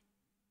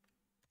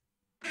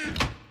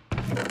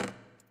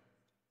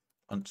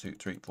 1, 2,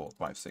 3, 4,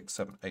 5, 6,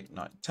 7, 8,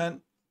 9,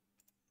 10.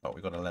 Oh,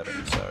 we've got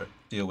 11, so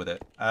deal with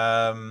it.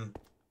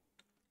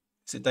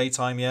 Is it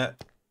daytime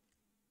yet?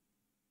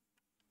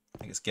 I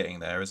think it's getting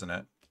there, isn't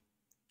it?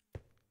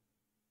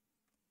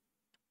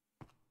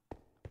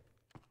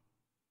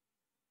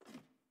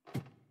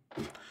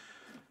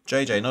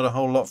 JJ, not a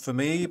whole lot for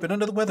me. Been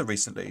under the weather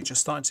recently.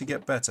 Just starting to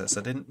get better,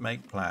 so I didn't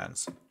make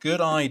plans.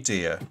 Good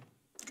idea.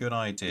 Good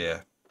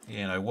idea.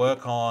 You know,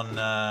 work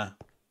on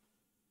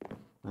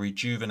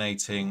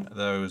rejuvenating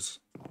those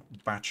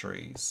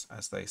batteries,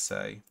 as they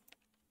say.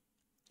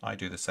 I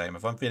do the same.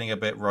 If I'm feeling a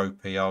bit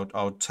ropey,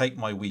 I'll take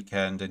my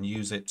weekend and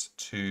use it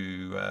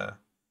to,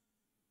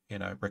 you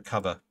know,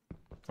 recover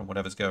from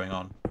whatever's going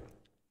on.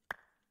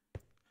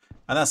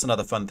 And that's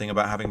another fun thing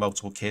about having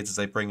multiple kids, is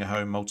they bring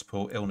home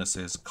multiple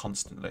illnesses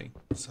constantly.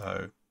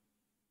 So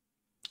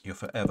you're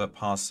forever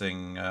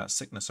passing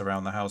sickness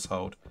around the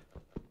household.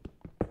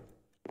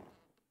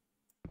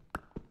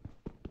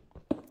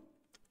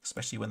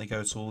 Especially when they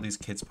go to all these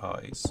kids'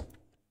 parties.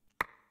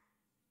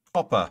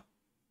 Copper.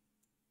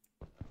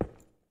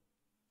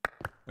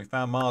 We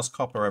found Mars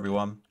copper,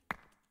 everyone.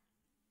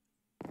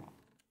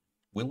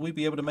 Will we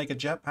be able to make a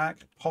jetpack?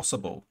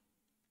 Possible.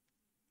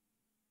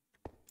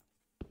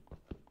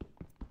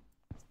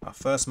 Our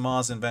first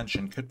Mars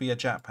invention could be a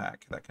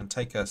jetpack that can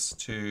take us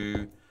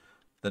to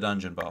the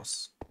dungeon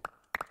boss.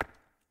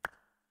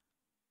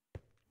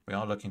 We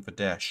are looking for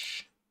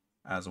Desh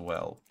as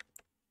well.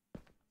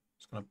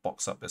 Just going to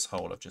box up this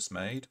hole I've just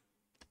made,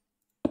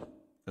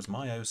 because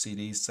my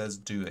OCD says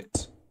do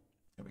it.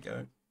 Here we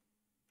go.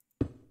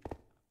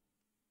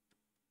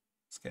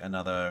 Let's get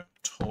another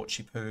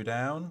torchy poo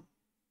down.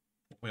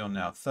 What are we on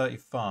now?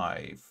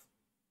 35.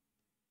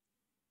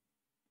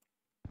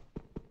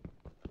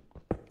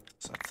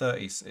 So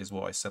 30 is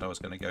what I said I was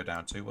going to go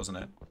down to, wasn't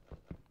it?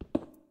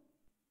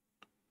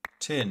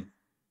 Tin.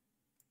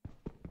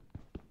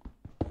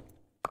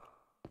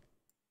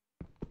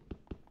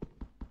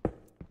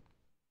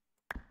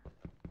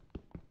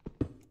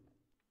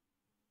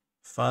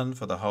 Fun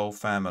for the whole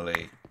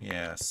family.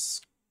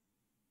 Yes.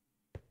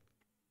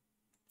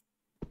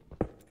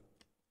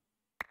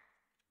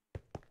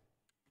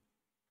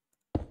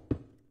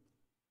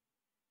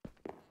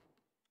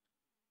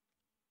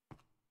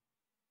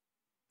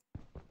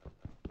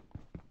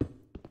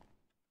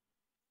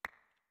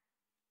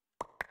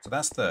 So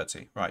that's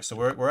 30. Right, so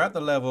we're at the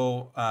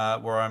level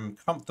where I'm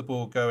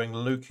comfortable going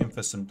looking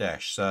for some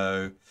Desh.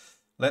 So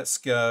let's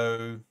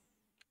go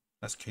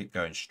Let's keep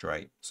going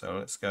straight. So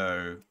let's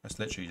go, let's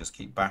literally just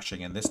keep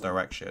bashing in this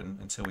direction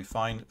until we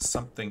find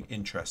something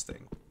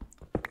interesting.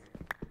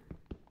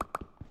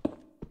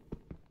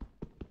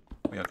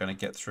 We are going to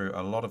get through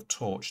a lot of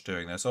torch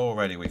doing this.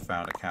 Already we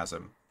found a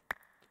chasm.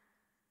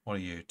 What are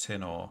you,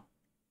 tin ore?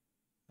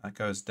 That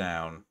goes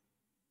down.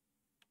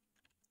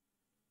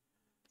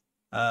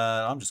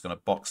 I'm just going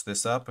to box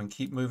this up and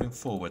keep moving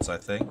forwards, I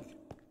think.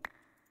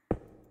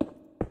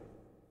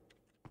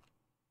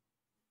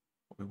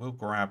 We will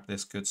grab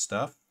this good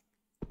stuff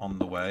on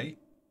the way.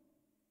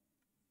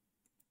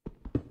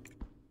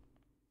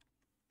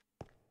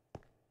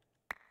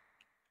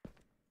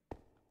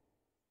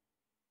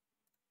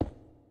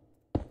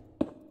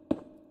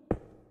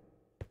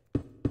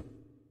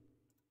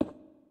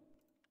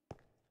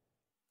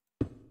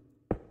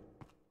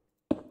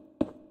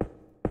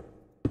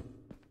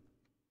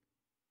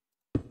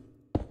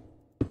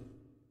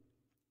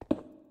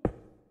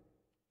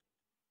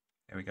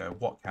 Here we go.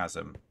 What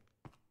chasm?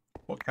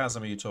 What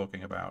chasm are you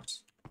talking about?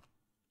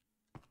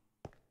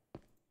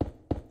 Kind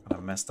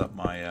of messed up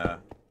my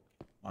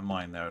my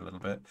mind there a little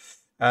bit.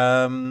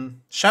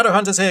 Shadow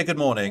Hunter's here. Good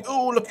morning.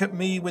 Oh, look at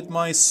me with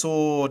my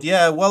sword.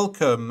 Yeah,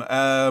 welcome.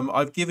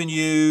 I've given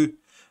you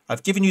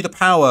the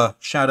power,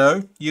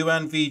 Shadow. You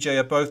and VJ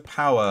are both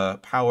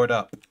powered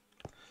up.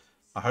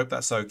 I hope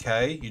that's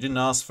okay. You didn't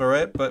ask for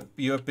it, but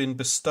you have been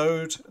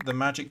bestowed the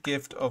magic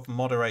gift of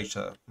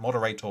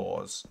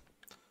moderators.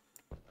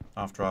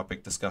 After our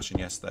big discussion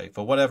yesterday,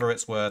 for whatever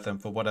it's worth and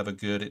for whatever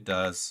good it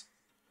does.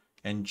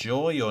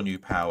 Enjoy your new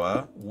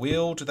power.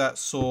 Wield that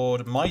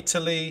sword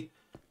mightily,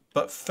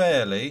 but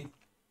fairly.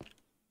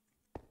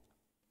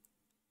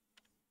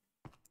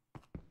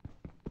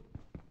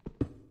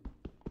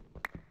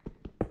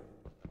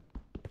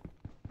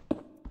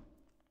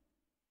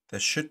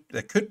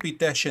 There could be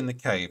Desh in the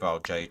cave. Oh,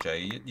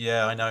 JJ.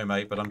 Yeah, I know,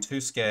 mate, but I'm too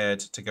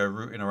scared to go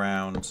rooting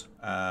around.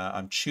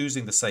 I'm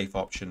choosing the safe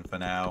option for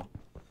now.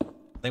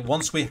 I think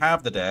once we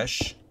have the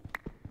Desh,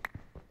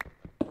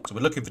 so we're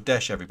looking for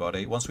Desh,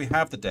 everybody. Once we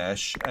have the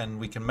Desh and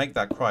we can make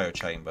that cryo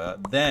chamber,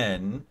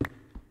 then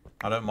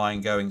I don't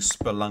mind going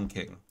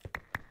spelunking.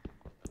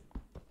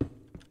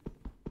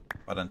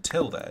 But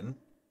until then,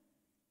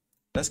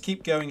 let's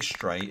keep going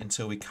straight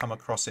until we come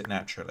across it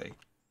naturally.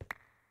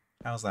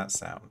 How's that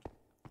sound?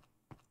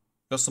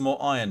 Got some more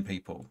iron,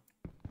 people.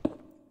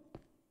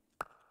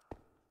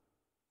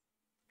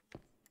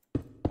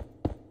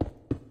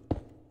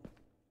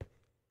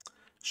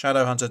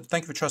 Shadow Hunter,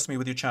 thank you for trusting me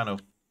with your channel.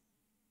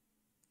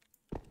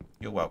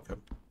 You're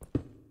welcome.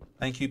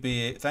 Thank you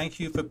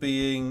for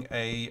being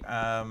a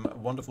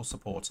wonderful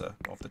supporter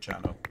of the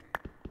channel.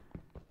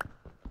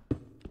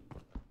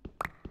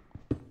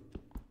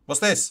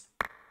 What's this?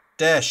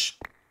 Dash.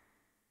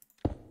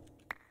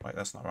 Wait,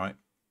 that's not right.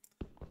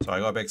 Sorry, I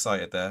got a bit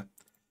excited there.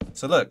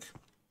 So look,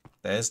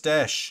 there's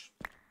Dash.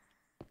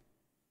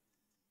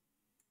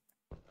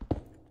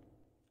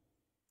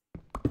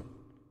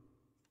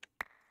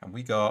 And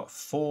we got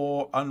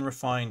 4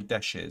 unrefined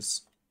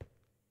Dashes.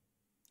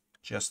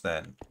 Just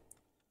then.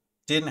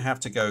 Didn't have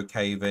to go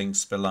caving,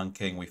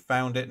 spelunking. We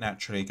found it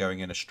naturally going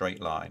in a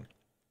straight line.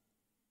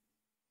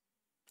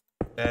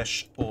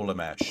 Dash, all a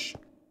mesh.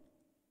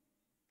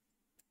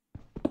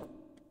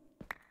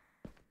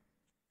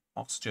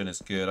 Oxygen is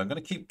good. I'm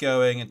going to keep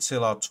going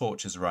until our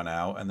torches run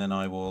out, and then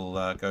I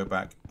will go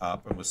back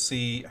up and we'll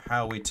see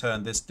how we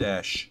turn this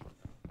dash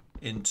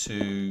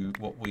into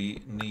what we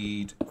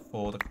need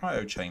for the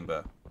cryo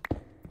chamber.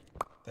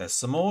 There's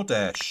some more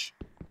dash.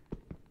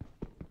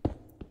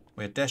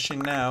 We're dashing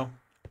now.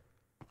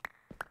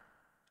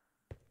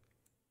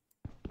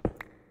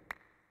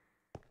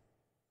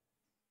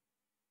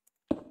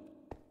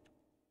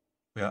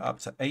 We are up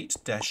to 8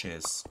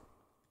 dashes.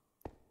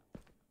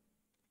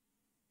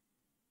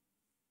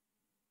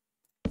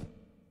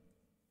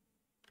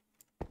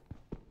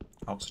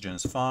 Oxygen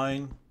is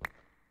fine.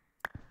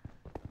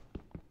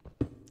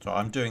 So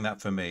I'm doing that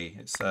for me.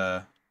 It's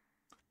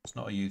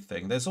not a you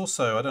thing. There's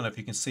also, I don't know if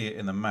you can see it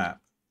in the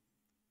map,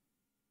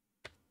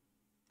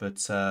 but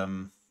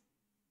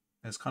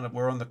there's kind of,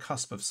 we're on the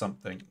cusp of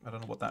something. I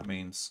don't know what that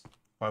means.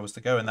 If I was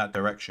to go in that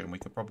direction, we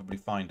could probably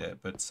find it,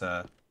 but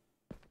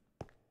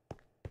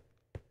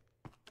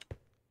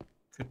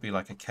could be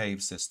like a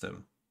cave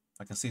system.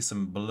 I can see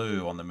some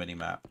blue on the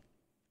mini-map.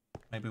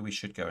 Maybe we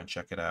should go and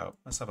check it out.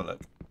 Let's have a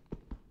look.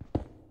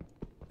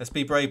 Let's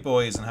be brave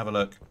boys and have a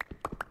look.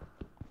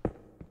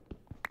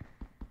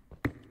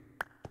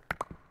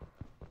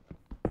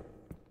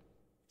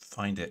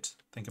 Find it.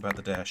 Think about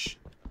the dash.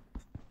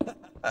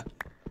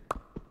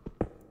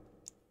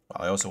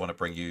 I also want to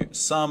bring you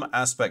some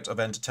aspect of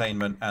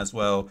entertainment as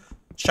well.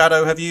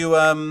 Shadow, have you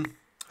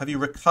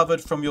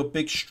recovered from your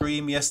big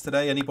stream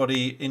yesterday?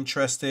 Anybody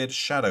interested?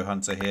 Shadow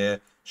Hunter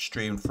here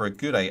streamed for a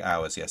good 8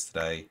 hours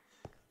yesterday,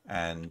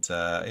 and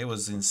it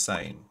was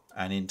insane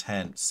and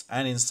intense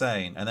and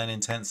insane and then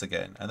intense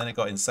again, and then it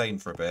got insane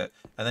for a bit,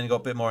 and then it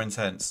got a bit more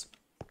intense.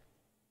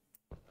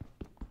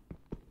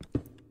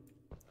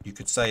 You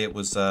could say it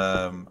was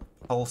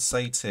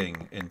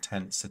pulsating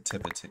intense.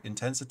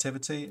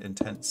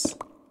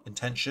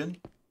 intention.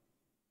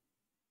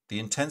 The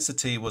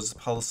intensity was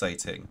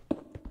pulsating.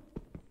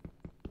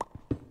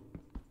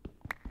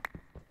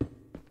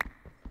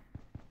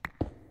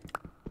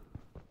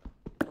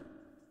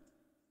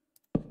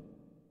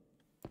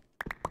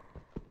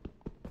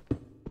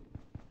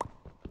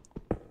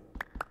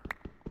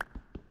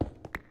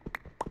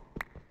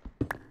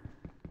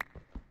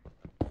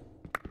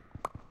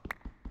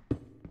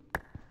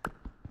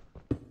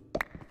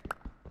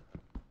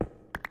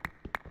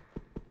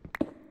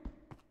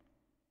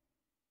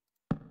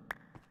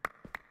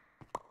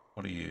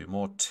 What are you?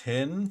 More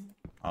tin?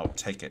 I'll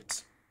take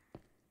it.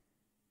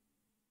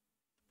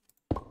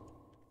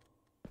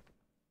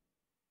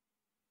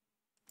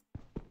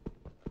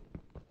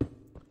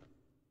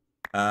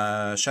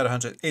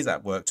 Shadowhunter is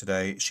at work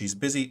today. She's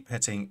busy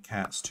petting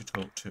cats to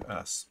talk to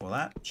us. Well,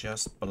 that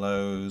just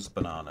blows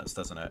bananas,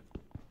 doesn't it?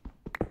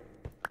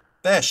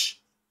 Desh!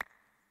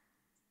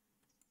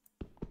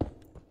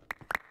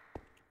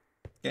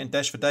 Getting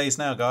Desh for days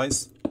now,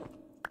 guys.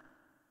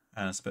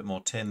 And it's a bit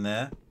more tin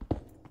there.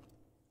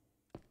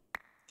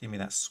 Give me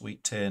that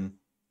sweet tin.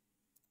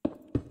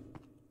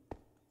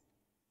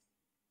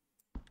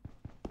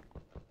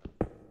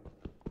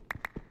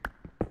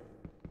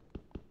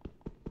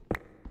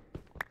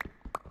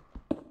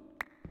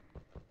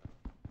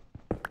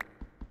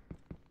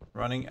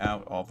 Running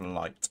out of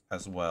light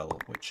as well,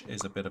 which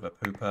is a bit of a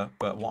pooper.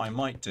 But what I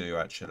might do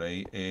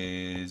actually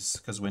is,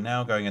 because we're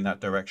now going in that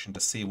direction to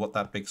see what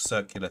that big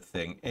circular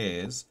thing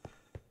is,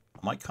 I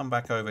might come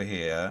back over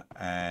here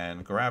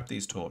and grab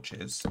these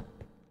torches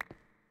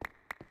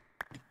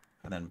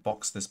and then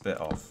box this bit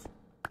off.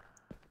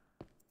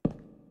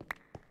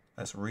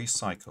 Let's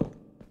recycle.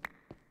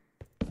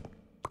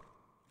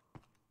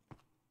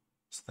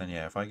 So then,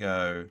 yeah, if I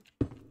go...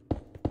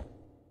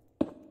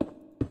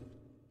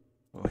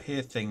 We'll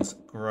hear things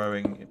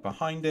growing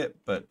behind it,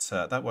 but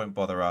that won't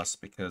bother us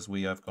because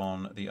we have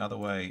gone the other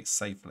way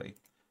safely.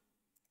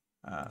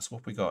 So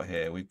what we got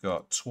here? We've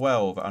got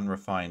 12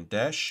 unrefined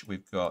desh.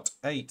 We've got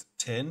 8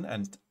 tin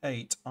and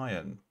 8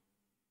 iron.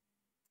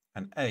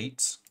 And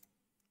 8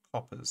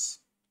 coppers.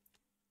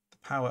 The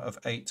power of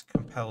 8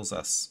 compels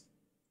us.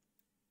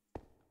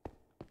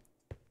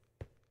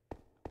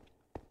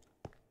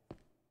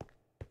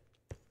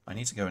 I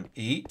need to go and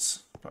eat,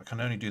 but I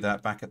can only do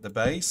that back at the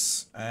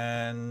base.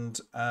 And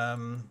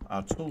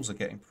our tools are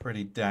getting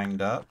pretty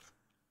danged up.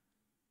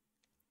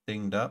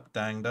 Dinged up,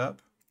 danged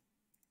up.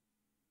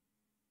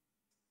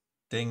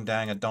 Ding,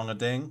 dang, a dong, a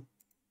ding.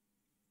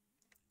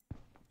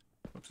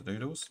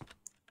 Whoops-a-doodles.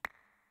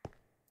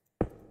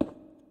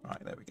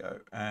 Right, there we go.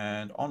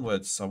 And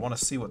onwards. I want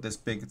to see what this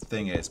big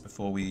thing is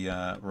before we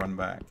run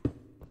back.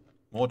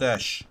 More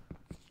dash.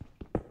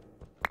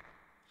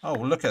 Oh,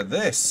 look at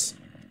this.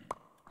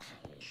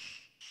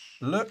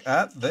 Look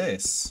at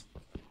this.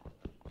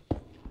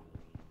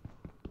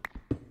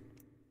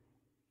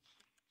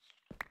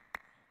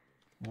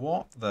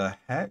 What the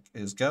heck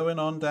is going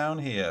on down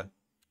here?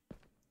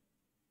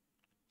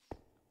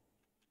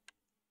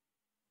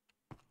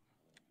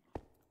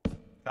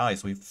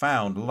 Guys, we've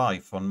found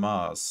life on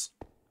Mars.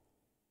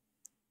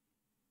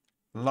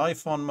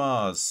 Life on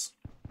Mars.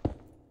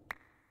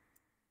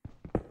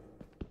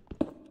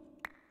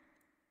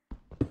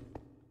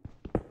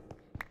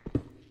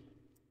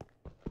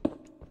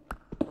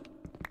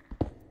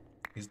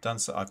 He's done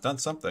so. I've done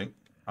something.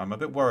 I'm a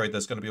bit worried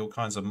there's going to be all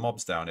kinds of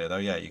mobs down here, though.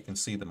 Yeah, you can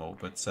see them all.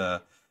 But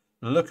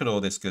look at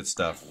all this good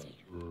stuff.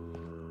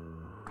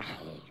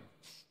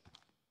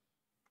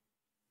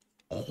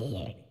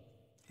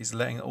 He's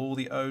letting all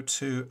the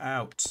O2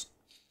 out.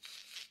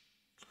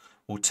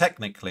 Well,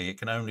 technically, it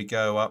can only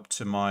go up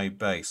to my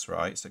base,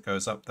 right? So it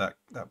goes up that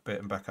bit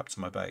and back up to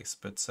my base.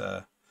 But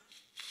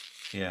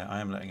yeah,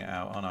 I am letting it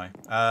out, aren't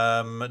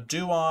I?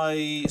 Do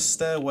I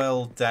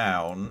stairwell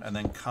down and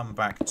then come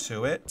back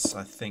to it?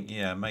 I think,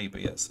 yeah,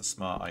 maybe it's a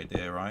smart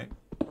idea, right?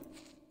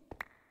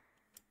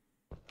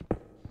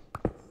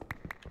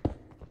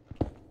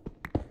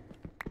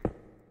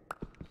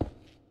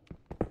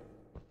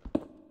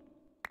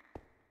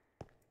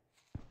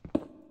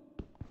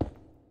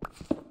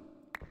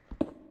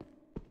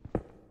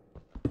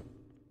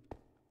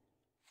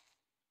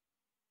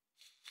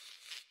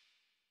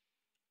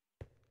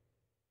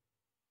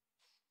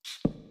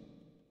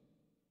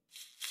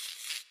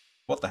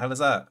 What the hell is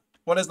that?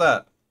 What is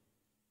that?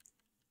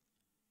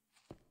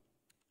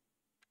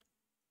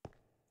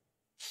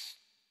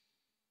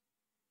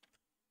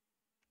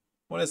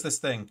 What is this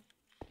thing?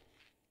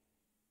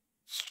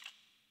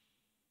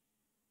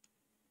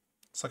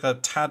 It's like a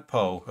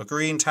tadpole, a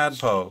green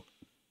tadpole.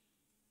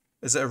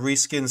 Is it a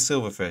reskinned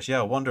silverfish? Yeah,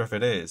 I wonder if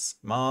it is.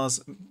 Mars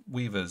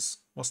weavers.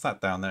 What's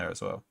that down there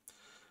as well?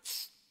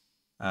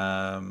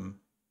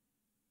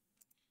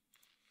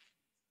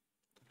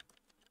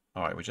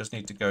 All right, we just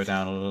need to go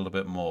down a little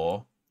bit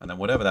more. And then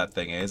whatever that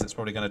thing is, it's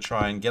probably going to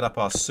try and get up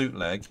our suit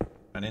leg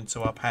and into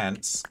our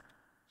pants.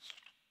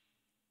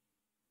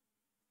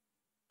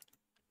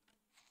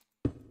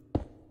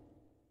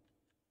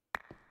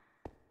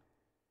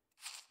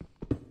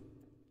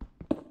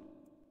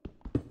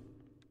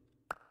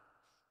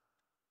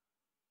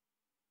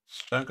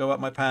 Don't go up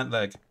my pant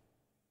leg.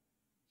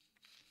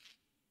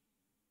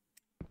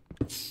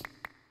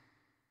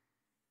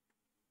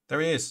 There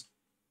he is.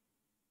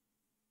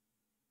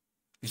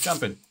 He's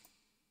jumping.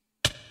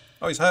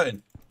 Oh, he's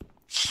hurting.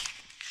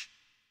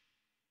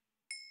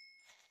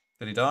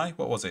 Did he die?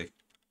 What was he?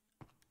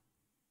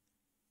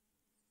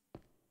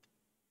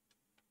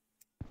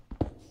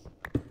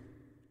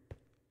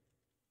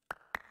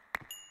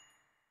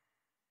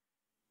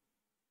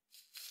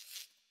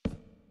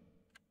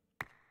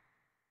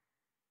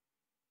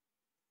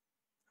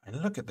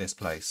 And look at this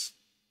place.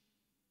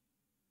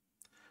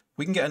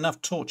 We can get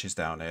enough torches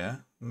down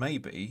here.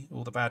 Maybe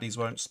all the baddies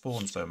won't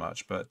spawn so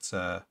much, but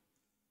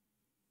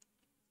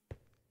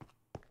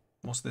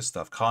what's this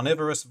stuff?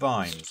 Carnivorous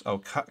vines. Oh,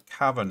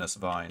 cavernous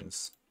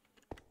vines.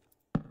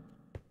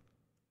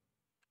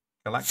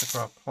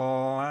 Galacticraft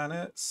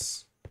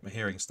planets. I'm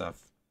hearing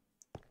stuff.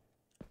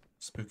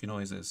 Spooky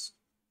noises.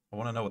 I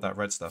want to know what that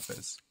red stuff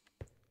is.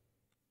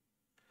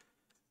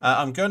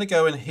 I'm going to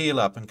go and heal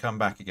up and come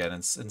back again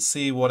and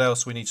see what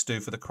else we need to do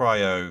for the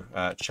cryo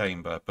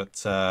chamber.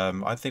 But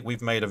I think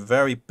we've made a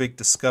very big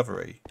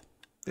discovery.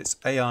 This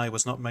AI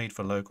was not made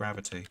for low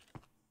gravity.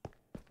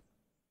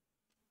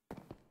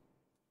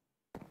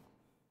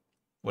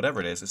 Whatever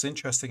it is, it's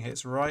interesting.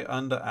 It's right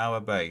under our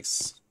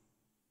base.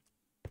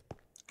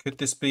 Could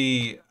this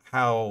be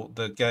how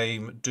the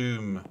game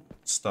Doom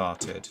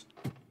started?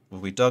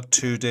 Well, we dug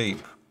too deep.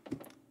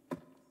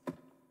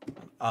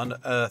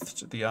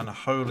 Unearthed the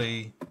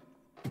unholy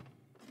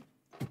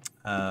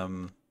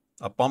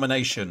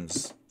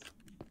abominations.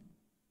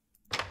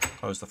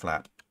 Close the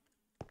flap.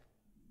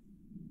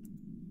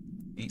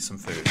 Eat some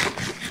food.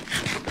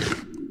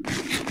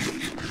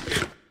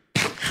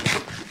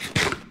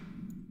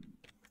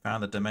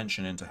 Found the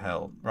dimension into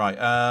hell. Right,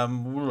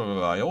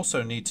 I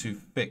also need to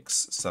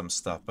fix some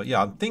stuff. But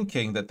yeah, I'm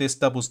thinking that this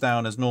doubles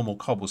down as normal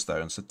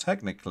cobblestone. So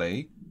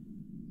technically,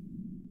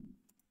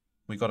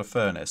 we got a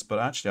furnace. But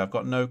actually, I've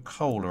got no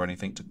coal or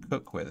anything to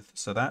cook with.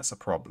 So that's a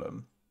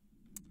problem.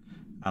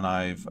 And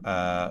I've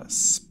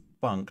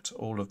spunked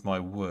all of my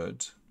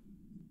wood.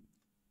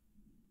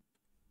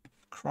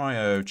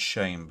 Cryo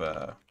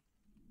chamber.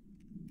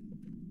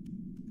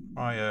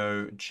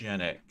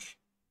 Cryogenic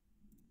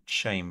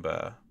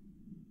chamber.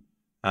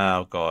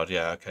 Oh god,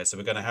 yeah, okay, so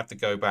we're going to have to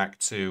go back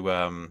to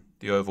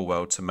the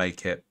overworld to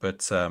make it,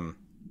 but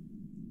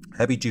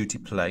heavy duty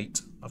plate,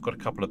 I've got a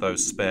couple of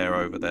those spare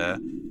over there,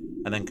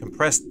 and then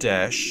compressed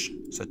dash.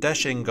 So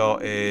dash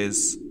ingot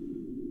is,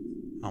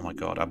 oh my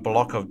god, a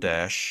block of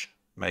dash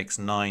makes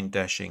 9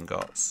 dash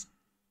ingots.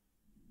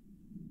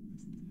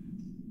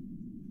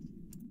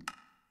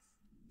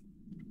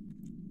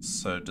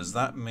 So does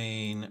that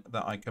mean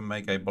that I can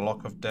make a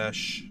block of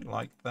dash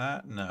like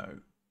that?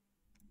 No.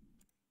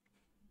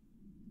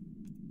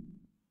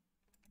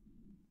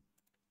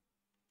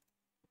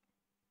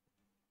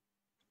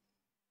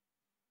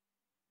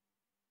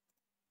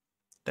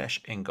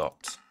 Dash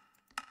ingot.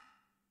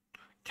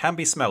 Can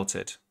be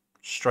smelted.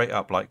 Straight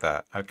up like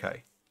that.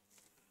 Okay.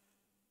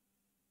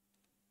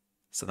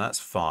 So that's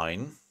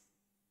fine.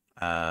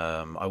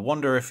 I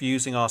wonder if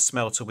using our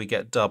smelter we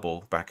get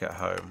double back at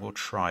home. We'll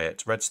try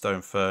it.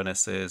 Redstone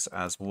furnaces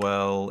as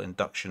well.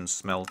 Induction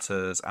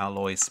smelters,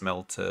 alloy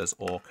smelters,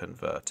 ore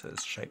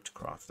converters, shaped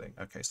crafting.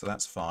 Okay, so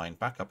that's fine.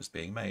 Backup is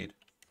being made.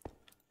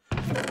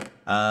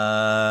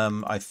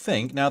 I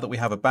think now that we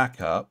have a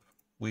backup,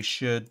 we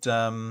should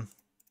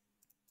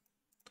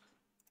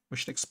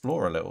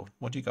explore a little.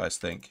 What do you guys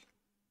think?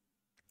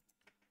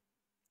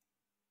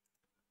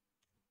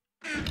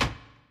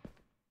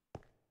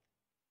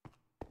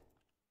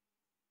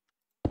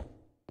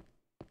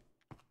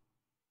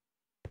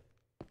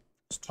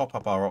 Let's top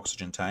up our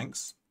oxygen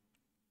tanks.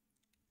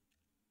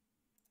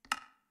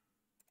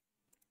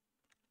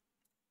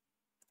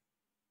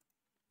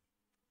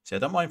 See, I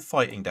don't mind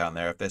fighting down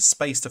there if there's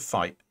space to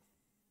fight.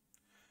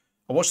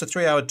 I watched a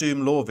 3-hour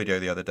Doom lore video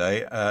the other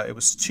day. It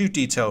was too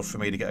detailed for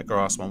me to get a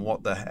grasp on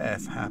what the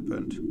F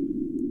happened.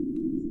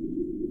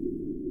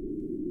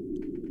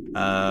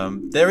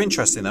 They're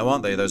interesting though,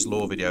 aren't they, those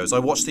lore videos? I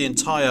watched the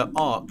entire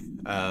Ark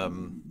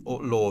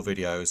lore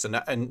videos,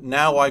 and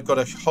now I've got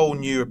a whole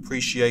new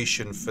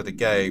appreciation for the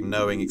game,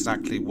 knowing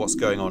exactly what's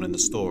going on in the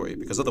story,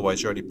 because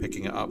otherwise you're only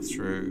picking it up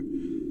through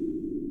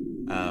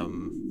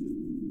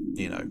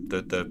you know,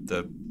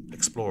 the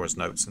explorer's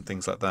notes and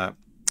things like that.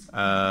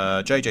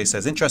 JJ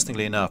says,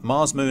 interestingly enough,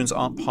 Mars moons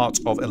aren't part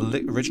of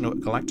original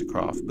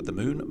Galacticraft, but the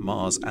Moon,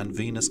 Mars, and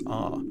Venus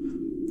are.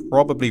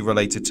 Probably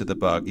related to the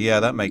bug. Yeah,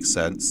 that makes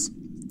sense.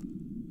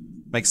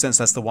 Makes sense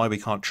as to why we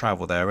can't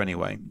travel there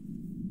anyway.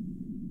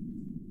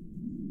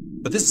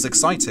 But this is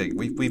exciting.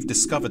 We've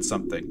discovered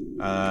something.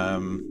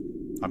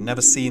 I've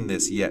never seen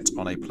this yet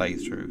on a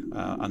playthrough.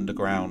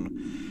 Underground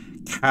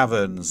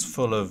caverns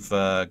full of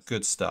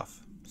good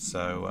stuff.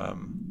 So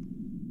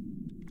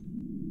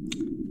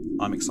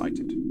I'm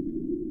excited.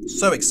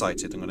 So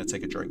excited, I'm going to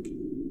take a drink.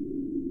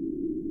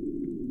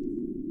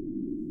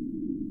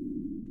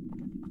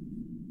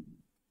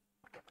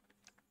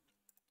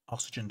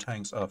 Oxygen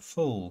tanks are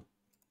full.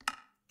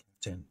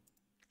 Captain.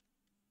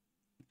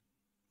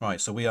 Right,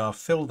 so we are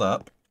filled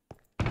up.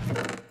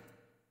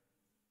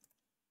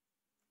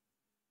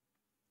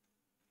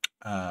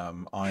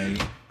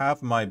 I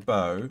have my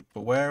bow,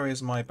 but where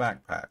is my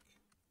backpack?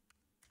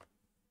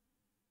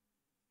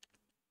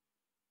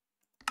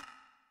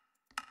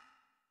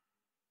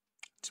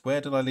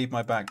 Where did I leave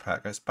my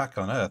backpack? It's back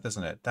on Earth,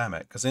 isn't it? Damn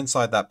it. Because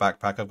inside that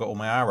backpack, I've got all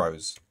my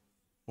arrows.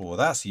 Oh,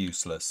 that's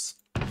useless.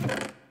 Would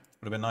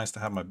have been nice to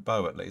have my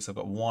bow at least. I've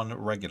got one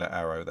regular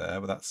arrow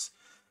there, but that's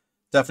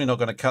definitely not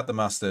going to cut the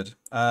mustard.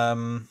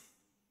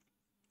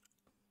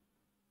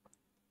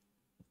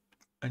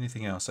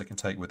 Anything else I can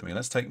take with me?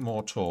 Let's take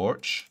more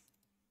torch.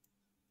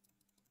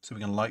 So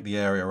we can light the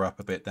area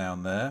up a bit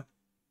down there.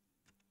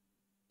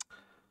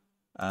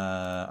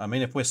 I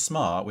mean, if we're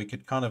smart, we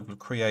could kind of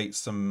create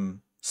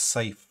some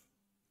safe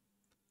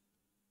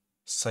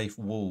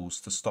walls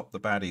to stop the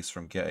baddies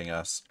from getting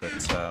us. But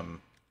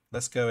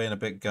let's go in a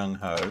bit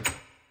gung-ho.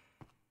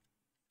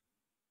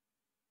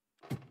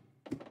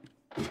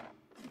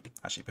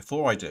 Actually,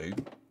 before I do,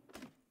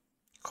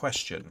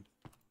 question.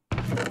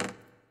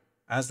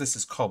 As this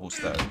is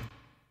cobblestone, can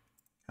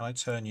I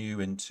turn you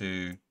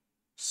into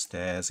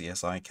stairs?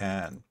 Yes, I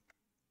can.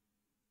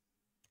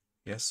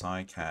 Yes,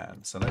 I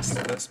can. So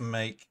let's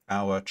make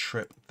our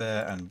trip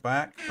there and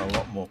back a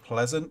lot more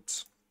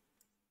pleasant.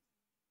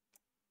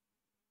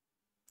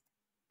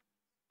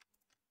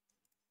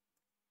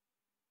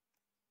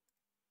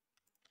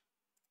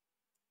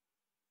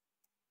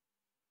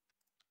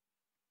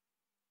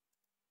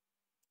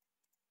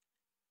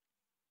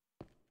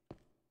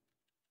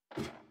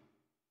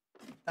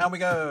 Down we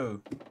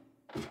go.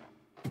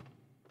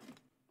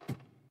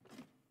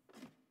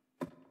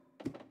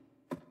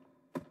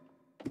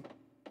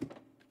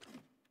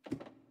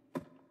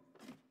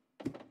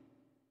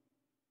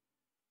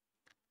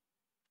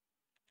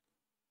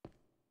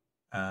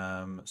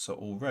 So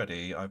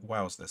already I've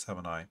wowsed this,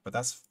 haven't I? But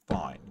that's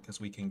fine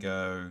because we can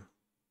go.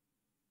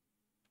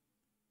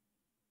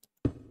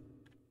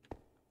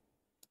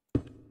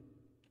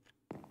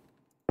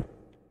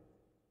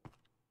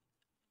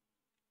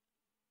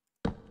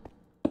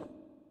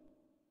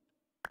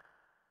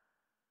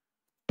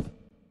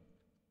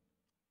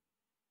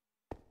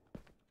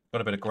 Got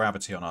a bit of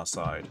gravity on our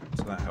side,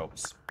 so that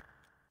helps.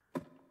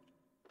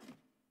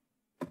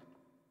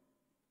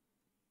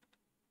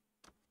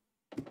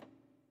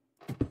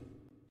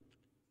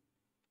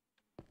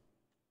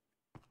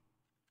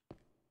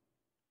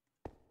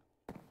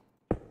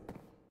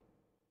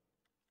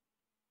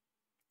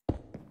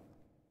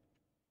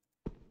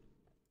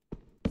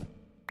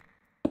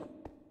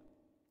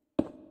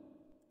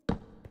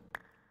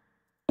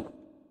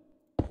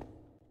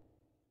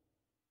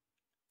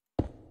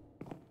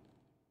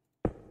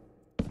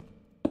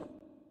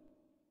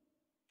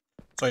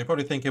 So you're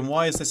probably thinking,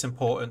 why is this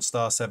important,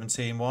 Star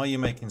 17? Why are you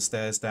making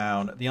stairs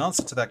down? The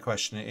answer to that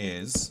question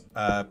is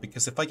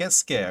because if I get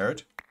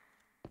scared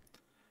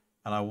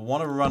and I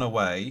want to run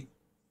away,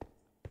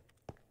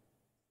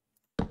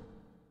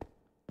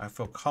 I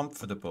feel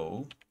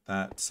comfortable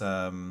that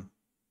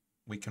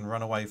we can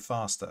run away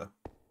faster,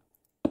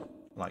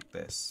 like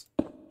this.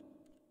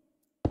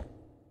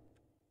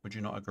 Would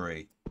you not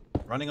agree?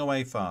 Running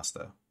away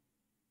faster.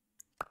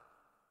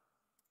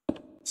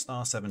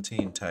 Star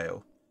 17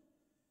 tail.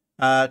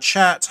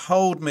 Chat,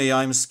 hold me,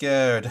 I'm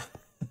scared.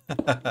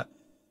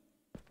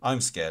 I'm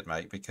scared,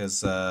 mate,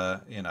 because,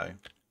 you know,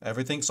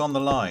 everything's on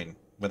the line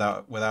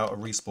without a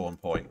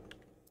respawn point.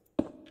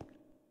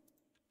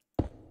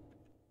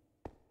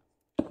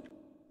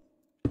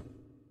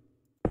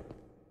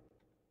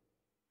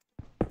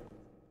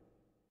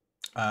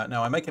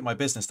 Now, I make it my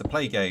business to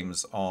play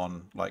games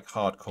on, like,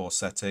 hardcore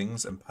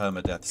settings and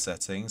permadeath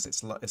settings.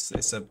 It's an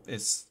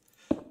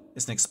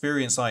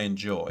experience I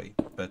enjoy,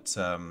 but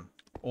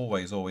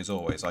always,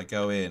 I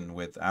go in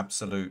with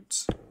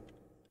absolute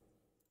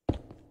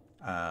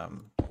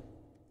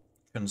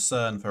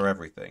concern for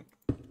everything,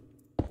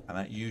 and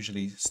that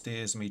usually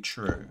steers me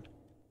true.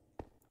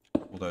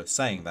 Although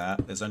saying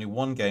that, there's only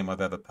one game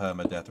I've ever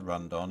permadeath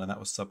runned on, and that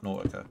was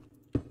Subnautica.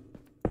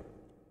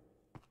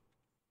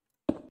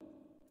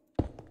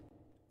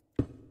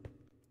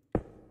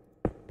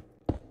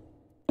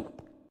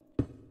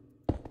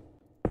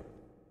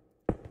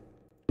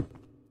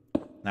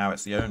 Now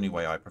it's the only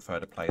way I prefer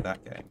to play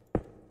that game.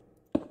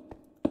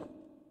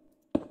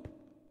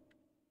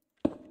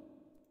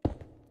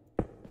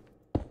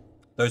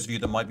 Those of you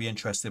that might be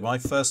interested, when I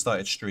first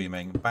started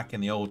streaming, back in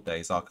the old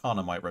days,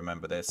 Arcana might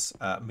remember this,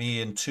 me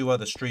and two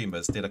other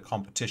streamers did a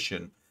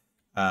competition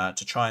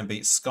to try and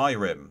beat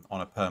Skyrim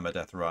on a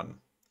permadeath run.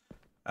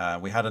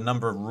 We had a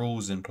number of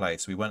rules in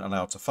place. We weren't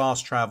allowed to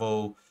fast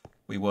travel.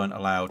 We weren't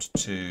allowed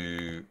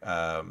to...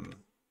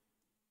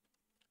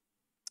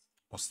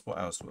 what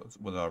else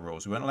were our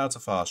rules? We weren't allowed to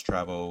fast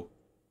travel.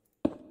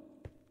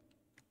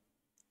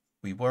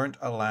 We weren't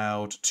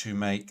allowed to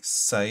make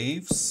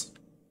saves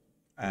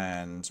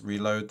and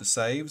reload the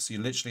saves.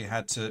 You literally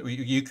had to.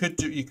 You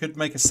could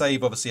make a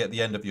save obviously at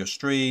the end of your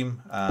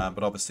stream,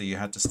 but obviously you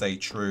had to stay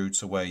true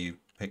to where you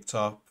picked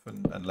up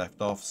and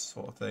left off,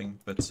 sort of thing.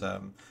 But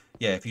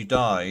Yeah, if you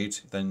died,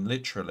 then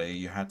literally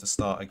you had to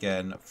start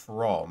again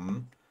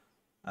from...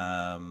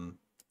 where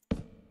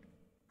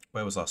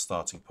was our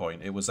starting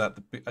point? It was at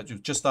the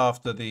just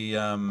after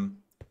the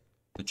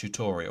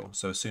tutorial.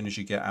 So as soon as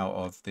you get out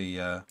of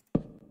the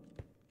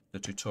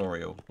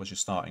tutorial was your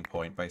starting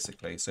point,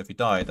 basically. So if you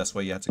died, that's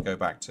where you had to go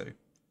back to.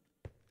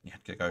 You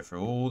had to go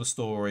through all the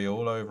story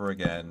all over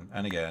again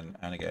and again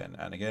and again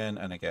and again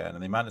and again.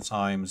 And the amount of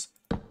times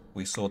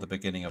we saw the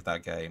beginning of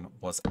that game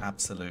was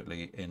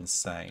absolutely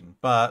insane.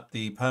 But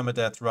the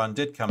permadeath run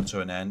did come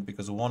to an end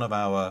because one of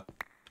our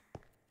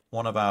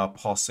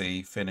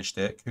posse finished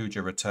it.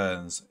 Kuja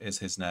Returns is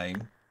his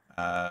name.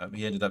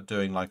 He ended up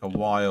doing like a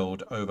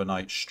wild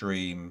overnight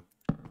stream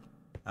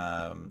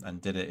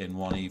and did it in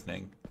one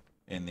evening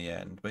in the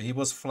end. But he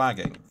was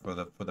flagging for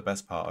the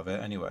best part of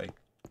it anyway.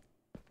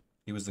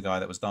 He was the guy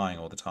that was dying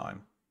all the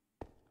time.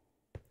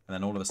 And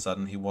then all of a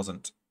sudden he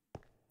wasn't.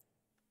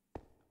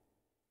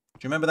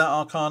 Do you remember that,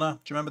 Arcana?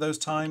 Do you remember those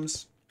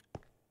times?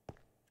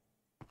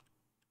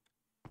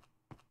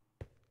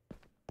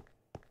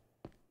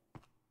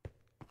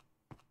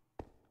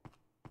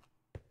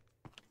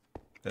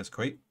 There's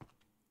Creep.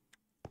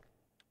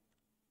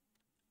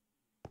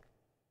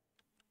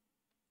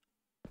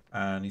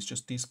 And he's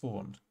just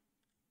despawned.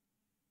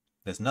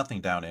 There's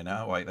nothing down here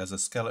now. Wait, there's a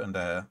skeleton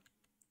there.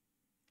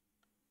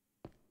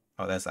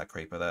 Oh, there's that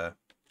creeper there.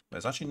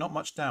 There's actually not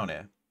much down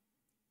here.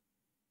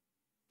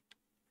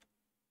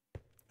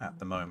 At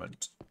the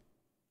moment.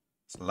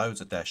 There's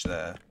loads of dash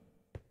there.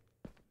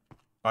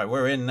 Right,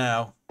 we're in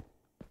now.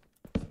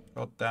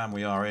 God damn,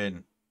 we are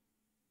in.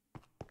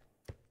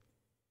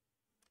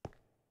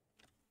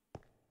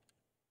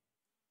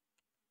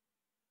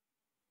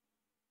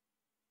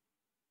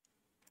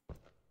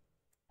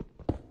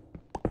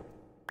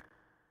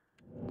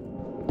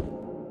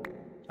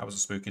 That was a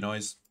spooky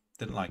noise.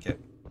 Didn't like it.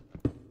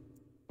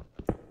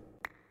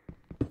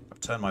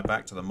 I've turned my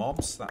back to the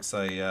mobs. That's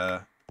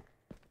a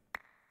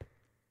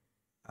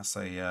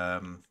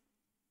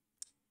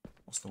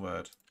what's the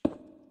word?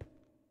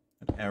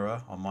 An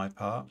error on my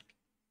part.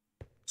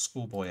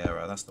 Schoolboy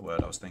error, that's the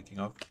word I was thinking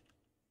of.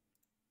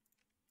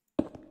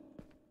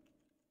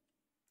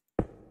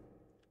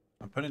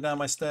 I'm putting down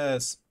my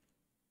stairs.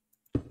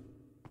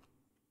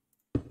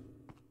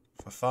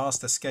 For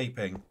fast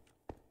escaping.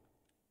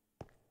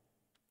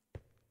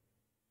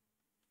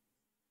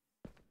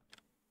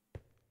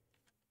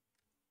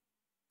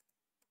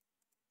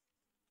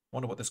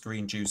 Wonder what this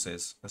green juice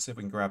is. Let's see if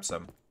we can grab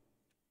some.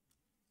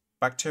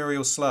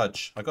 Bacterial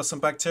sludge. I got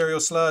some bacterial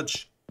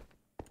sludge.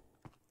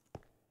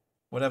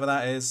 Whatever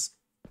that is.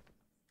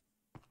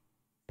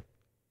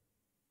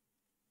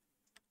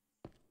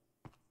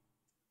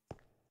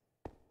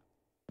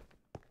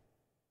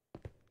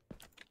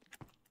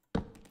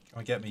 Come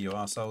on, get me, you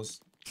arseholes.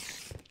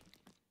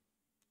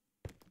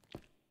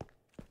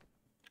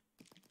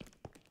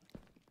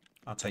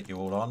 I'll take you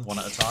all on, one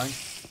at a time.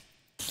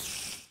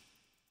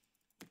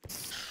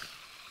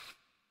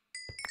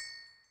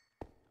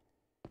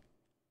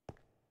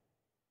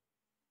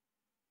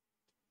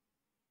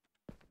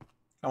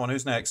 Come on,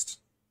 who's next?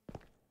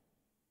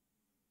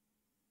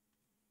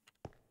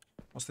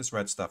 What's this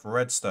red stuff?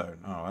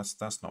 Redstone. Oh,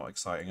 that's not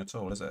exciting at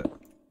all, is it?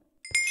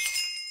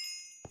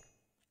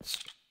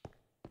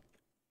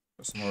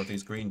 Got some more of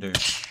these green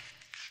dudes.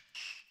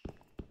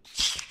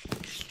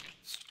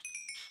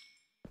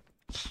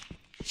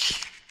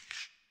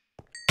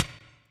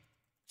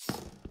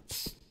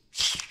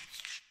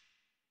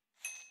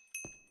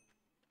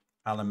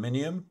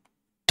 Aluminium.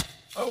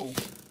 Oh!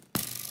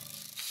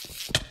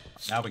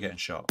 Now we're getting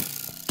shot.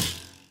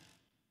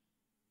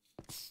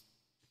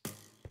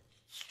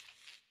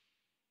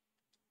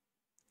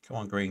 Come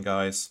on, green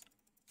guys.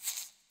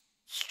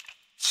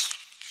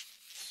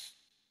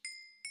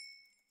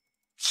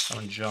 Come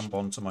and jump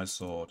onto my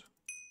sword.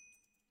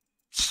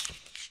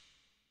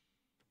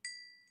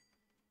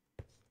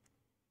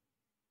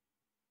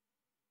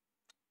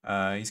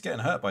 He's getting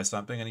hurt by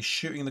something and he's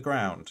shooting the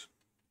ground.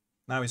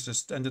 Now he's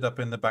just ended up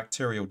in the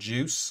bacterial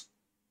juice.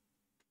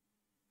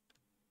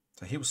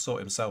 So he will sort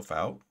himself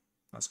out.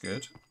 That's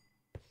good.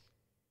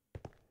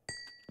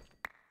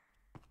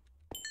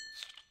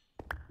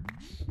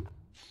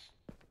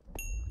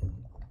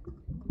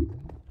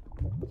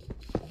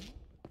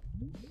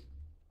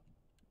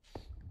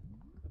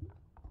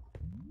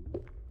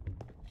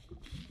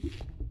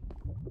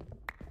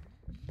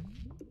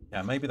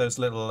 Yeah, maybe those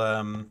little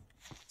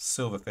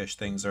silverfish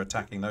things are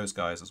attacking those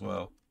guys as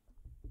well.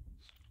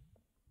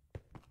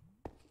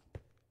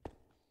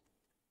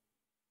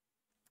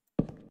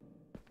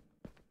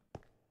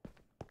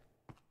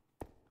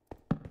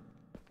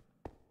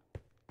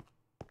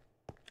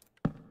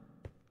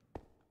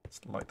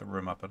 Let's light the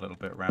room up a little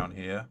bit around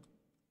here.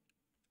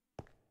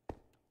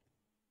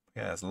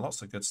 Yeah, there's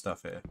lots of good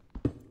stuff here.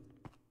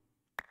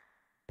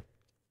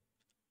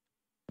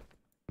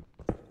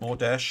 More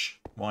dash,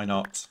 why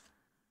not?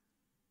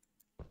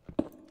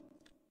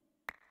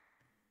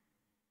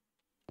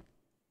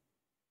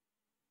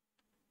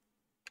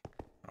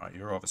 Right,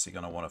 you're obviously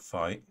going to want to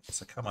fight,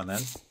 so come on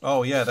then.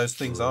 Oh yeah, those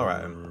things are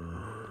at him.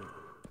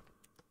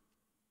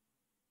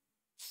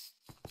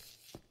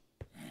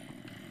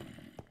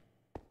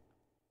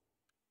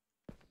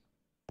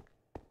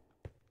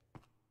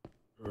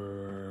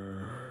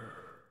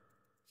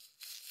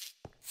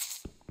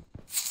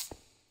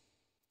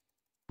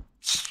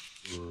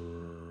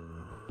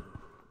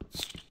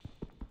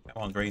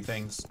 Come on, green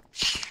things.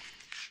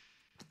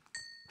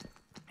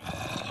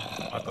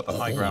 I've got the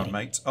high ground,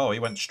 mate. Oh, he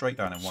went straight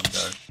down in one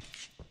go.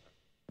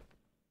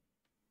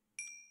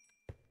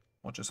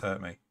 What just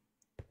hurt me?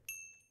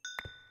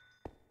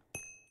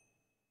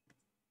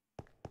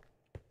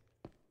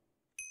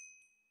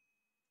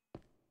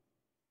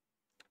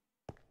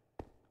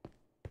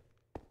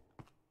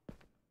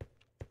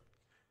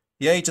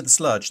 Yay to the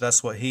sludge,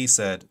 that's what he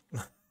said.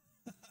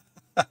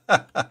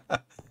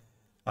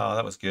 Oh,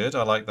 that was good.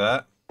 I like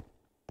that.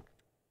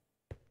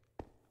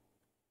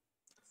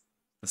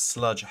 The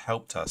sludge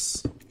helped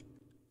us.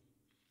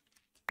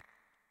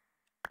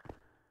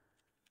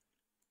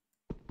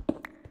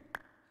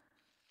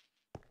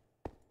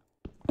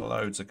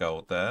 Loads of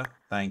gold there.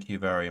 Thank you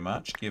very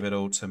much. Give it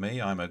all to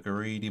me. I'm a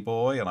greedy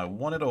boy and I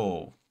want it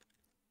all.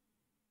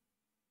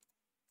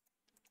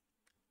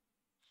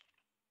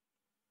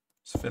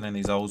 Let's fill in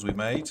these holes we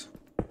made.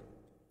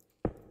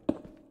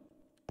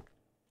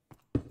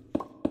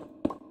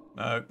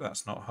 No,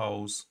 that's not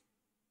holes.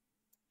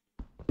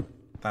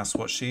 That's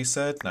what she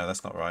said. No,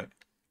 that's not right.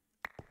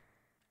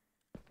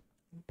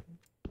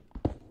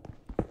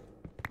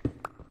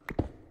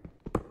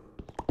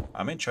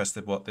 I'm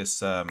interested what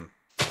this... Okay,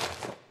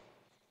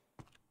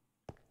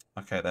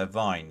 they're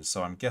vines,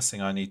 so I'm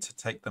guessing I need to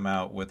take them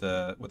out with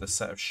a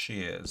set of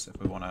shears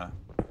if we want to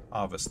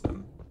harvest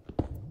them.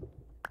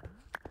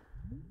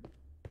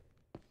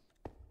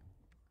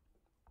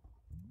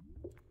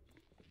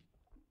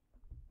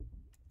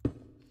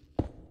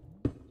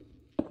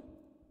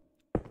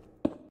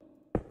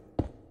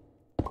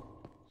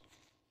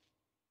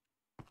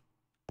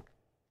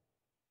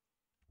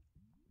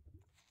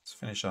 Let's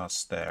finish our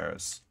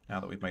stairs now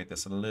that we've made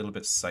this a little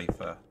bit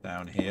safer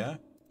down here.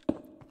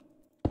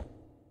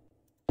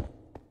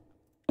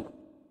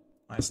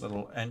 Nice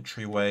little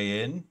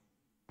entryway in.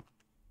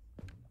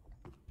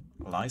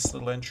 Nice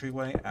little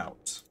entryway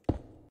out.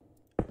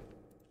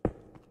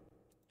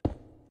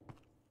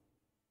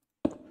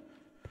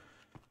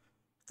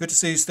 Good to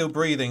see you still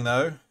breathing,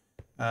 though.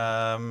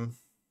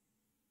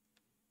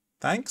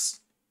 Thanks.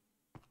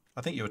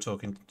 I think you were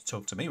talking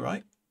to me,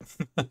 right?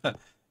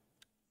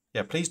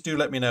 Yeah, please do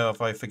let me know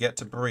if I forget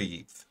to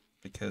breathe,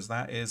 because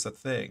that is a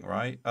thing,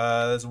 right?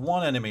 There's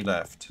one enemy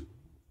left.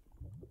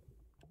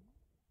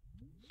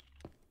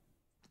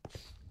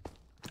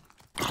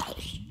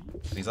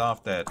 He's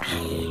half dead.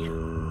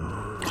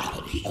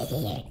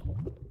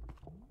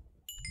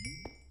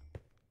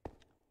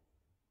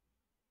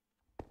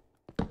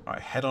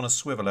 Alright, head on a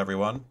swivel,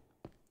 everyone.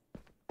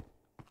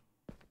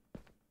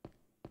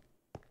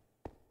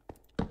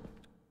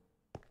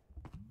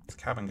 This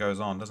cabin goes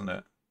on, doesn't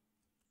it?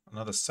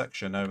 Another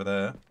section over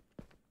there.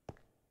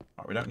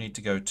 Right, we don't need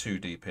to go too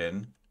deep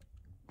in.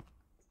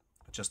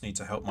 I just need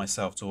to help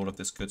myself to all of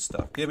this good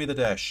stuff. Give me the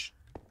dash.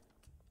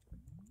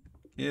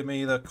 Give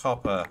me the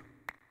copper.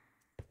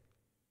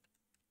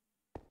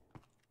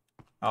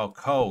 Oh,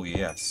 coal,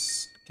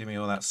 yes. Give me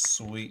all that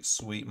sweet,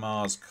 sweet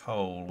Mars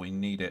coal. We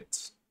need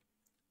it.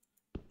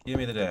 Give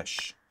me the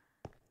dash.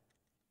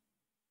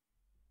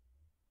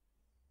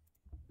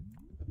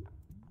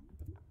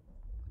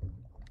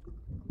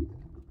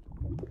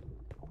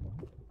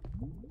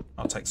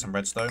 I'll take some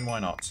redstone, why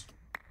not?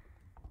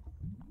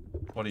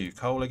 What are you,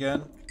 coal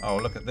again? Oh,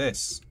 look at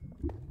this.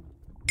 A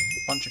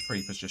bunch of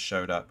creepers just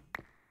showed up.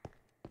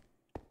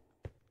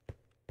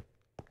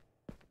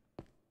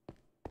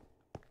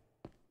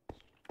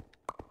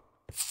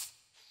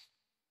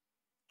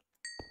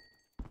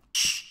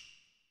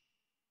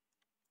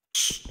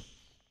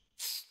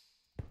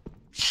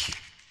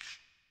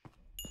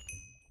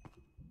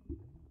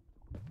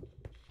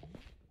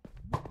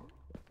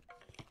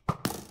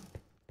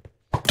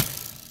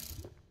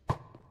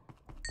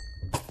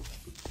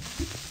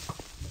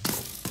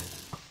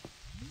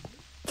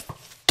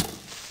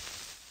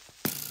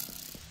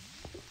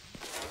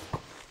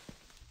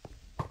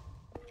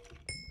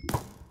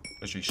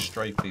 As you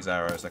strafe these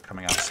arrows, they're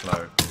coming out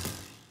slow.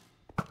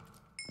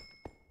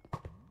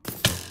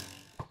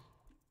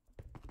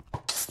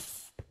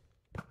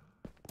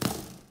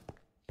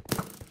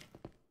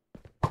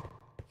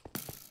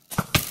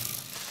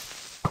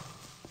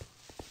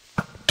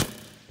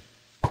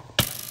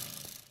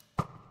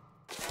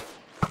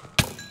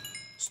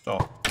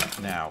 Stop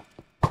now.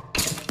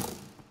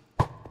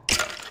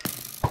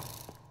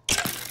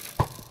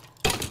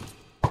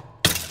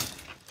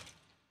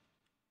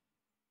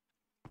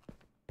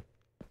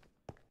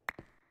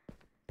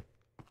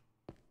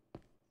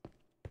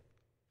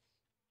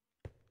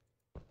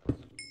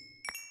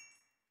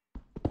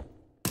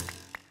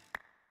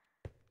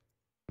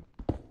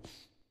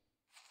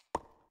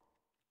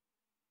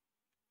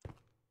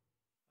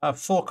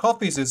 Four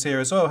Coffees is here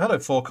as well. Hello,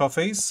 Four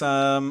Coffees.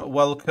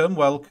 Welcome,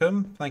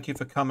 welcome. Thank you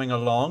for coming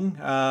along.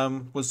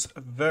 Was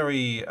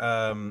very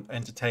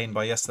entertained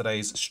by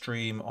yesterday's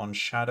stream on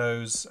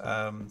Shadow's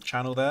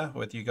channel there,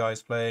 with you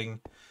guys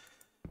playing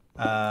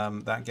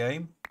that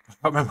game. I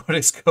can't remember what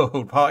it's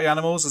called. Party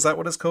Animals, is that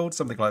what it's called?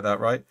 Something like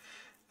that, right?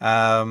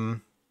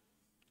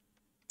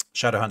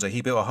 Shadow Hunter,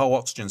 he built a whole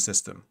oxygen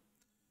system.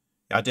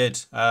 I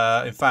did.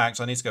 In fact,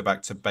 I need to go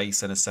back to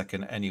base in a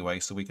second anyway,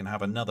 so we can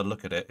have another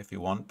look at it if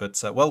you want.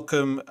 But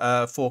welcome,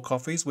 Four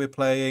Coffees. We're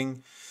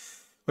playing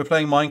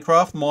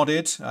Minecraft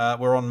modded.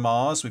 We're on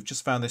Mars. We've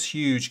just found this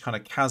huge kind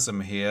of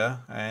chasm here,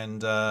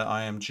 and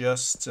I am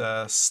just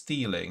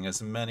stealing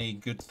as many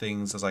good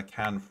things as I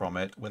can from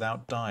it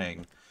without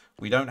dying.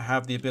 We don't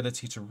have the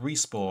ability to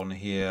respawn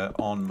here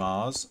on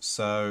Mars,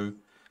 so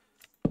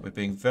we're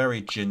being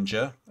very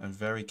ginger and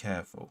very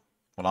careful.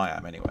 Well, I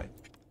am anyway.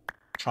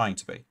 Trying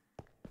to be.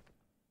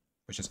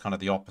 Which is kind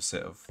of the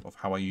opposite of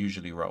how I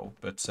usually roll.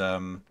 But,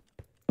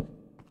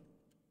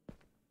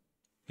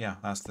 yeah,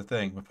 that's the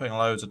thing. We're putting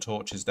loads of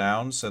torches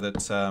down so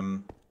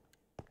that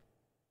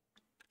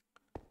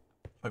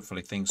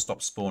hopefully things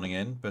stop spawning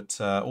in. But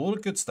all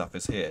the good stuff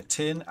is here.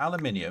 Tin,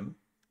 aluminium,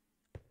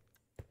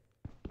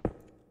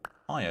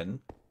 iron,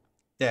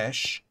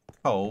 dash,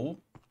 coal,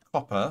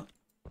 copper,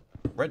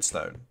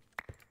 redstone.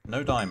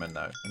 No diamond,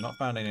 though. I've not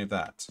found any of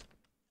that.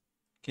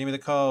 Give me the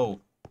coal.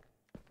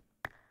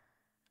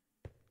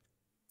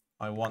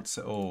 I want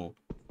it all.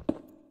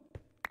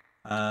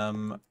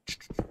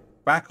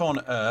 Back on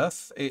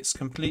Earth, it's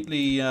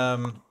completely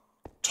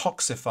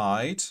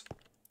toxified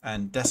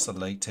and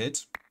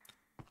desolated,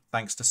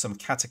 thanks to some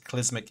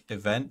cataclysmic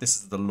event. This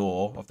is the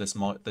lore of this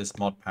mod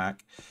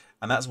pack,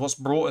 and that's what's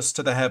brought us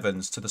to the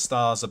heavens, to the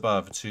stars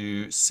above,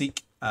 to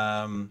seek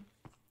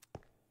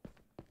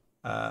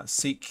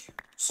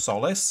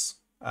solace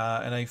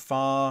in a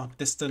far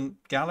distant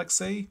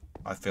galaxy.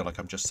 I feel like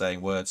I'm just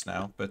saying words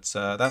now, but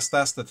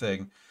that's the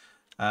thing.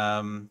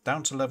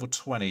 Down to level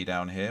 20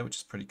 down here, which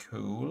is pretty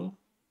cool.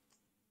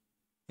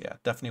 Yeah,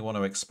 definitely want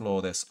to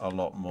explore this a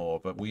lot more,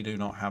 but we do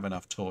not have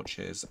enough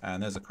torches.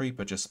 And there's a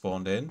creeper just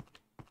spawned in.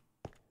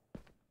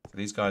 So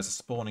these guys are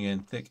spawning in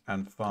thick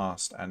and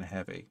fast and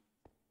heavy.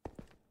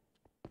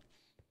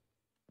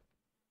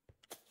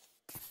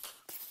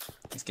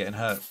 He's getting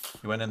hurt.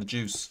 He went in the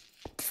juice.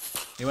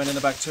 He went in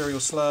the bacterial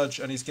sludge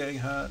and he's getting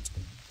hurt.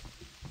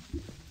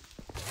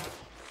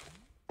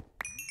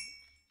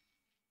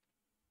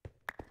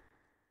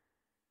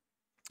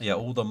 Yeah,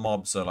 all the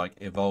mobs are like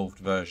evolved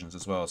versions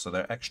as well, so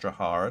they're extra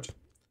hard.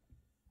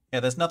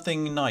 Yeah, there's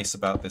nothing nice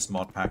about this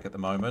mod pack at the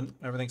moment.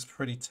 Everything's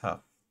pretty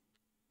tough.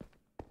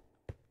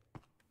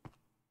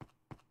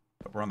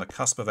 But we're on the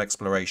cusp of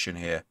exploration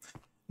here.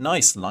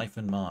 Nice life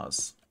in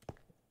Mars.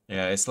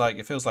 Yeah, it's like,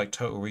 it feels like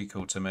Total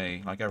Recall to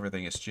me. Like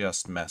everything is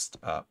just messed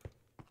up.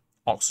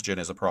 Oxygen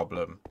is a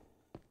problem.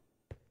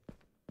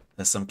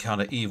 There's some kind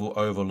of evil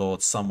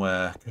overlord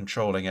somewhere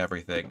controlling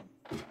everything.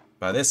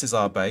 But this is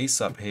our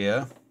base up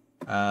here.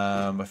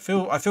 I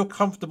feel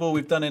comfortable.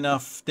 We've done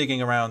enough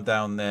digging around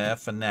down there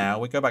for now.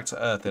 We'll go back to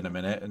Earth in a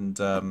minute and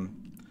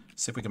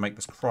see if we can make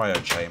this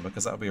cryo chamber,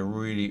 because that would be a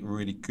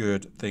really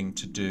good thing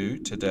to do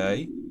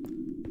today.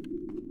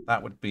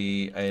 That would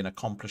be an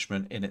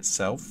accomplishment in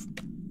itself.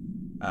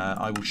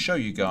 I will show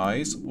you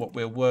guys what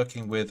we're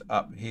working with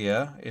up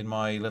here in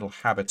my little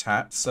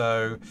habitat.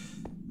 So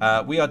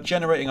we are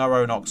generating our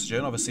own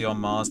oxygen. Obviously on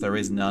Mars there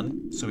is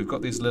none. So we've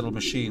got these little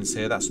machines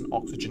here. That's an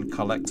oxygen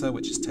collector,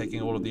 which is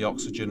taking all of the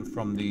oxygen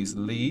from these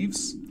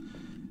leaves.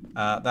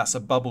 That's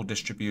a bubble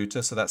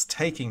distributor. So that's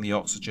taking the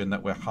oxygen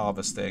that we're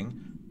harvesting,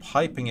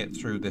 piping it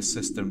through this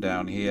system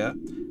down here,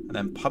 and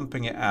then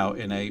pumping it out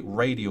in a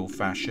radial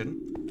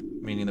fashion,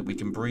 meaning that we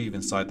can breathe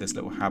inside this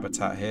little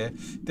habitat here.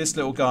 This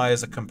little guy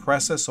is a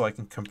compressor, so I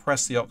can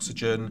compress the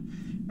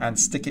oxygen and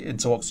stick it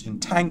into oxygen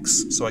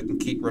tanks, so I can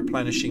keep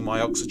replenishing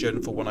my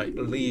oxygen for when I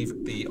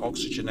leave the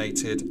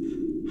oxygenated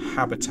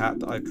habitat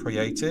that I've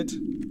created.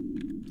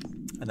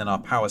 And then our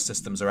power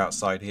systems are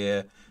outside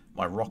here.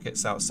 My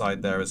rocket's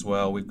outside there as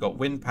well. We've got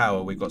wind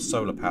power, we've got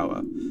solar power,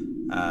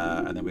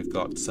 and then we've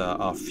got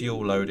our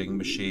fuel loading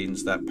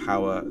machines that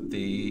power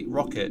the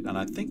rocket. And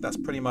I think that's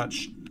pretty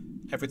much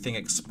everything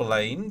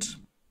explained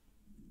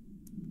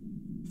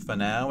for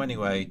now.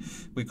 Anyway,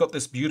 we've got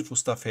this beautiful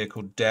stuff here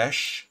called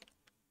Dash,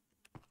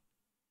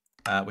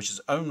 which is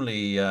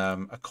only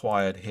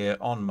acquired here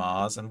on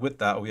Mars, and with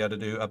that we had to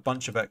do a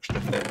bunch of extra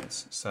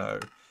things. So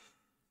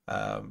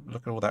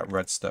look at all that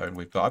redstone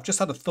we've got. I've just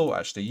had a thought,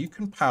 actually. You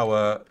can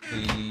power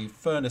the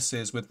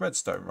furnaces with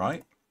redstone,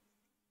 right?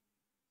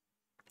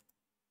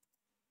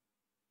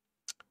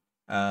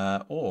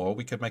 Or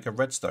we could make a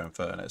redstone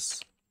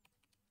furnace.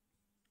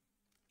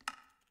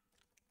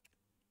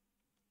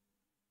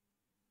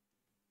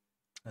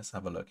 Let's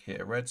have a look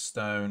here.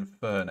 Redstone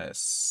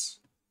furnace.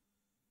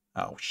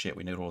 Oh shit,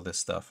 we need all this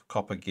stuff.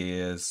 Copper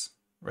gears,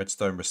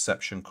 redstone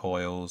reception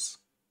coils,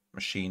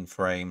 machine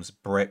frames,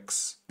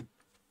 bricks.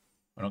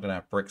 We're not going to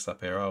have bricks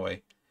up here, are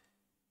we?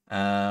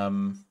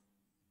 Yeah,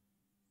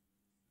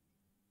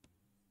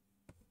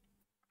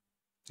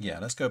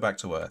 let's go back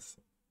to Earth.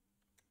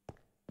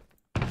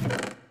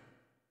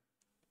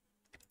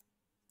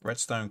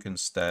 Redstone can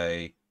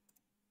stay.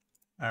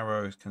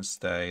 Arrows can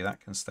stay. That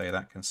can stay.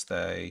 That can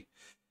stay.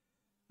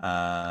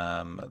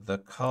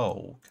 The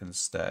coal can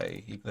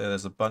stay, even though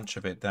there's a bunch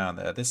of it down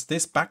there.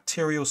 This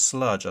bacterial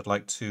sludge, I'd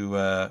like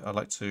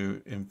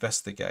to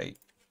investigate.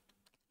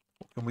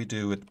 What can we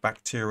do with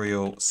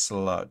bacterial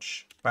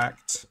sludge?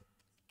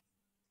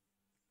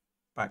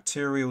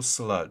 Bacterial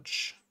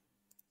sludge.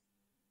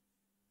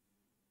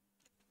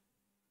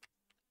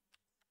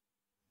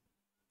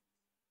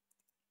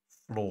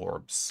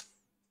 Florbs.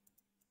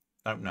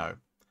 Don't know.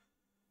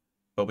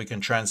 But we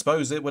can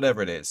transpose it,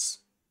 whatever it is.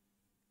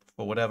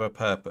 For whatever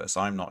purpose,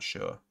 I'm not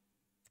sure.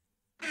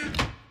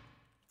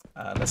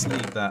 Let's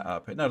leave that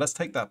up. No, let's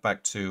take that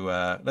back to...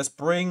 let's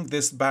bring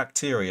this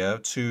bacteria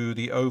to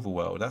the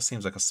overworld. That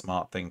seems like a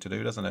smart thing to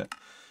do, doesn't it?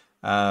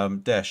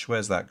 Desh,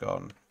 where's that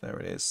gone? There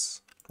it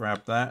is.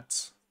 Grab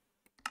that.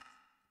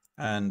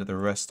 And the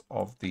rest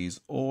of these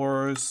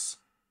ores.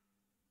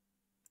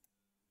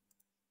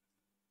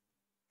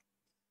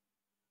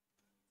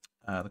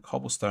 The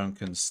cobblestone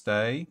can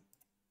stay.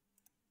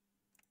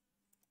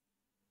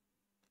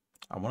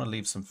 I want to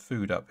leave some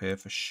food up here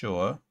for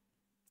sure.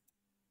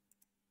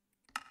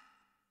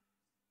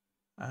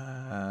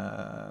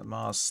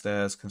 Mars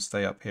stairs can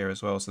stay up here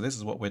as well. So this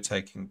is what we're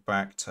taking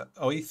back to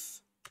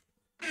Oath.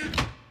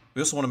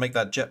 We also want to make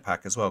that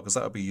jetpack as well, because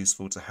that would be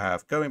useful to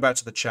have. Going back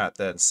to the chat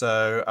then.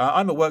 So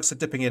I'm at work, so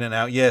dipping in and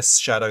out. Yes,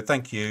 Shadow,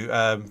 thank you.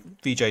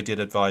 VJ did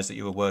advise that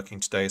you were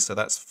working today, so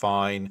that's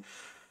fine.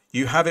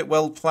 You have it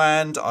well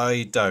planned.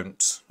 I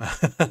don't.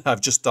 I've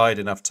just died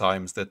enough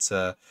times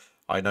that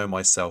I know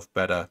myself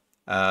better.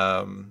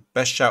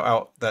 Best shout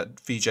out that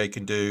VJ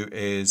can do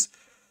is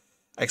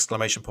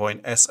exclamation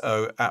point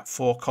SO at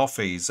 4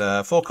 Coffees.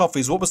 4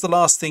 Coffees, what was the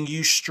last thing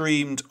you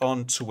streamed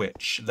on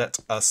Twitch? Let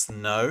us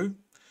know.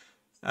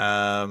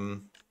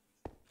 And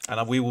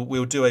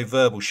we'll do a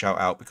verbal shout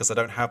out because I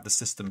don't have the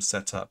system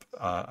set up,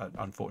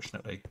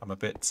 unfortunately. I'm a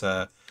bit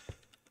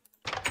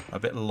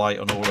light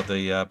on all of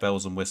the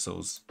bells and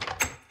whistles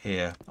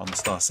here on the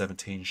Star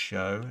 17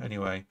 show.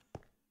 Anyway,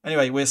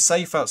 we're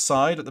safe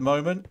outside at the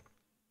moment.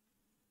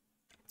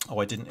 Oh,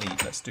 I didn't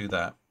eat. Let's do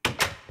that.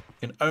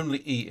 You can only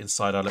eat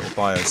inside our little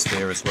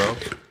biosphere as well.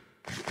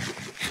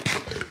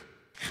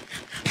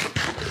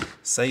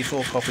 Say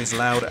 4 Coffees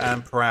loud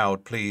and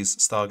proud, please,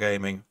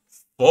 Stargaming.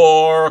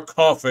 4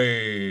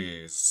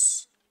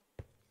 Coffees.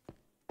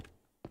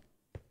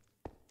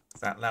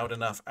 Is that loud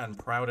enough and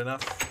proud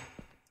enough?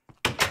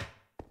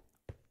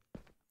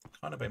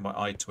 Kind of made my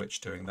eye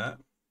twitch doing that.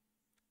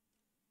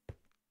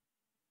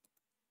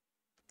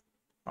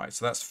 Right,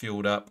 so that's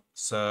fueled up.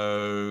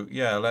 So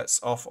yeah, let's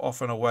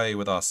off and away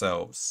with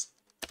ourselves.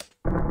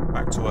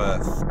 Back to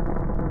Earth.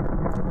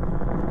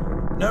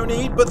 No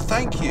need, but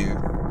thank you.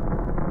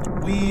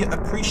 We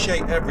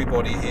appreciate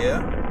everybody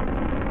here.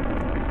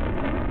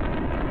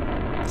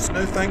 There's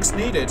no thanks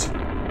needed.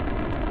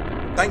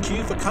 Thank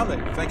you for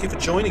coming. Thank you for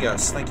joining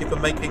us. Thank you for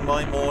making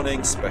my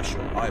morning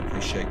special. I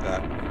appreciate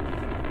that.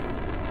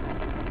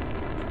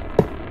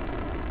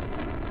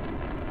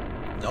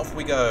 And off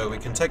we go. We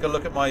can take a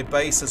look at my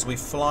base as we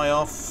fly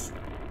off.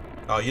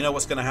 Oh, you know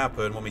what's going to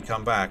happen when we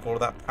come back? All of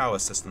that power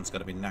system's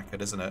going to be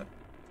knackered, isn't it?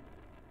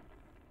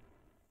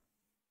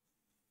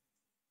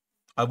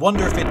 I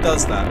wonder if it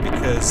does that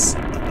because,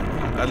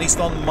 at least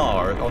on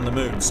the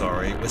moon,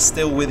 sorry, we're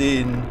still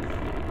within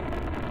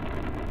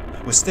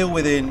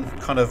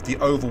kind of the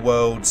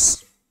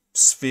overworld's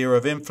sphere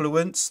of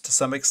influence to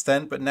some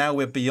extent, but now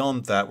we're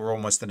beyond that. We're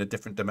almost in a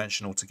different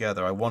dimension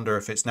altogether. I wonder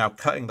if it's now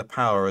cutting the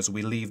power as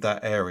we leave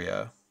that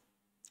area,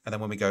 and then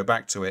when we go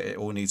back to it, it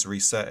all needs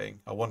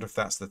resetting. I wonder if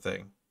that's the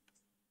thing.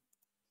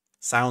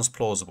 Sounds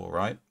plausible,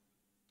 right?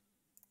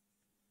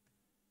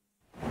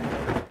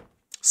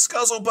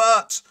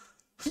 Scuzzlebutt!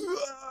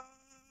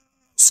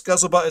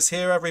 Scuzzlebutt is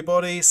here,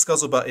 everybody.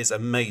 Scuzzlebutt is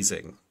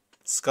amazing.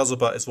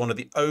 Scuzzlebutt is one of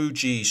the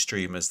OG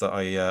streamers that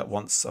I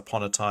once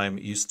upon a time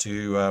used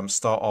to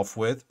start off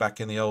with back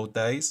in the old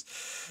days.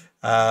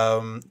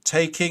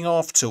 Taking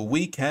off to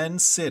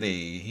Weekend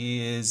City.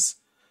 He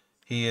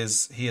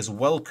has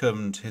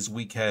welcomed his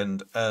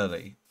weekend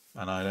early,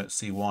 and I don't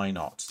see why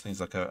not. Seems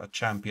like a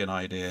champion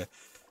idea.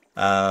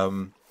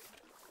 Scuzzlebutt,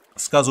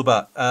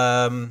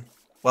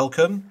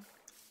 welcome.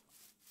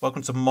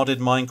 Welcome to Modded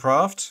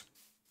Minecraft.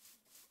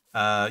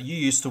 You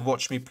used to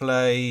watch me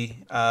play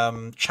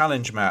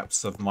challenge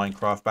maps of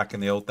Minecraft back in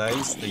the old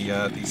days, the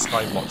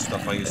skyblock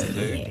stuff I used to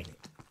do.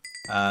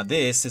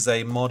 This is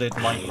a modded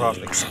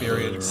Minecraft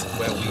experience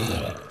where we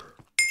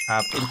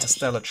have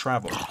interstellar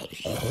travel.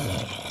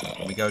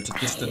 We go to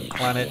distant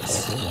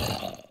planets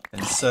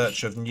in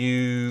search of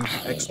new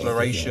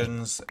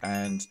explorations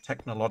and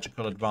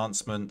technological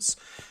advancements.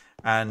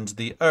 And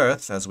the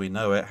Earth, as we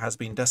know it, has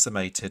been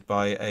decimated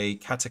by a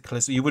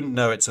cataclysm. You wouldn't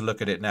know it to look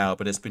at it now,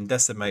 but it's been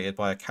decimated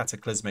by a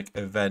cataclysmic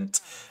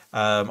event.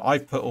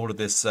 I've put all of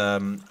this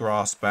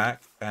grass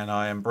back, and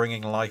I am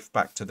bringing life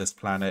back to this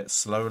planet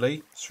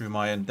slowly through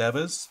my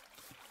endeavors.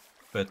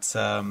 But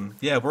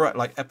yeah, we're at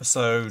like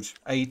episode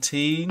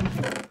 18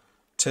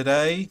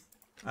 today.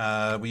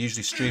 We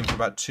usually stream for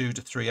about 2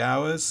 to 3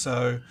 hours,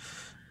 so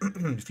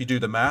if you do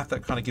the math,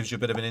 that kind of gives you a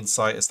bit of an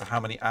insight as to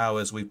how many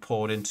hours we've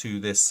poured into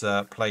this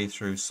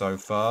playthrough so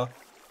far.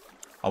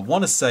 I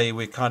want to say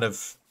we're kind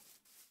of,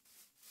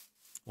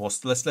 well,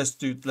 let's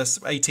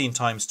 18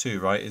 times 2,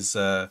 right, is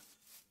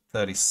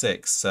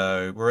 36.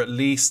 So we're at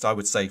least, I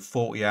would say,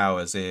 40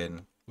 hours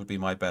in would be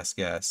my best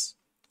guess.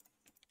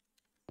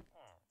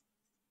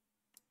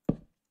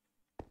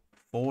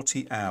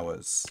 40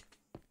 hours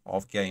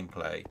of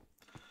gameplay.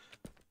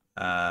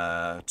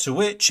 To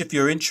which, if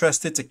you're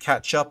interested to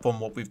catch up on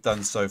what we've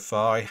done so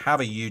far, I have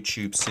a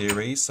YouTube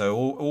series. So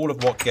all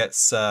of what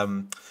gets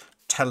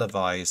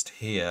televised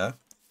here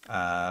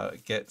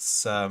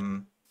gets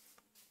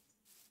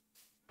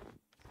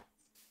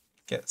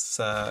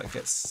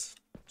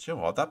do you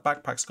know what? That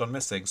backpack's gone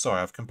missing. Sorry,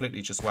 I've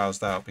completely just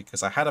wowsed out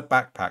because I had a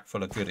backpack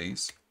full of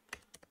goodies.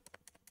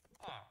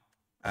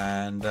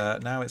 And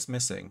now it's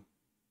missing.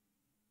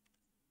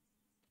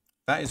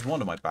 That is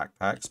one of my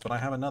backpacks, but I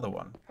have another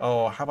one.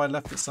 Oh, have I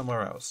left it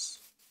somewhere else?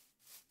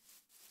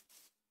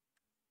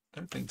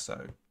 Don't think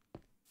so.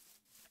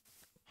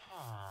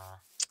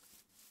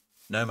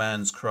 No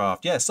Man's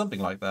Craft. Yeah, something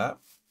like that.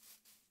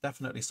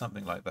 Definitely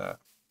something like that.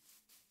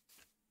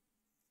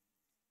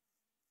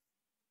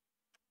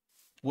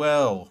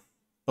 Well,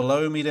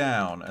 blow me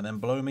down, and then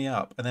blow me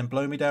up, and then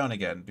blow me down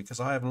again, because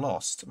I have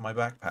lost my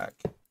backpack.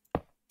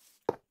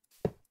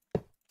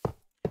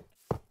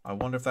 I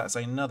wonder if that's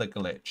another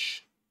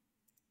glitch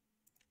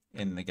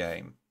in the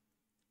game.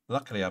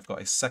 Luckily, I've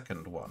got a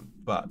second one,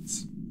 but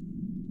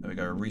there we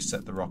go.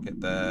 Reset the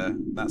rocket there.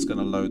 That's going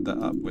to load that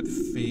up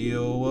with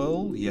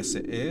fuel. Yes,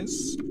 it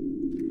is.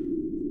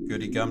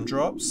 Goody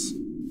gumdrops.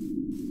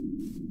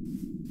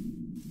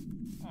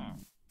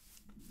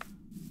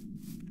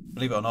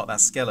 Believe it or not,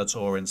 that's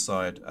Skeletor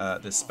inside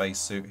this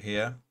spacesuit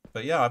here.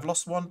 But yeah, I've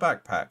lost one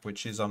backpack,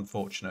 which is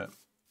unfortunate.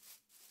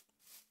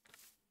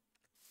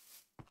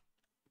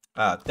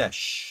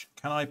 Dash.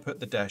 Can I put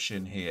the dash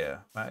in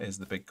here? That is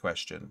the big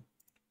question.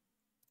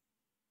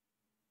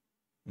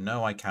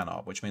 No, I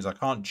cannot, which means I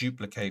can't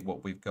duplicate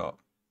what we've got.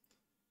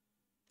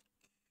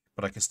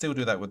 But I can still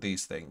do that with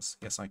these things.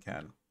 Yes, I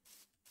can.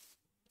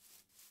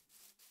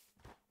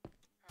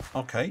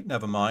 Okay,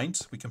 never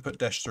mind. We can put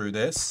dash through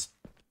this.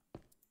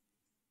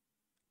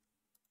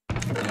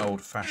 The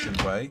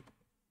old-fashioned way.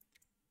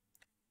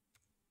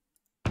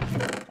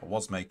 I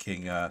was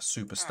making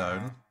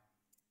superstone.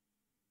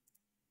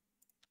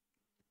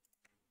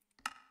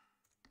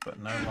 But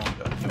no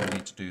longer do I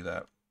need to do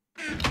that.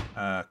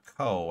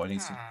 Coal. I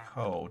need some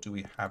coal. Do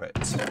we have it?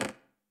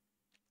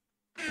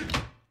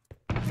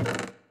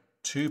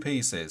 2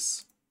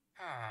 pieces.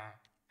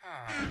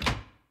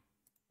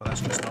 Well,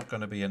 that's just not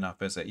going to be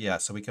enough, is it? Yeah,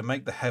 so we can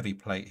make the heavy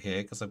plate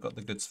here because I've got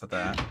the goods for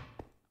that.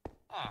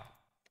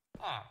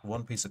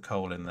 1 piece of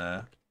coal in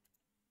there.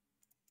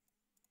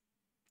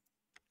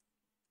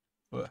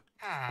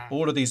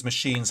 All of these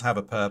machines have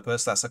a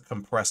purpose. That's a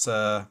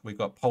compressor. We've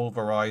got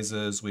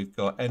pulverizers. We've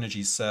got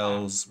energy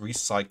cells,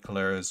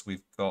 recyclers.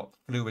 We've got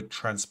fluid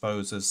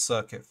transposers,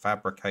 circuit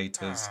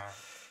fabricators,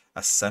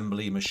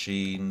 assembly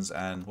machines,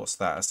 and what's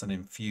that? That's an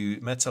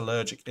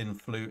metallurgic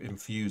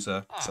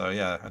infuser. So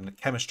yeah, and the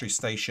chemistry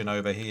station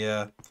over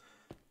here.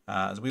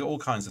 So we got all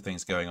kinds of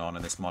things going on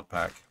in this mod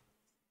pack.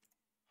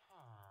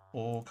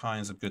 All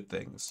kinds of good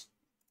things.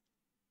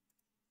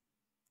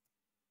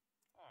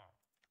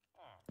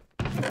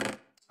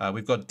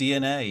 We've got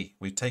DNA.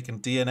 We've taken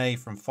DNA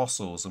from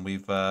fossils and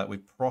we've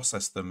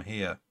processed them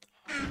here.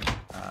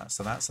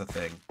 So that's a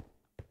thing.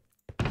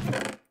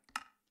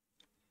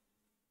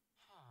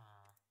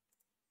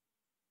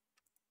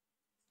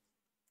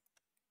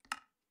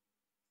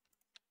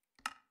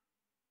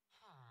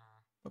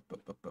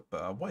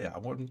 Well, yeah, I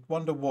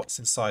wonder what's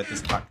inside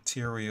this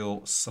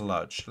bacterial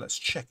sludge. Let's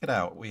check it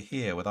out. We're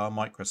here with our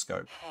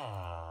microscope.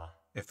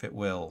 If it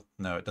will.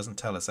 No, it doesn't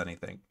tell us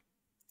anything.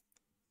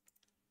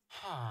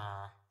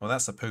 Well,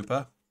 that's a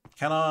pooper.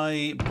 Can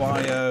I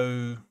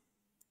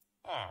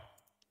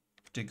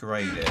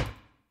degrade it?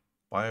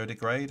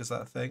 Biodegrade, is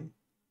that a thing?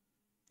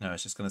 No,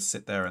 it's just going to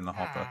sit there in the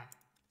hopper.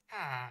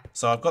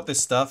 So I've got this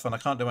stuff and I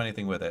can't do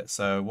anything with it.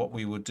 So what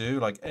we would do,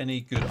 like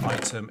any good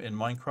item in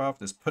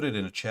Minecraft, is put it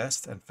in a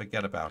chest and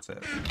forget about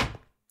it.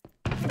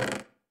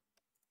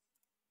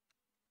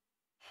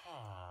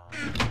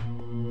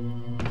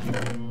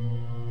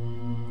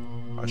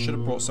 I should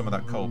have brought some of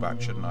that coal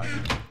back, shouldn't I?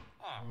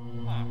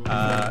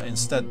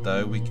 Instead,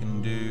 though, we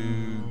can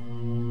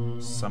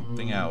do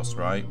something else,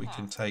 right? We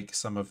can take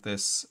some of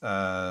this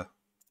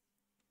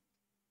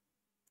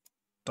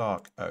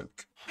dark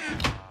oak.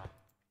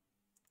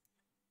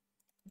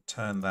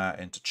 Turn that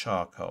into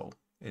charcoal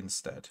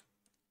instead.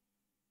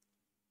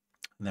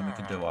 And then we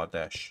can do our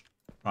dash.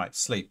 Right,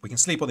 sleep. We can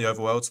sleep on the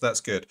overworld, so that's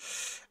good.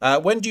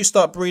 When do you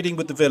start breeding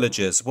with the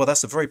villagers? Well,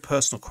 that's a very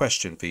personal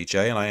question, VJ,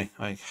 and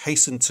I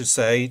hasten to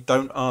say,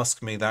 don't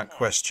ask me that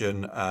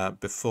question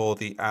before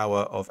the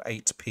hour of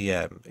 8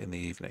 PM in the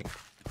evening.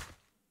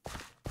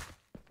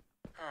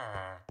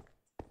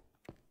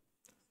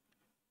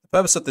 The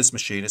purpose of this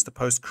machine is to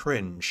post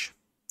cringe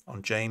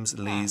on James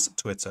Lee's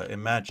Twitter.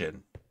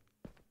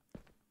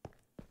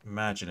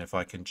 Imagine if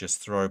I can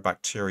just throw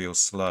bacterial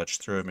sludge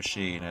through a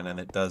machine and then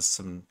it does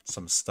some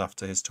stuff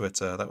to his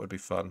Twitter. That would be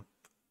fun.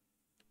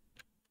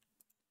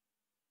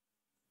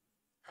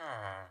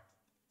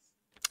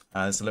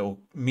 There's a little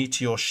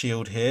meteor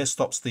shield here.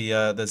 Stops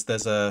the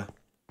there's a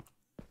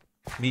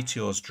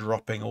meteors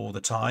dropping all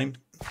the time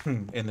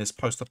in this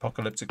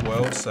post-apocalyptic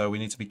world, so we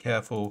need to be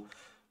careful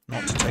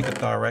not to take a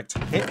direct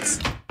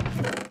hit,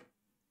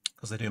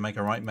 because they do make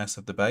a right mess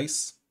of the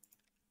base.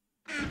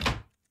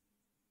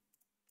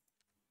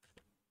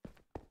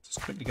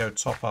 Just quickly go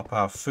top up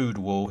our food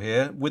wall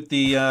here with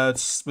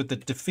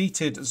the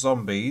defeated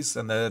zombies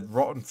and their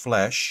rotten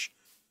flesh.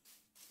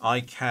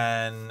 I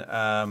can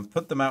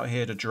put them out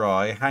here to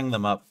dry, hang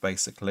them up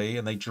basically,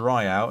 and they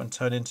dry out and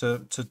turn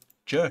into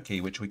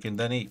jerky, which we can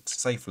then eat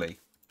safely.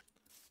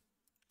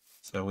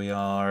 So we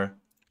are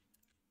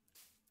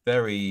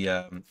very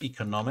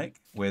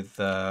economic with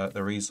the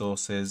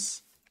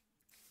resources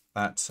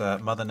that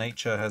Mother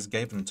Nature has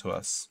given to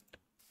us.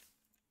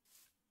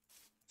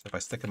 So if I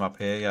stick them up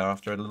here, yeah,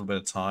 after a little bit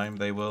of time,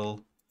 they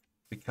will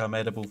become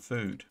edible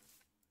food.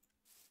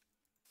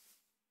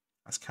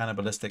 As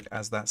cannibalistic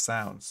as that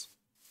sounds.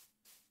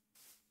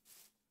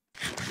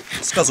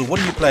 Scuzzle, what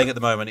are you playing at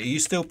the moment? Are you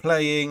still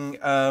playing,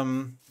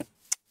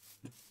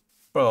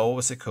 what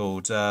was it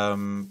called?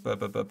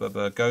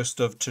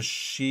 Ghost of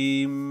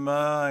Tsushima?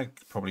 I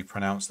probably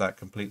pronounced that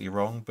completely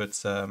wrong, but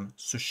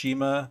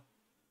Tsushima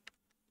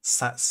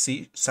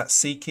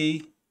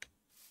Satsiki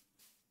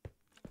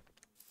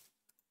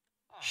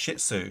Shih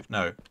Tzu,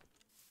 no.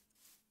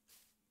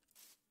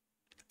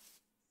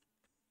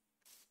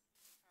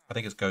 I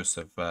think it's Ghost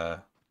of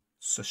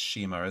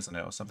Tsushima, isn't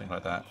it? Or something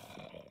like that.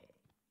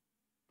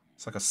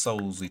 It's like a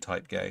Soulsy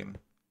type game.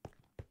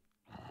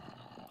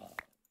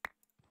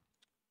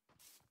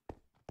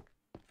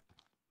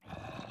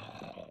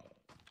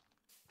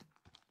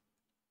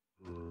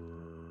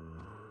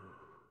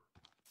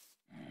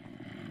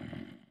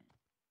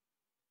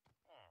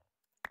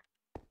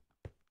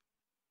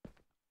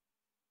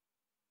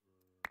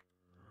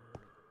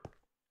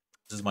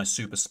 This is my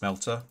super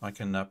smelter. I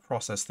can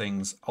process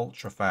things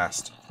ultra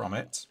fast from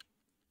it.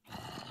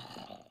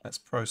 Let's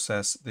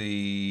process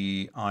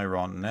the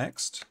iron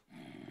next.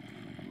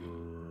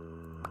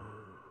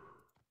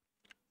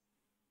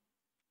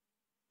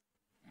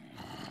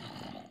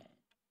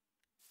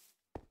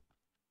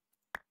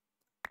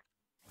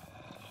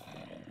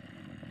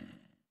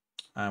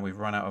 And we've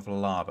run out of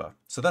lava.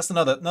 So that's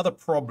another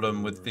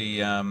problem with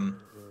the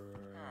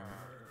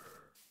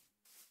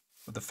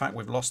fact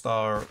we've lost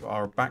our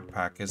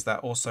backpack, is that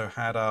also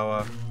had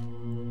our,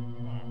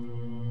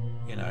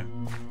 you know,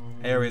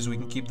 areas we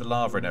can keep the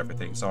lava and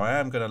everything. So I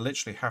am going to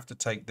literally have to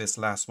take this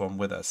last one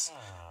with us.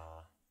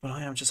 But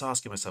I am just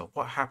asking myself,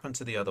 what happened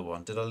to the other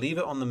one? Did I leave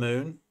it on the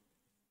moon?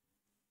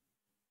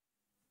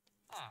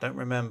 Don't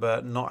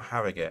remember not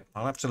having it.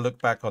 I'll have to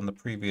look back on the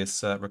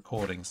previous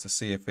recordings to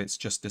see if it's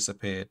just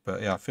disappeared.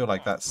 But yeah, I feel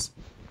like that's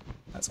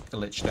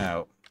glitched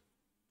out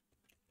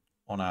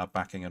on our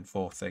backing and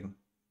forth thing.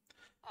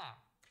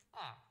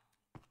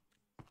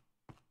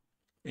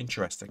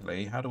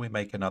 Interestingly, how do we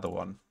make another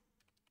one?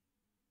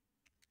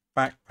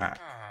 Backpack.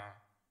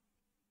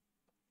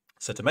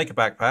 So to make a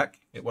backpack,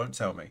 it won't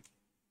tell me.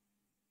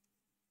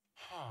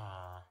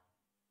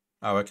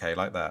 Oh, okay,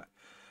 like that.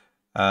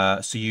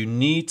 So you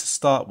need to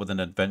start with an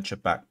adventure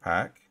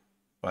backpack,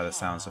 by the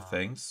sounds of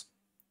things.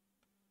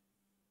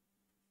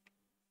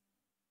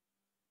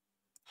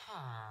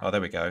 Oh,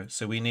 there we go.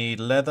 So we need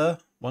leather,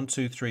 1,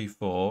 2, 3,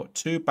 4,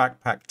 2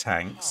 backpack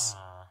tanks,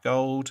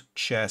 gold,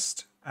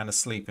 chest, and a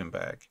sleeping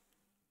bag.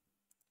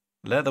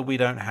 Leather we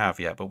don't have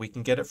yet, but we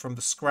can get it from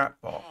the scrap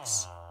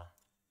box.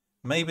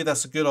 Maybe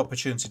that's a good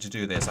opportunity to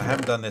do this. I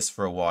haven't done this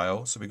for a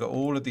while, so we've got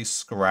all of these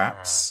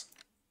scraps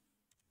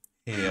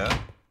here,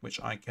 which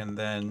I can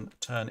then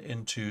turn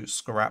into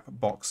scrap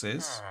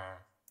boxes.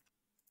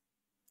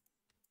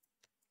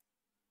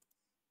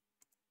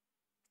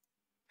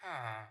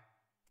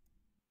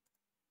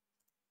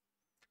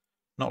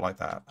 Not like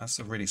that. That's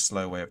a really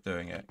slow way of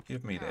doing it.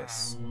 Give me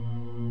this.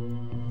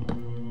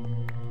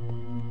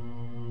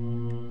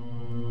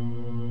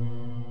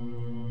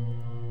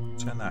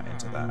 Turn that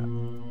into that.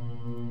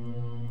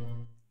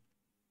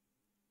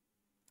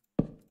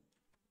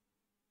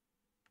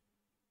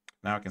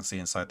 Now I can see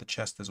inside the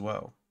chest as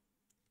well.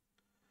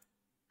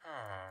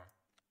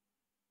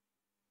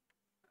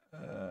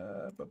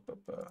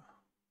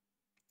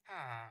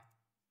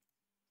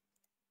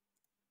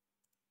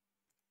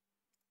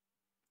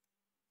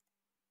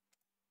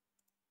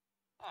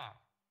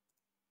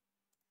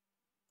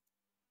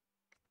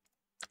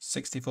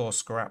 64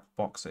 scrap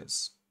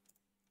boxes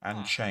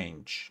and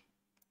change.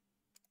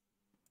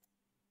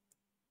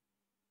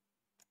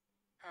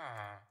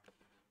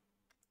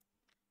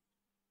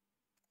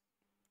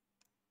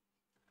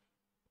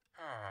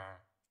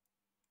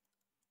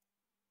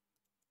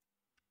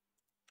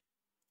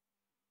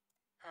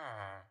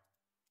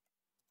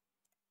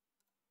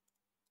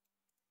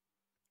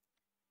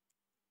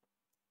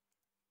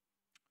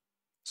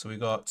 So we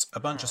got a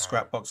bunch of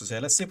scrap boxes here.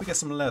 Let's see if we get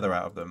some leather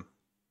out of them.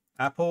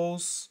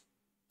 Apples,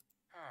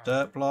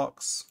 dirt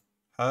blocks,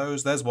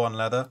 hose. There's one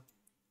leather.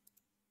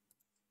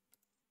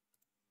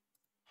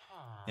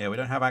 Yeah, we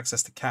don't have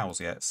access to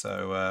cows yet,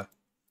 so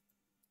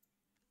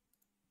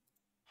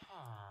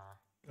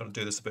got to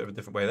do this a bit of a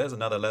different way. There's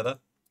another leather.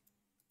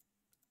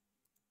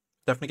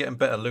 Definitely getting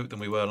better loot than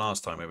we were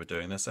last time we were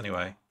doing this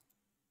anyway.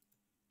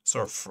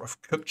 Saw a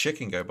cooked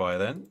chicken go by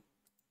then.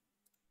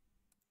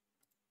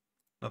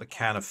 Another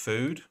can of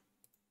food.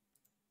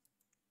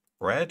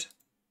 Bread.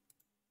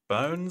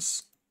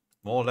 Bones.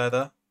 More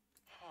leather.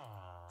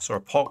 Saw a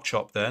pork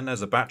chop then.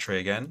 There's a battery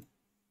again.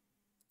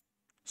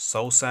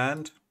 Soul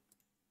sand.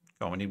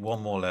 Go on, we need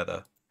one more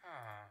leather.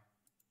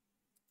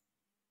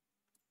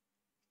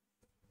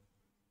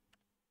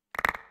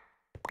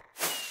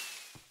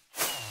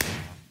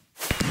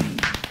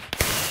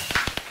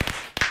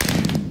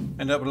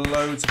 End up with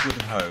loads of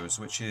wooden hose,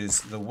 which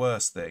is the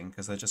worst thing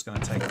because they're just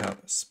going to take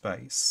up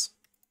space.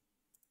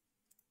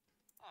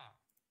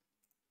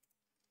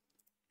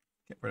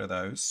 Get rid of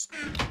those.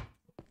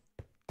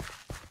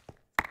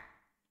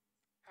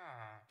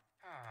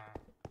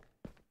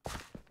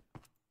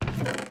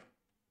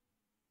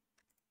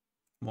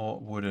 More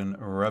wooden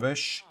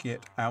rubbish.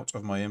 Get out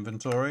of my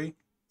inventory.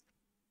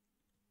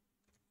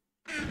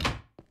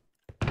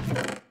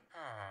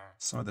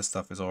 Some of this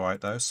stuff is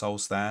alright though. Soul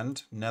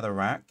stand, nether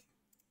rack,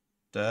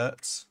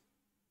 dirt,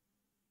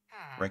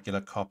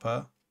 regular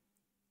copper,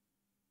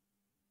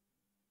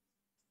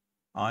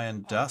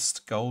 iron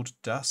dust, gold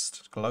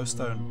dust,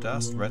 glowstone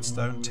dust,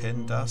 redstone,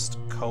 tin dust,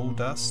 coal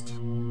dust.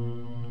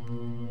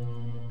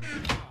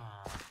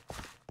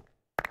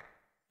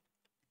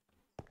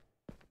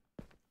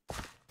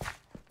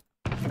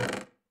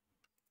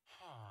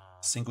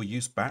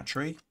 Single-use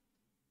battery.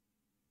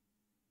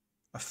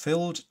 A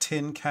filled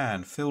tin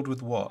can. Filled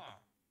with what?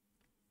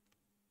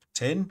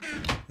 Tin?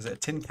 Is it a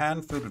tin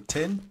can filled with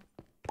tin?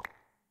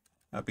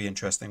 That'd be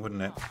interesting,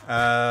 wouldn't it?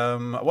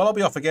 Well, I'll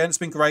be off again. It's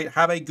been great.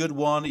 Have a good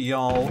one,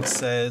 y'all,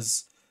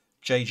 says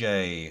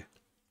JJ.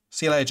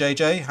 See you later,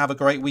 JJ. Have a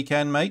great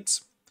weekend,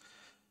 mate.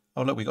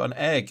 Oh, look, we got an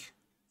egg.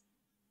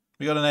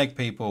 We got an egg,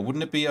 people.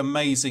 Wouldn't it be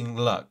amazing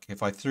luck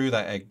if I threw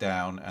that egg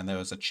down and there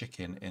was a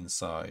chicken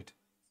inside?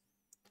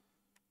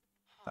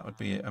 That would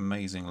be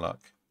amazing luck.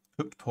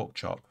 Cooked pork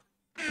chop.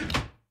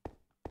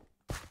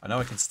 I know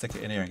I can stick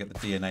it in here and get the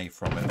DNA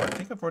from it, but I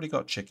think I've already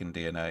got chicken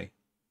DNA.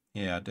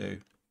 Yeah, I do.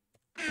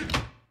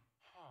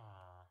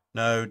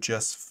 No,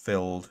 just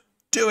filled.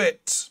 Do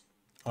it!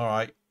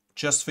 Alright,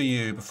 just for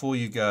you, before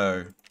you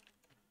go.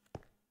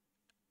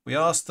 We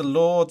asked the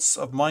lords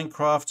of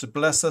Minecraft to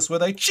bless us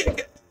with a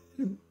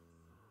chicken!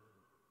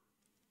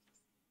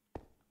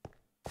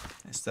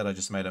 Instead, I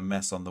just made a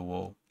mess on the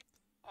wall.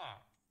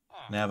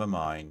 Never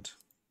mind.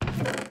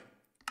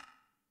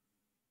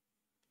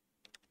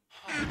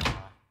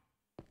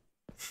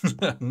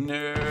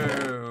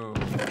 No.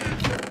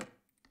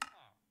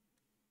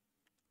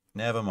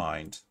 Never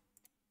mind.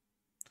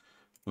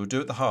 We'll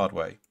do it the hard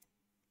way.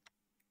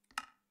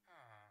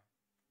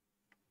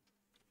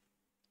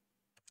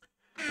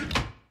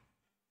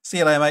 See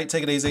you later, mate.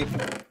 Take it easy.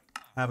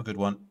 Have a good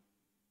one.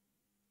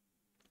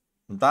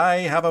 Bye.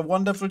 Have a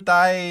wonderful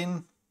day.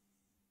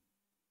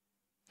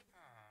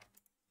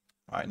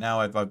 Right, now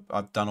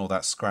I've done all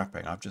that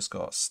scrapping. I've just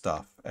got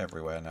stuff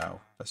everywhere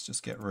now. Let's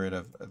just get rid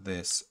of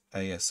this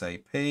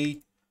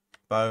ASAP.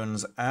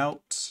 Bones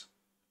out.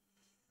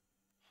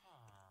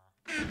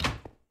 That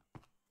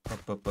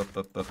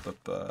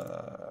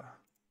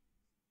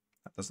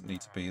doesn't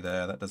need to be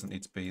there. That doesn't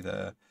need to be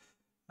there.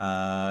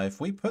 If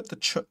we put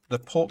the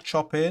pork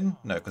chop in,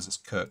 no, because it's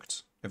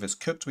cooked. If it's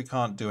cooked, we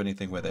can't do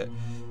anything with it.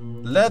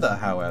 Leather,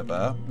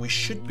 however, we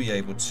should be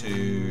able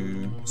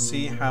to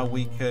see how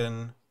we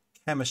can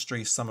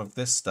chemistry some of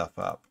this stuff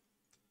up.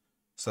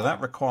 So that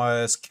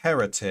requires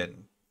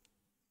keratin.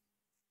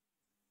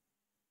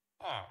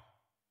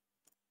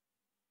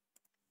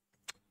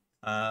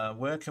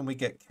 Where can we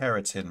get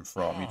keratin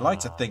from? You'd like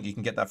to think you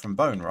can get that from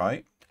bone,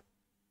 right?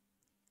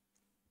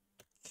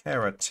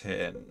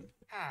 Keratin.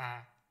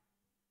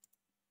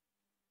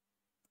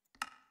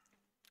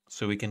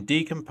 So we can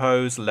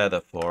decompose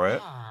leather for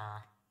it.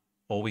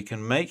 Or we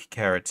can make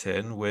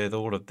keratin with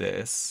all of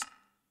this.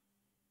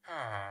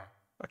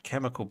 A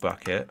chemical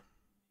bucket.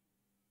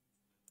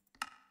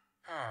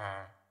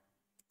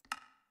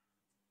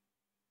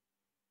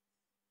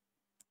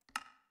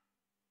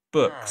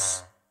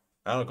 Books.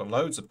 Oh, I've got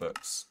loads of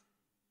books.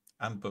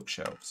 And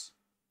bookshelves.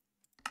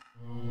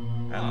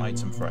 And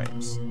item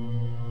frames.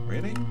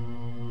 Really?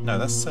 No,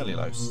 that's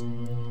cellulose.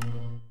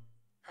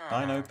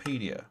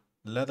 Dinopedia.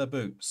 Leather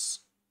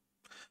boots.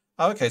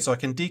 Oh, okay, so I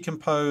can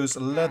decompose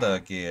leather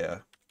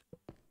gear.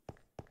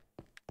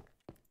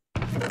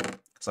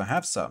 Because I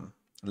have some.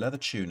 Leather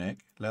tunic,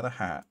 leather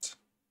hat,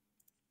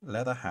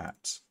 leather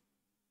hat.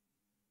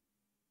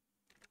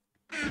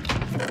 So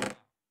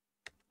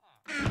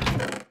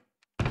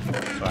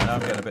I know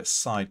I'm getting a bit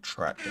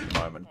sidetracked at the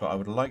moment, but I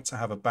would like to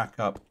have a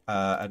backup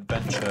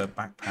adventure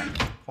backpack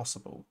if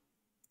possible.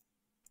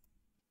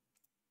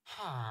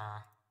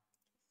 I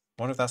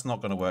wonder if that's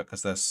not going to work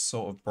because they're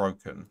sort of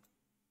broken.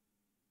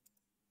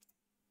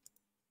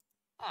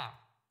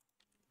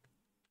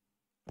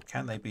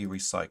 Can they be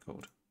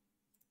recycled?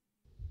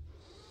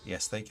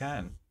 Yes, they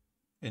can.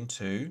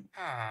 Into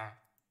nothing.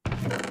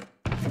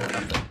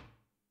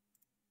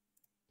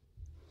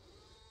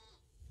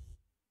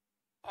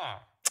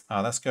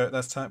 Ah, let's go.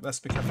 Let's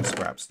become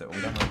scrap still.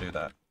 We don't want to do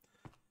that.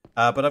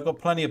 But I've got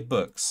plenty of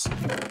books.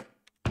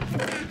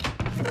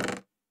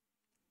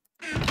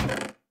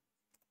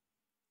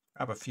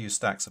 Grab a few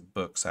stacks of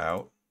books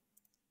out.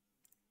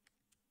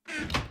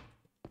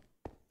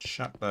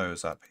 Chuck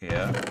those up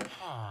here.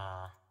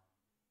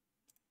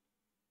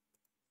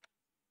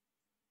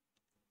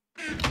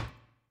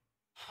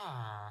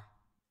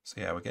 So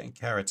yeah, we're getting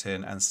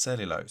keratin and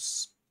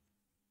cellulose.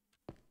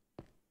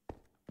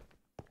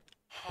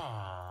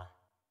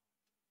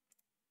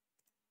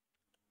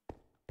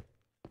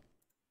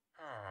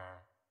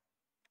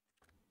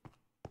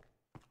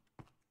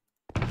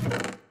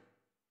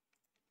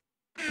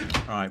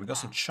 Alright, we've got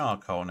some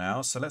charcoal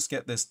now, so let's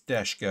get this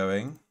dash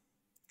going,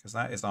 because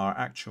that is our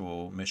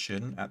actual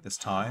mission at this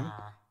time.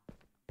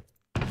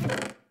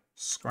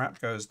 Scrap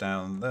goes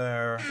down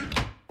there.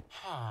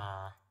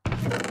 Put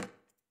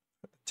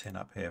the tin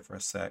up here for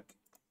a sec.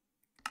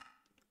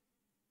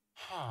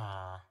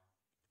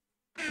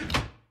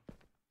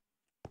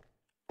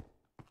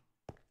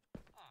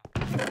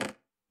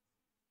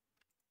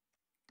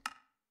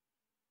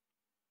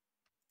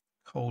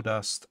 Coal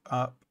dust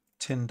up,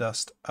 tin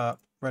dust up,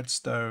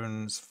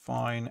 redstone's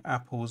fine,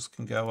 apples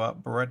can go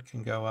up, bread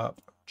can go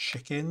up,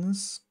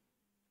 chickens,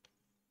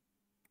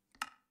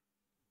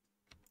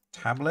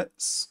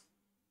 tablets,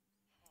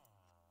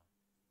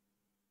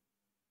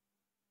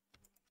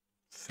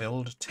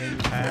 filled tin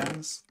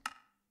cans.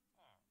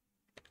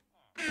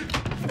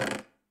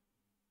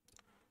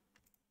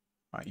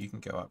 Right, you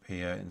can go up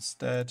here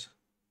instead.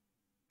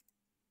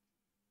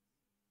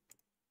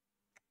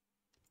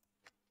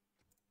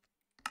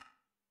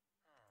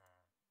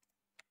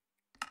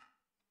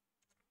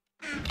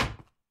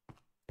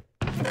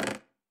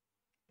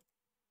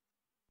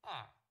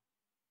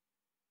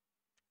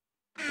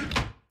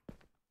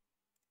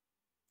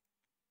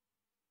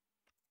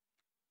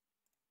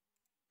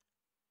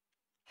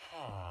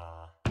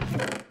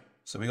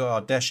 So we got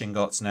our dash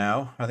ingots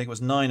now. I think it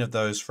was 9 of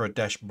those for a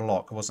dash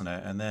block, wasn't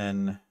it? And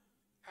then,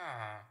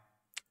 I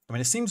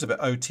mean, it seems a bit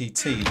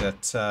OTT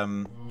that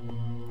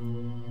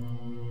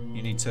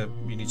you need to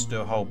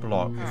do a whole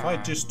block. If I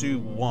just do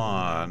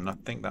 1, I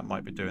think that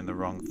might be doing the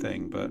wrong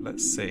thing. But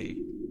let's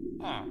see.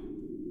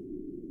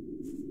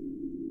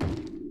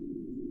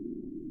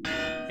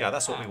 Yeah,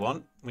 that's what we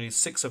want. We need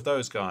 6 of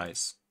those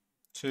guys.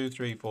 2,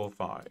 3, 4,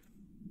 5.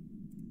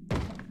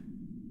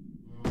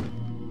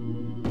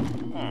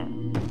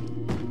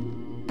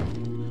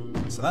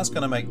 So that's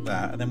going to make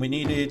that. And then we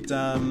needed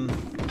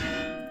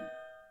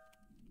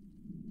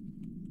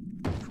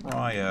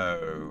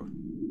cryo.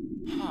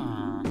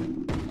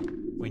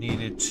 We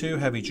needed 2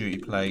 heavy duty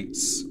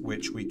plates,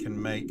 which we can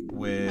make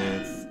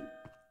with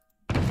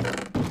 2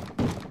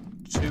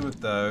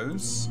 of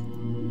those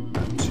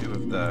and 2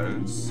 of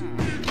those.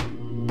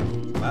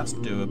 So that's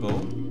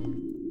doable.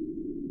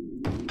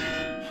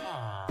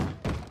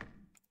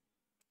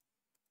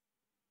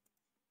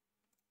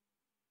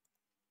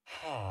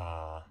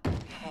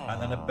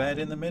 And then a bed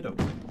in the middle.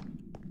 I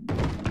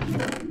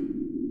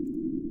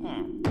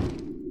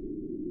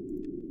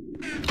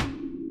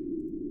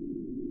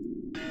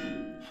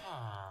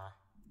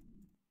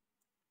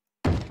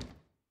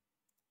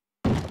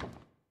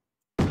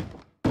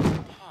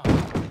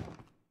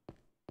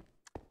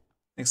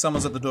think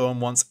someone's at the door and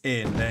wants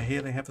in. They're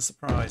here, they have a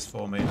surprise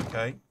for me,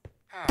 okay?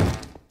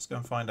 Let's go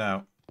and find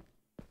out.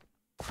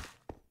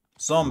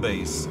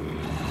 Zombies.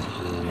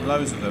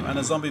 Loads of them. And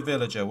a zombie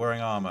villager wearing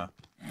armor.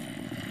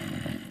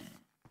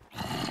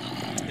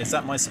 Is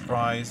that my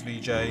surprise,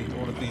 VJ?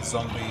 All of these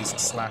zombies /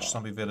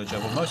 zombie villager.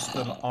 Well, most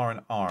of them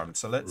aren't armed,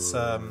 so let's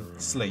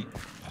sleep.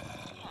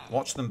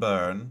 Watch them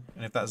burn.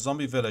 And if that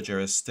zombie villager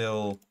is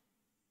still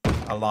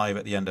alive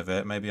at the end of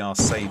it, maybe I'll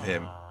save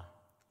him.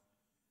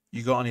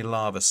 You got any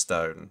lava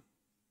stone?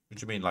 What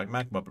do you mean, like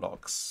magma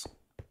blocks?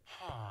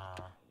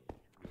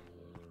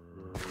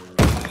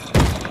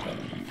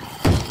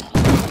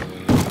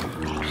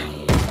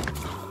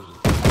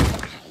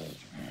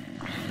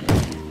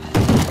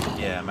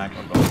 Yeah,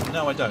 magma blocks.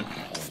 No, I don't.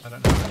 I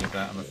don't have any of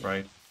that, I'm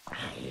afraid.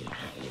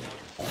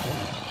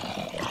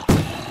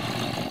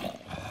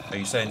 Are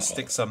you saying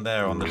stick some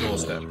there on the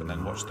doorstep and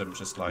then watch them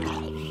just like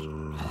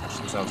catch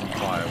themselves on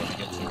fire when they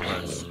get too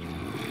close?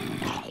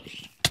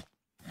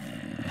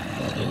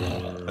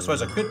 I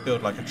suppose I could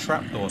build like a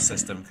trapdoor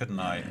system, couldn't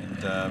I? And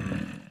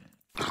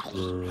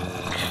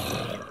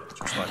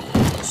just like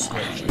a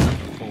switch and they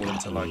can fall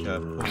into like a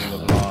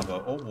pool of lava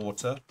or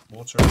water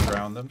and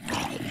drown them.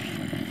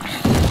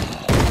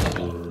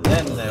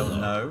 Then they'll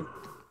know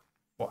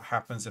what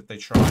happens if they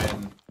try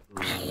and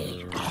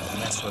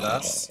mess with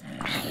us.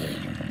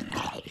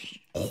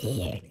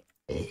 Right,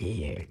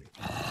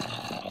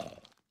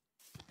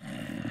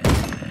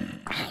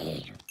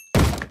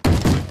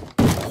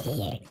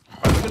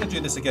 we're going to do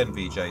this again,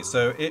 VJ.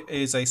 So it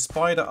is a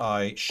spider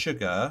eye,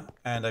 sugar,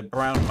 and a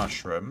brown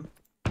mushroom.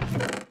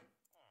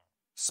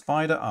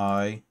 Spider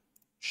eye,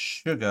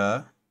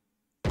 sugar,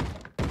 a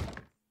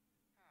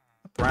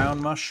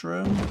brown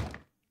mushroom.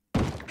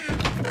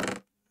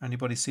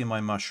 Anybody see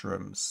my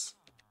mushrooms?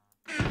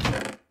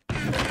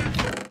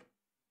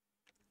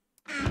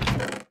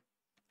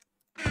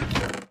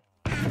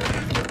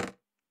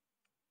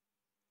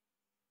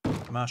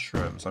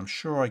 Mushrooms. I'm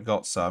sure I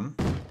got some.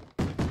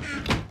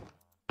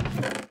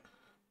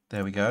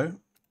 There we go.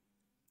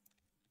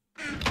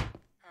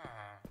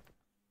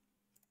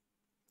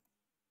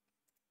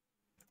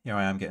 Here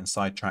I am getting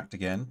sidetracked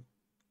again.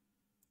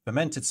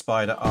 Fermented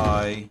spider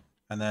eye,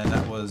 and then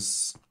that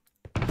was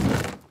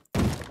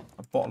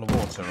a bottle of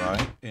water,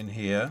 right, in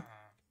here.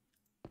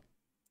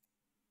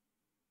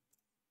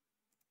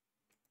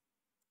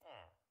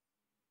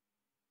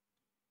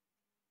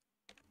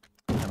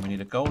 And we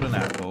need a golden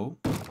apple.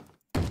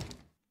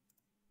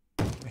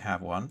 We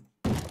have one.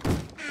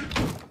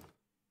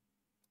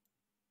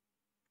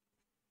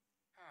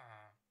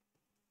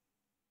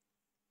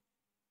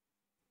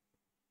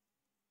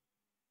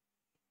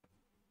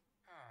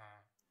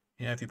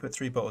 Yeah, if you put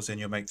 3 bottles in,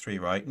 you'll make 3,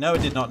 right? No, I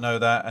did not know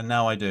that, and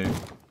now I do.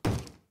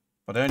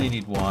 But I only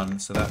need 1,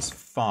 so that's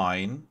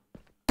fine.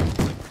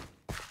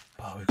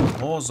 Oh, we've got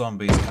more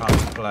zombies come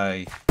to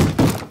play.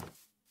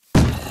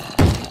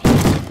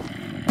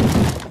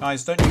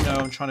 Guys, don't you know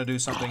I'm trying to do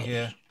something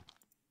here?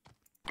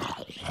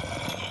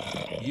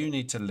 You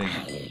need to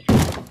leave.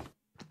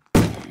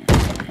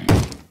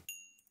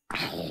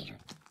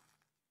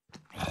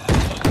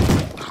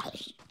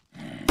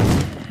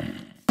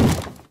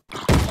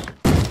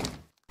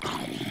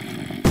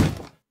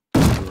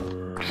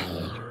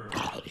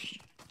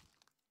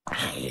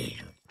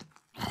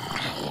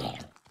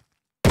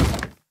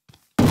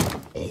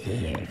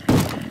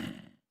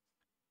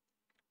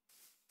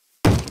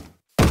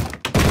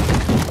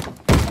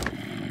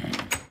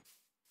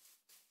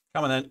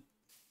 Come on then.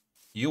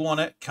 You want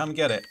it? Come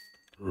get it.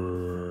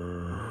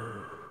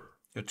 You're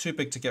too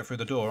big to get through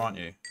the door, aren't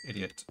you,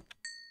 idiot?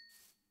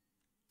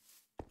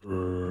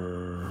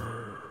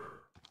 Come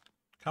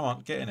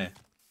on, get in here.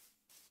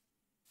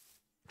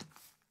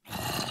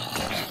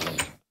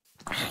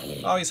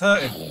 Oh, he's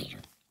hurting.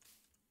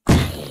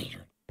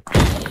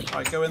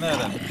 Right, go in there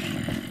then.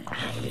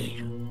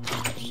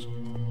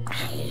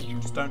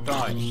 Just don't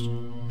die.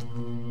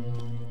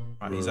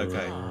 Right, he's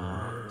okay.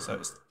 So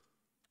it's...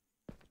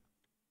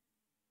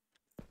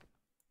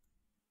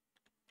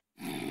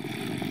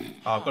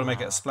 Oh, I've got to make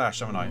it a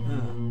splash, haven't I?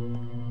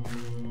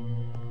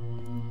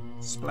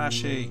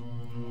 Splashy.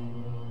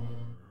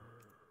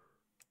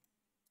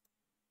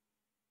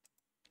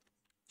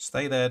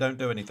 Stay there, don't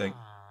do anything.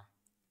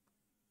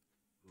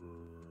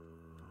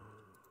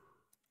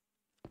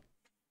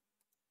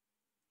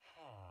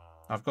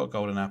 I've got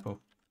golden apple.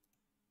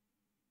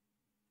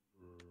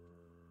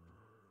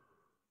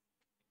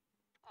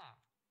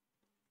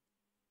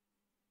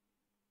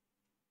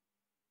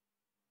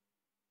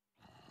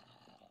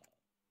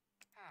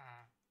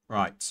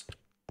 Right.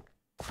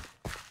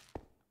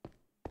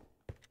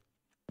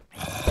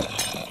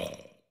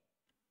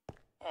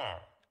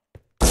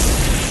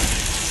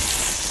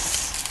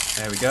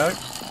 There we go.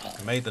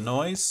 I made the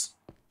noise.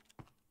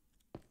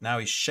 Now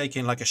he's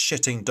shaking like a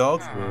shitting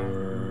dog.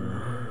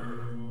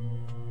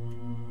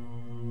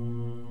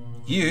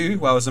 You,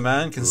 well as a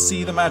man, can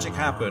see the magic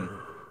happen.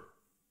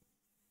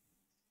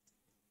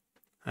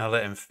 I'll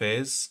let him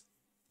fizz.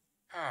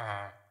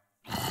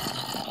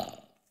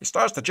 He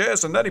starts to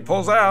jizz and then he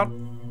pulls out.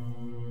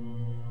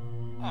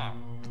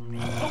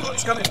 Oh,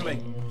 it's coming for me.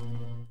 It's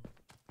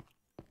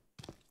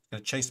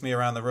going to chase me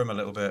around the room a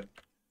little bit.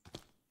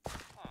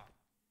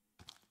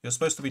 You're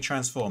supposed to be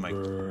transforming.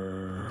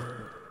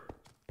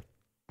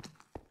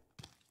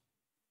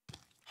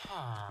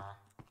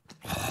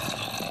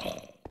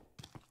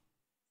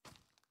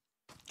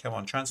 Come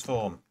on,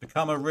 transform.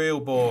 Become a real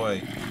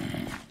boy.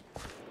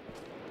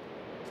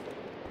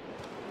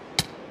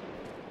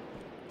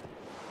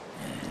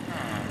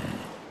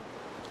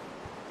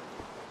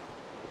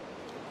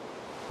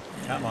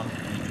 Come on,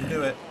 you can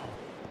do it.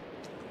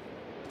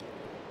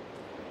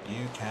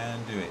 You can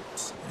do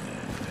it.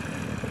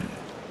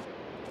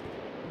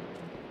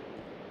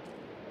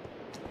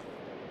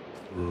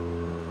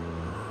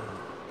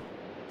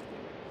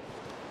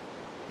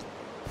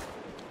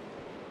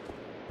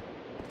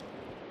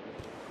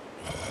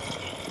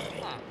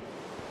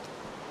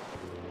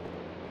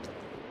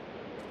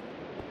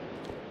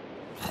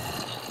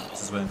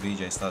 This is when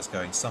VJ starts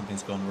going,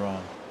 something's gone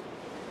wrong.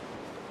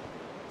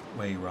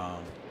 Way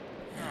wrong.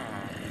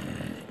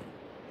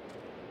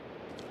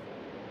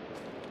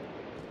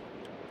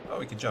 Oh,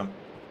 we can jump.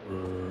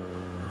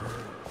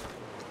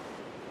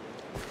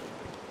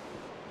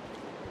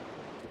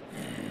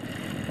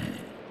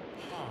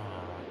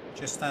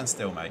 Just stand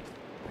still, mate.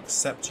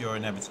 Accept your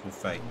inevitable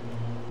fate.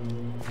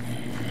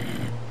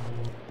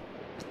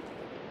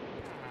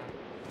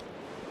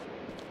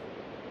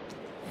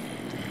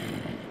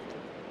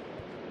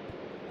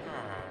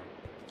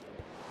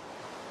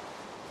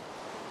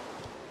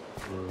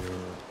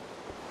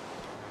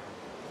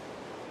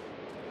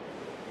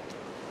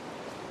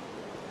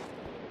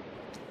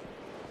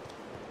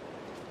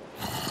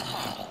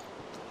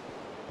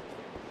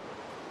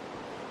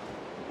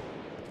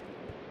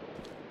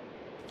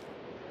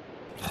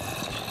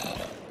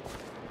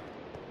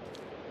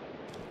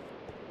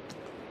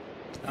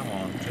 Come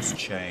on, just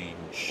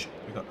change.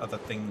 We've got other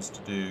things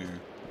to do.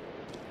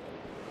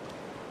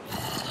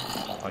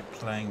 Like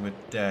playing with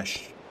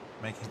Desh,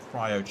 making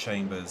cryo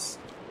chambers.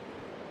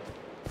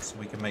 so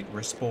we can make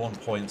respawn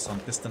points on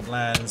distant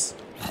lands.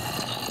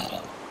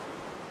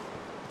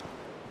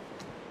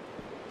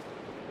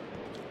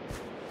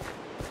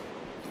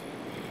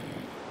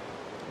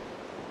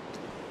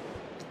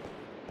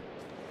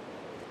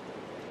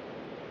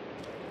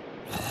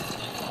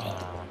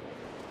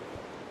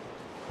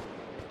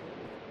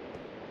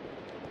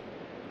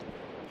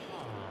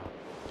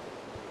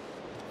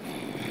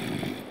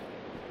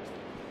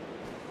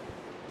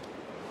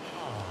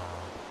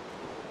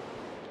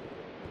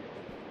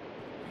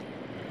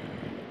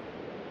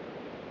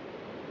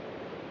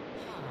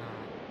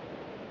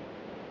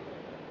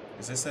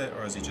 Is this it,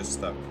 or is he just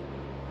stuck?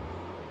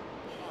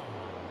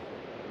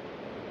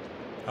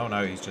 Oh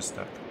no, he's just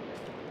stuck.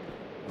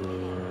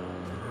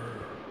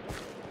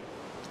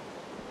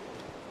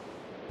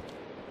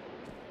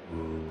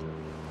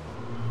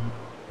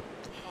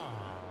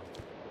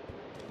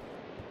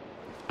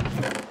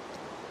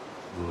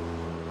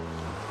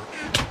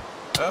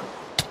 Oh!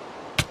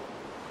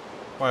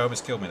 Why, I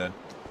almost killed me then.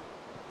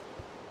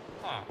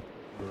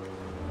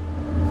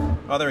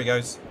 Oh, there he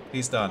goes.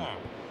 He's done.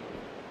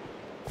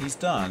 He's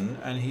done,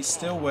 and he's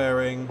still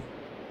wearing...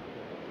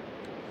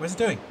 Where's he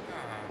doing?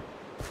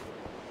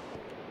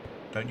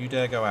 Don't you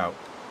dare go out.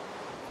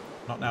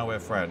 Not now we're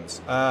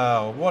friends.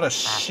 Oh, what a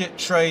shit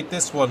trade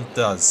this one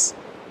does.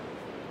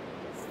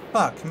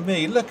 Fuck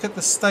me, look at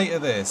the state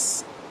of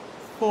this.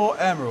 4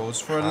 emeralds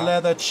for a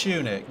leather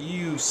tunic.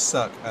 You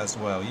suck as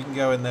well. You can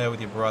go in there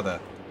with your brother.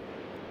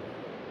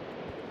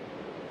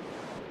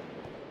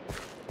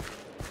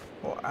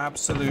 What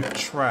absolute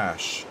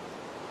trash.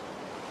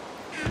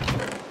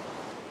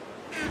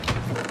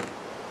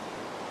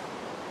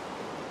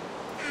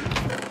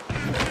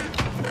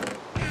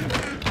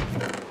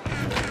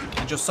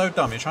 You're so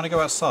dumb. You're trying to go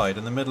outside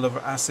in the middle of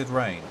acid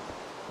rain.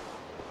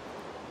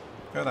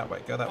 Go that way,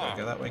 go that way,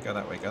 go that way, go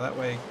that way, go that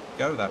way,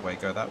 go that way,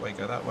 go that way,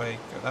 go that way,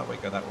 go that way,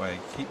 go that way.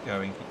 Keep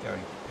going, keep going,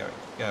 keep going,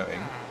 keep going.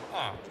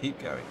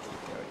 Keep going,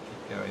 keep going,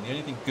 keep going. The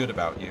only thing good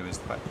about you is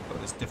the fact you've got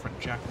this different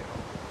jacket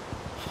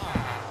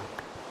on.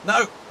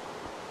 No!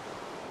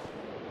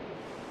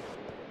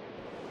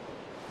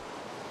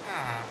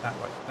 That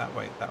way, that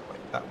way, that way,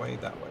 that way,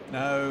 that way.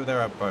 No,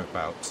 they're both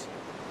out.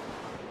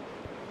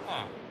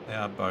 They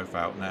are both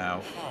out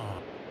now.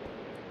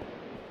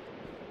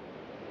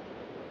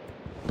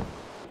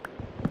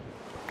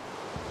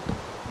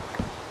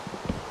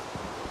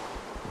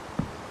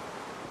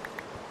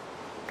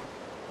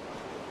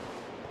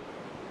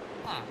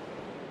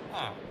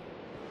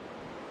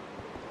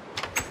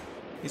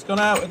 He's gone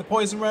out in the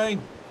poison rain.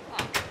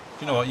 Do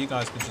you know what? You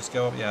guys can just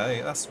go up. Yeah,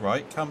 hey, that's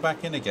right. Come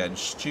back in again.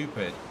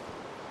 Stupid.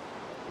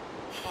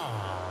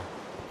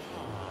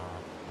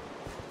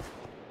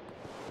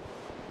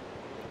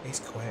 He's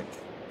quick.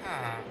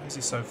 Why is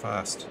he so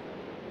fast?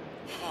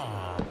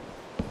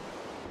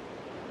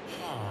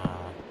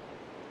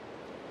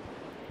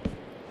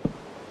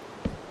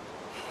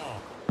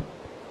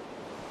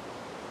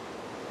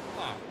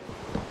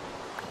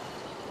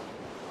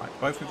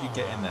 Right, both of you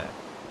get in there.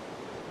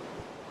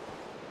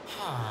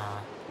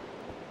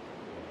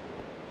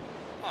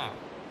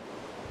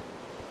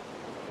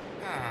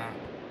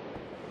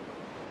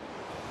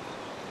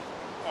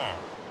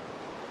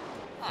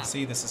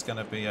 See, this is going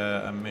to be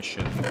a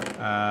mission.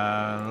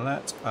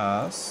 Let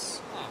us...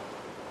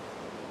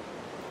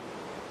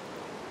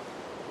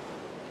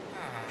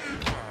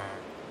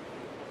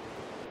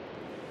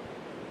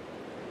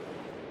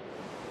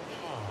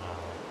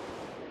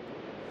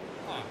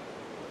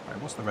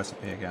 Right, what's the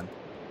recipe again?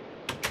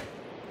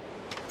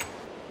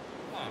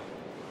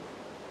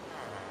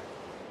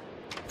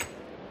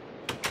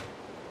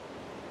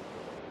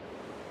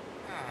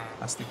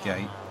 That's the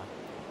gate.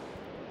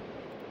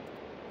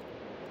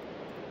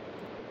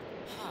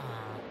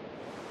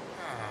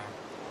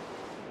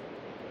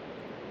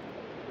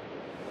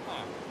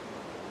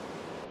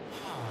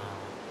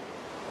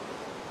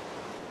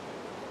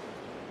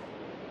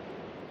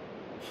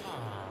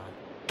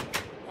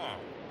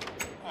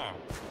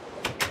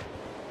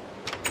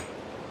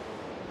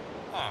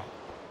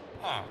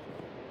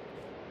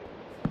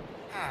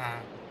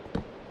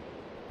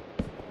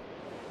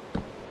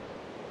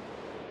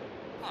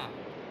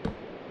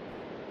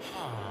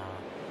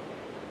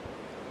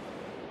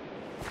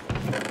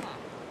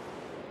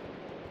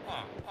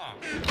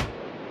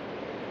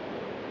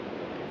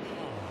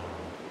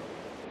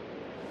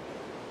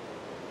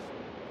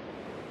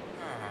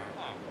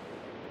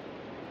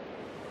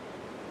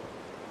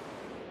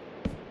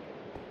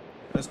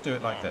 Let's do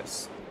it like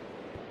this.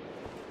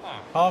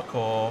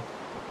 Parkour.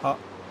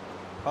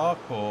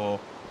 Parkour.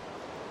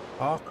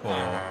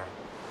 Parkour.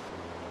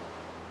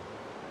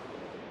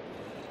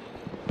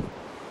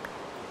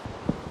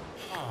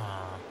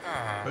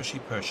 Pushy,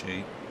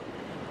 pushy.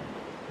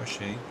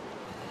 Pushy.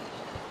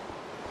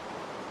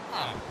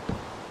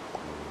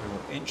 We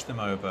will inch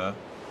them over.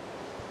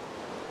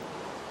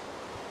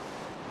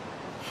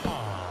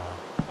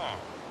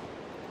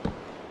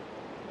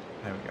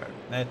 There we go.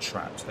 They're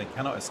trapped. They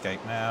cannot escape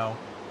now.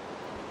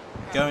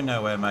 Going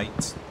nowhere,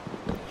 mate.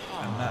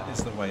 And that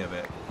is the way of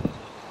it.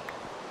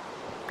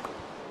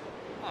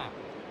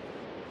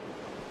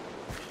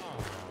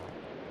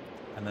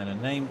 And then a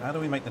name. How do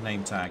we make the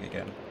name tag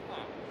again?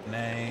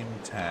 Name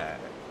tag.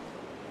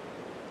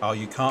 Oh,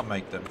 you can't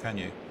make them, can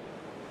you?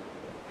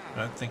 I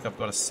don't think I've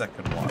got a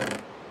second one.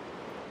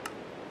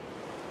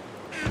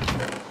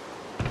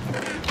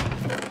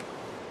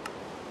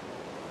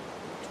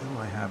 Do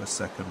I have a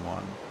second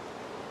one?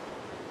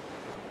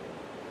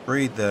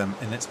 Breed them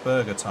in its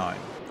burger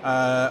time.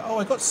 Oh,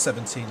 I got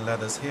 17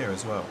 leathers here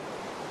as well.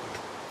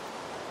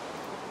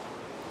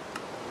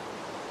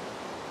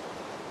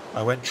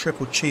 I went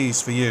triple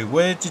cheese for you.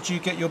 Where did you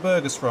get your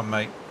burgers from,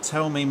 mate?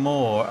 Tell me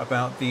more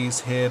about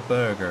these here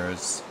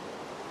burgers.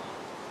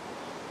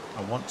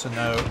 I want to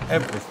know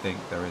everything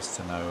there is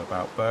to know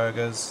about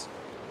burgers,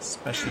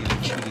 especially the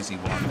cheesy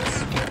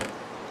ones.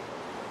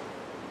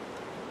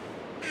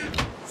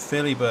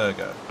 Philly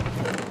burger.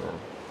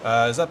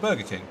 Is that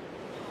Burger King?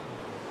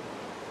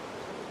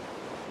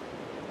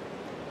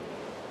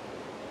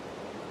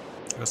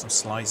 I got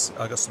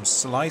some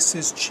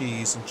slices,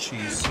 cheese, and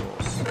cheese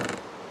sauce.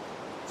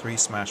 3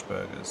 smash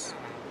burgers.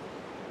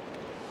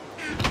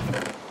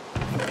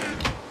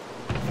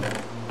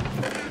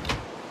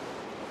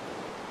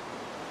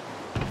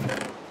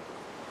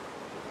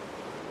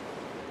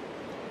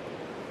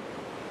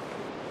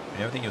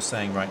 Everything you're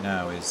saying right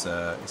now is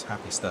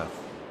happy stuff.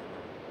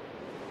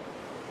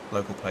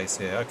 Local place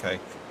here. Okay.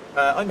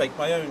 I make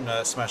my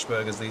own smash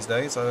burgers these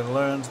days. I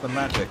learned the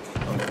magic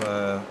of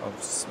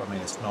I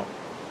mean, it's not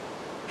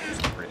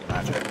really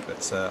magic,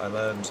 but I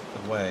learned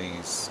the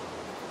ways.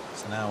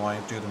 So now I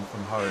do them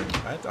from home.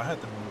 I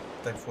had them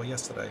the day before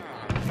yesterday.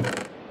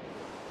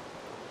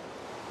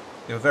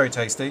 They were very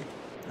tasty.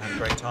 I had a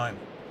great time,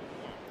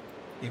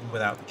 even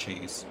without the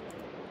cheese.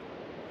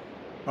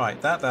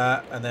 Right,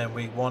 that, and then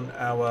we want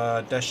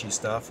our deshi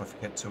stuff. I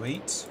forget to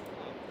eat.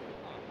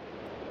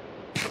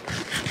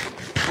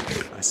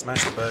 I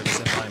smash the burgers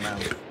in my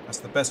mouth. That's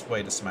the best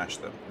way to smash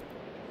them.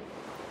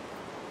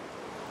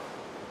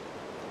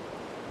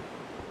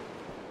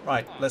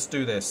 Right, let's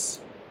do this.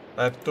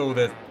 Let's do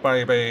this,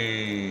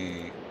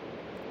 baby.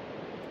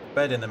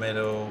 Bed in the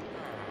middle.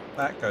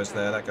 That goes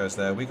there, that goes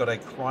there. We got a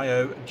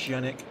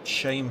cryogenic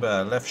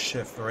chamber. Left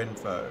shift for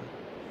info.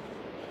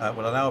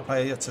 Will allow a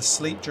player to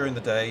sleep during the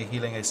day,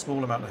 healing a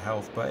small amount of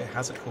health, but it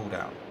has a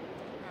cooldown.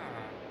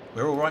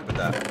 We're alright with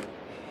that.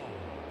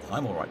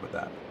 I'm alright with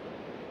that.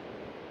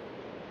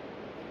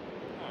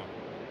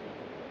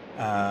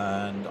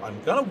 And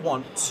I'm going to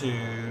want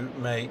to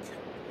make,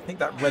 I think,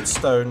 that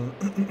redstone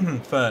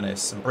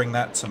furnace and bring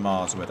that to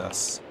Mars with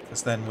us.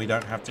 Because then we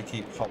don't have to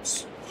keep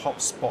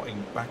hot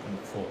spotting back and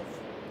forth.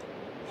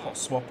 Hot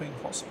spotting.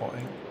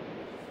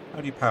 How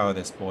do you power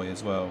this boy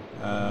as well?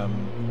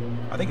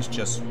 I think you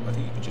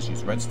can just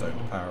use redstone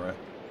to power it,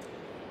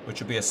 which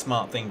would be a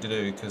smart thing to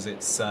do because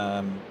it's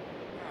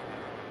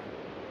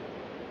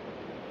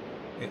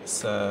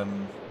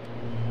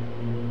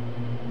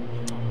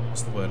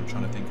what's the word I'm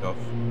trying to think of?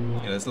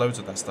 Yeah, there's loads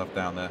of that stuff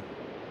down there,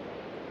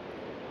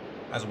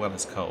 as well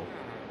as coal.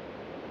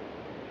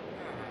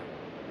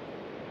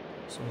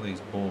 Some of these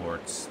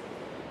boards.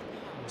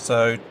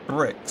 So,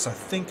 bricks. I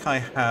think I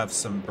have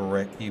some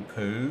bricky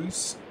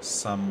poos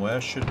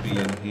somewhere. Should be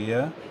in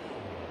here.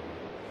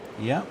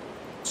 Yep.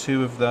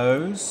 2 of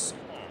those.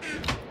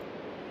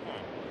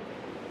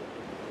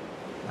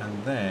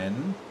 And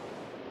then...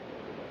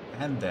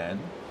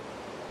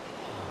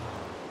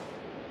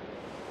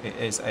 it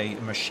is a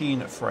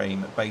machine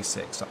frame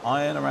basic. So,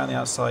 iron around the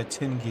outside,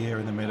 tin gear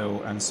in the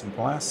middle, and some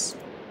glass.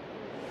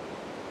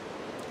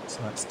 So,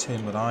 that's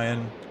tin with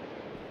iron.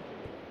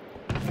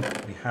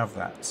 We have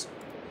that.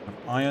 We have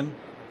iron,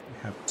 we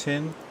have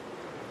tin,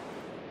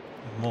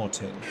 and more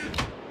tin.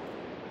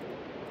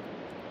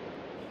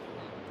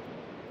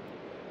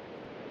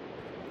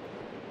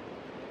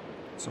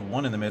 So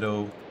 1 in the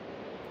middle,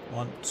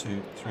 1,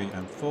 2, 3,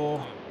 and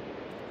 4.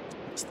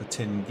 That's the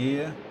tin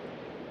gear.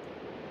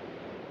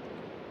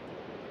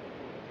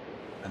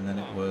 And then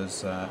it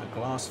was a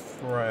glass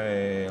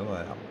frame,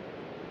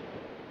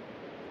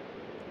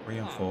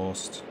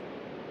 reinforced,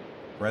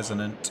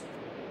 resonant,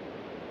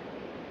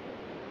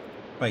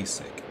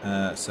 basic.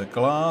 So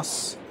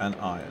glass and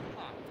iron.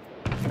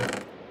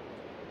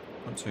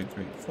 1, 2,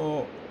 3,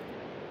 4.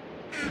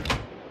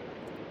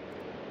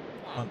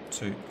 1,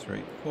 2,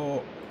 3,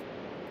 4.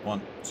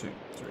 1, 2,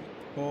 3,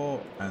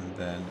 4. And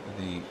then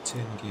the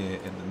tin gear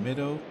in the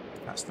middle.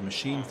 That's the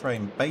machine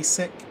frame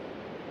basic.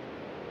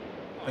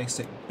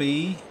 Basic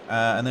B.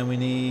 And then we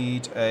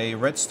need a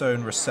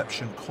redstone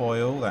reception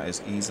coil that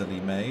is easily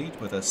made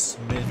with a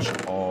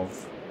smidge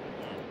of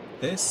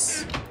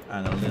this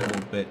and a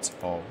little bit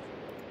of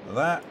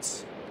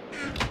that.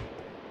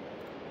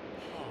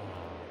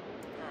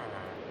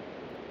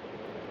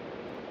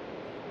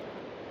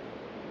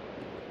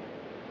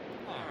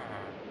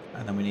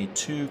 And then we need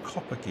 2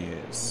 copper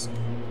gears.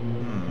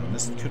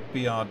 This could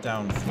be our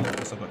downfall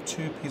because I've got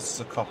 2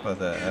 pieces of copper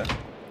there.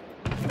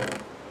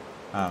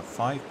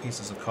 5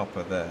 pieces of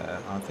copper there.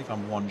 I think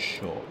I'm 1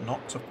 short.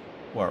 Not to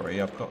worry,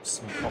 I've got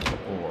some copper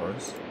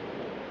ores.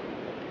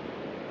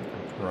 I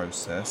can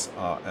process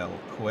RL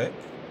quick.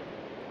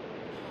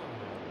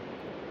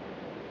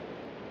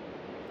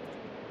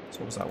 So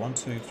What was that? 1,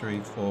 2, 3,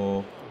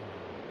 4.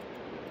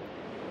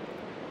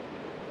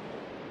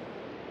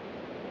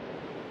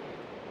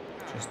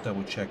 Just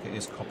double check it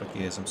is copper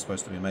gears I'm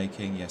supposed to be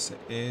making. Yes, it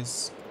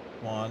is.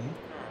 1.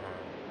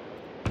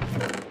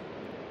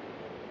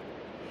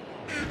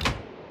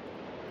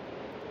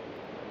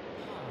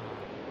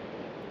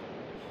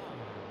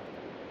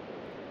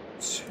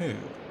 2.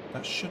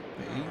 That should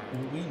be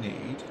all we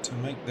need to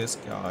make this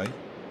guy.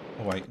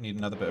 Oh wait, need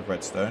another bit of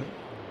redstone.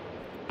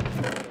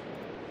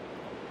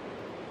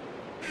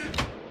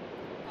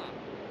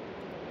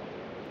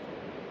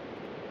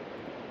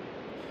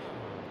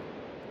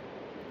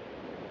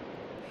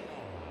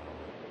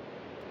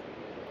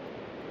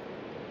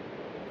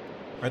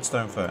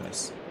 Redstone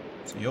furnace.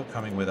 So you're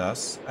coming with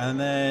us. And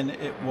then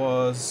it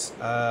was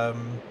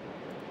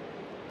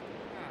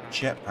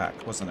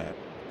jetpack, wasn't it?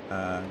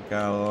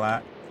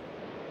 Galactic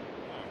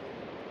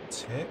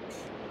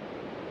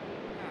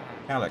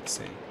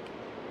Galaxy.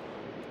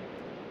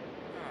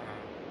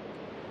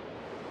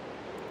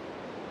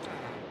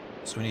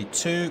 So we need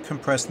 2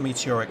 compressed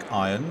meteoric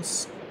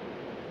ions,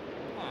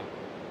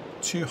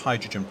 2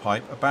 hydrogen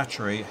pipe, a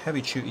battery,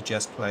 heavy duty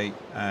chest plate,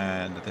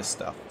 and this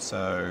stuff.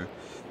 So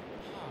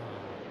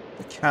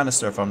the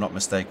canister, if I'm not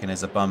mistaken,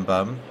 is a bum,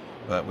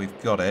 but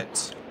we've got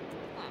it.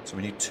 So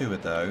we need 2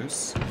 of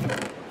those.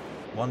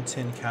 1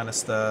 tin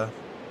canister.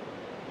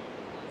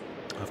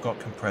 I've got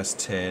compressed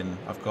tin.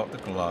 I've got the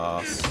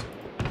glass.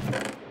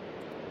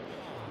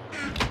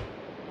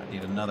 I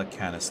need another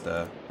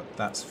canister, but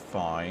that's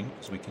fine,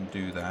 because we can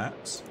do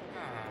that.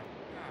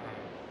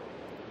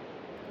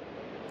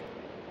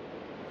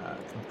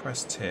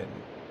 Compressed tin.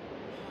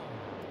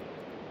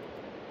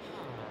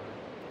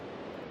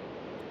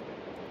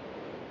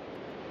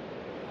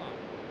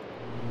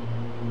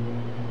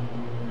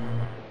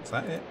 Is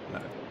that it?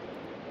 No.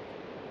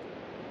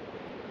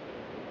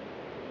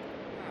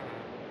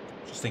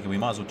 Just thinking we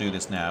might as well do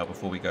this now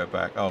before we go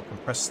back. Oh,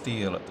 compressed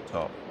steel at the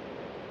top.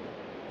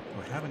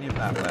 Do we have any of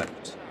that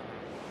left?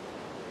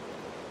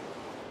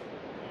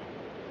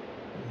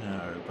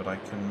 No, but I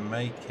can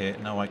make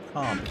it. No, I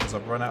can't because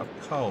I've run out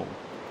of coal.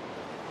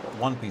 Got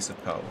 1 piece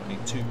of coal. I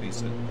need 2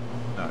 pieces.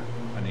 No,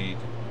 I need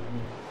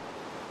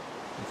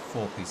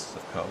 4 pieces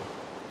of coal.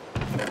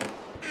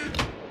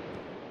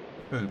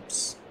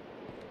 Oops.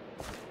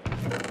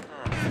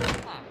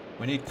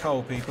 We need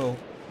coal, people.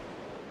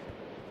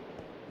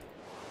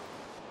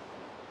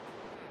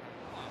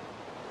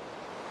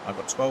 I've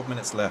got 12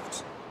 minutes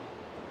left.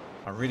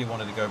 I really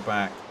wanted to go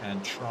back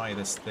and try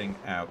this thing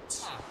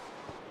out.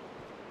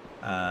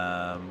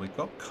 We've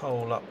got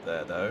coal up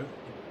there, though.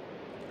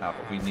 But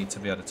we need to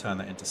be able to turn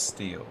that into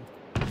steel.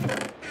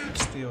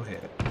 Steel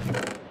here.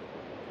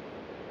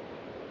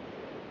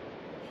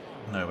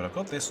 No, but I've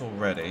got this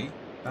already.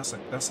 That's a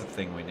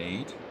thing we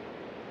need.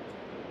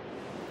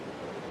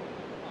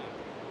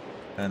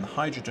 And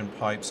hydrogen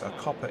pipes are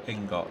copper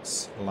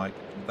ingots like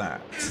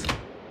that.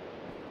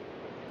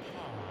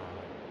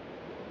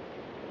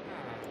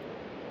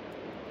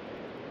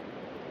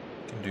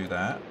 Can do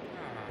that.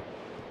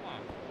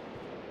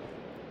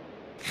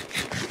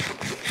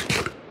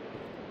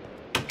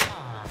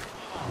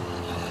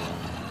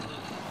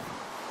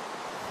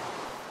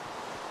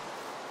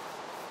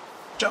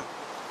 Jump.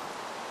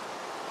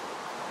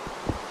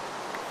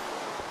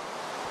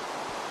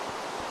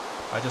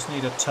 I just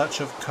need a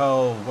touch of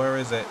coal. Where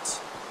is it?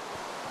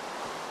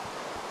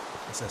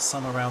 Is there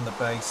some around the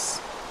base?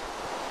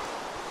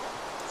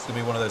 It's going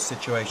to be one of those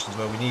situations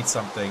where we need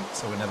something,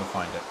 so we never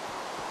find it.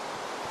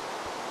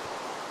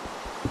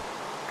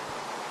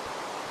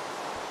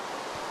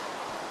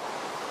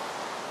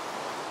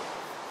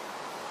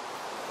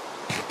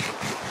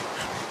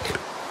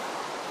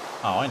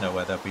 Oh, I know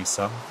where there'll be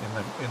some in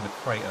the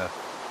crater,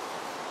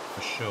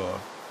 for sure.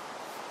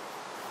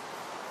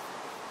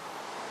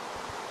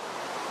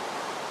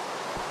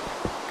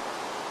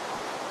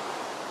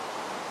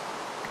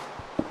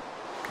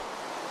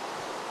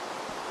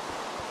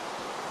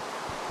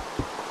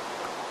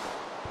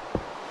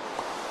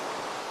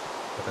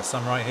 But there's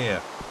some right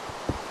here.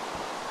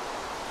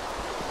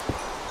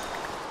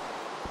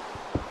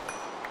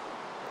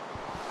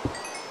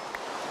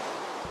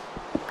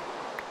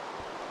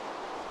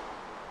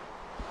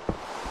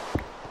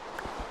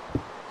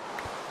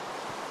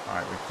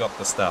 Got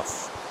the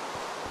stuff.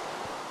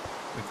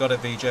 We've got it,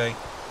 VJ.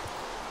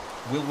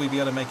 Will we be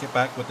able to make it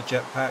back with the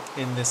jetpack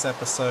in this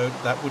episode?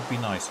 That would be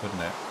nice,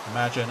 wouldn't it?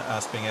 Imagine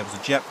us being able to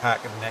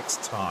jetpack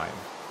next time.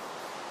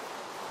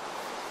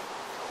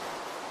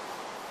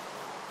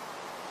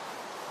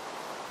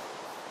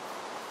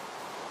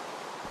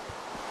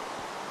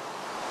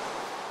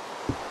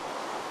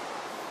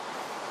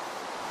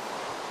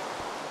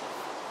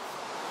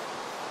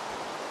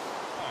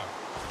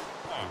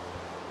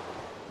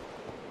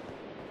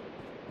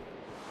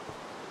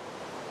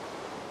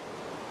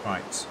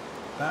 Right,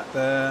 that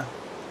there.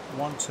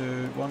 1,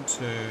 2, 1,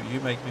 2. You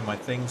make me my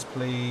things,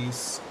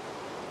 please.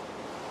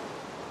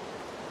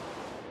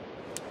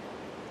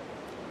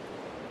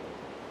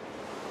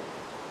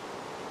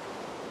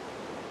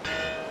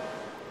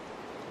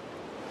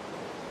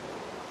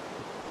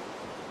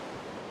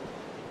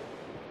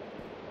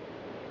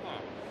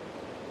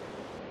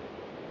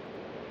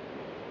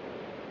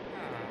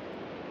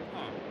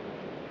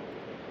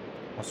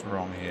 What's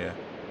wrong here?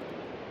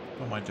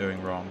 What am I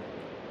doing wrong?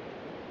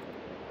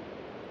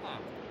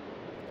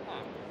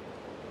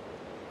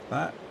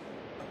 That?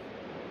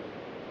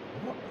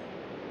 What?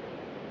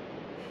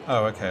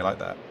 Oh, okay, like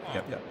that.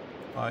 Yep, yep.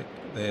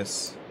 Like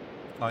this.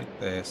 Like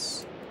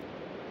this.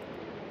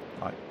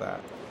 Like that.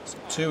 So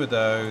 2 of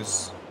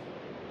those.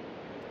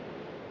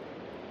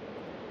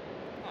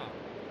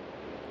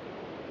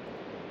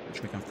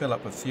 Which we can fill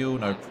up with fuel,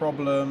 no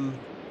problem.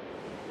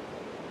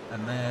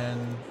 And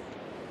then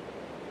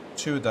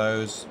 2 of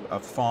those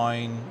are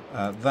fine.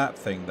 That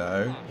thing,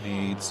 though,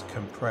 needs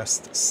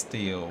compressed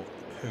steel.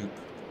 Poop.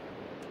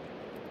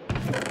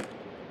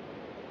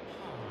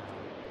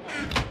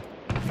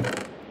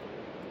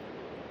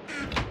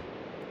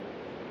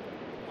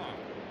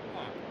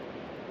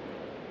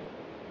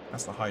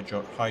 That's the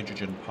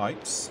hydrogen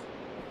pipes.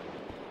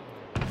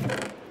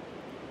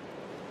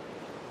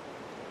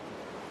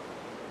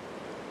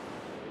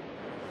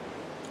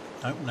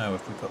 Don't know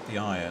if we've got the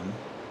iron.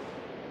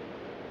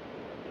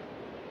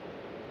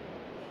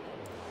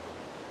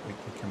 We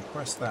can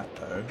compress that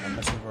though,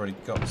 unless we've already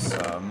got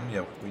some.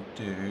 Yeah, we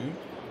do.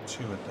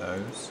 2 of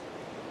those.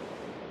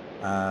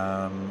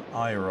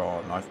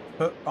 Iron. I've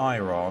put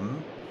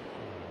iron.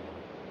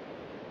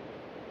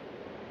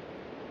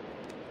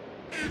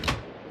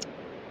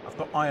 I've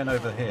got iron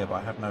over here, but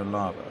I have no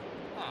lava.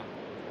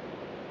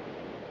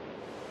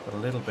 Got a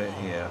little bit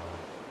here.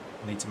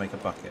 I need to make a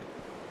bucket.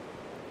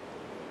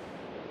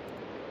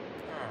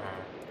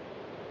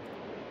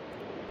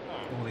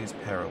 All these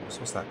perils.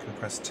 What's that?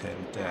 Compressed tin.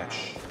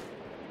 Dash.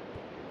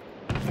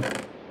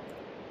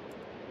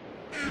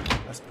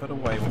 Let's put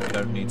away what we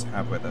don't need to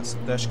have with us.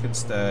 Dash can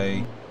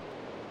stay.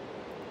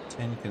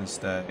 Tin can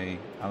stay.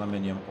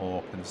 Aluminium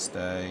ore can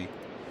stay.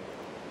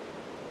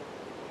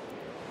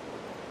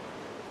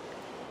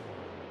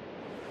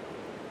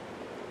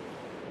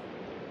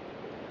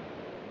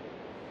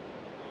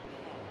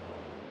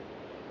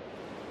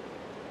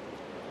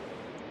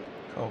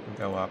 Coal can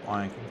go up.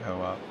 Iron can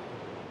go up.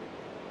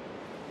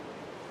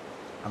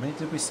 How many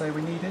did we say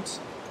we needed?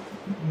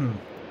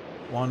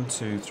 1,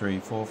 2, 3,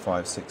 4,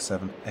 5, 6,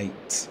 7,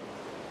 8.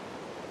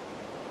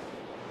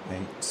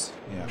 8.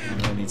 Yeah, we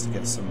really need to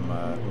get some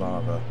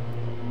lava.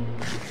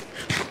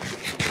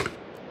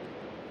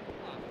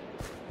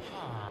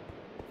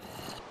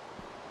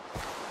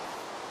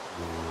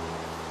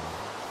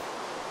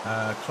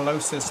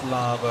 Closest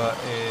lava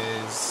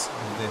is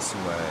this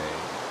way.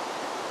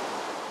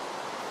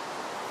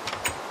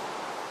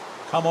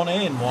 Come on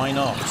in, why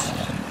not?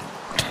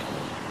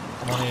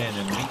 Come on in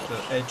and meet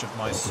the edge of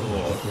my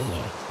sword.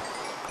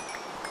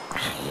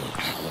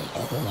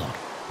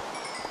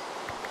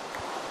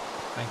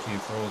 Thank you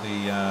for all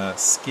the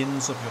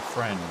skins of your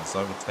friends.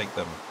 I will take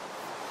them.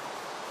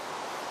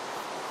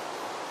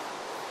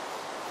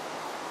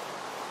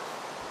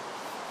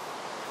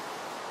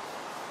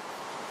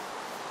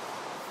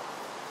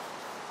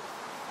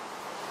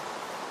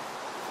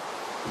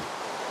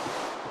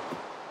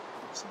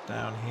 So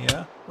down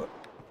here.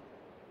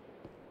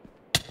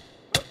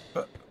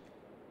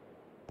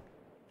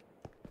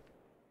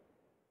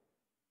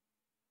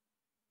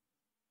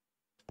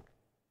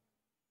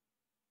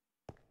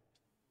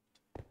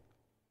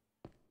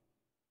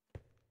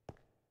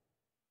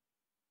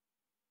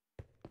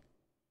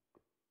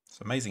 It's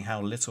amazing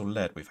how little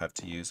lead we've had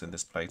to use in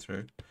this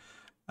playthrough.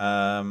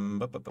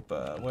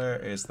 Where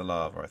is the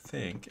lava? I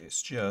think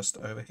it's just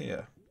over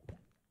here.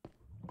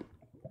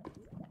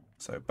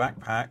 So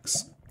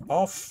backpacks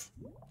off.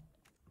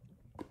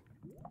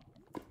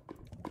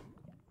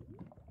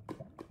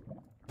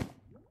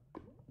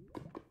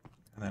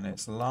 And then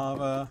it's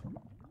lava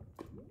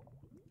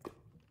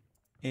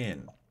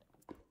in.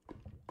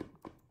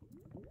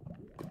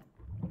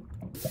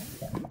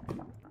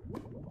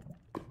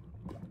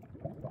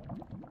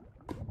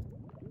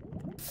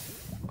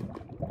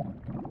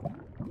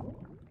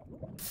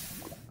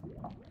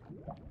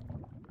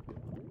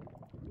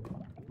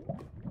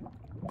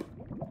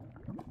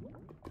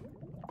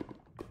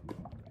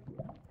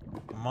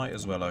 Might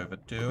as well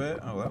overdo it.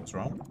 Oh, that was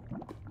wrong.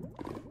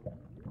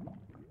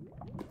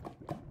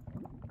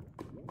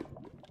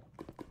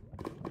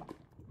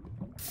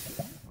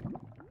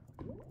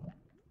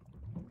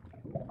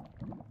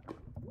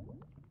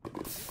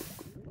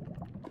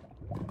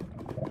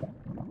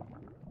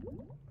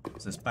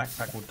 So this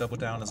backpack will double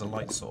down as a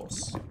light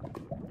source.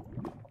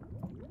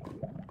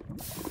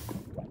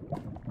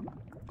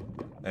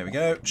 There we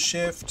go.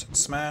 Shift,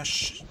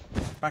 smash.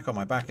 Back on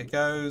my back it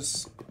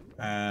goes.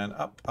 And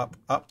up, up,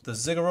 up the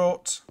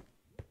ziggurat.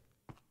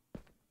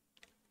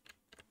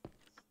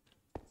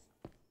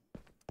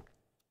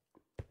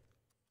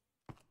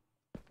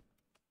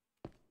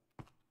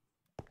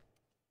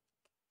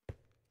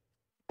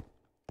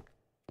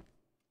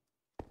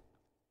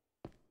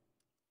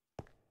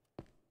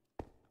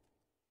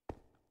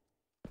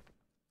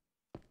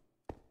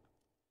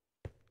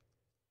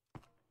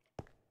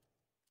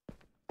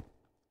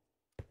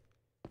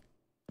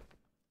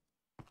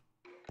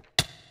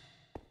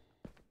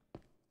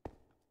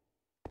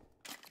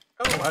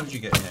 Oh, how did you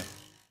get in here?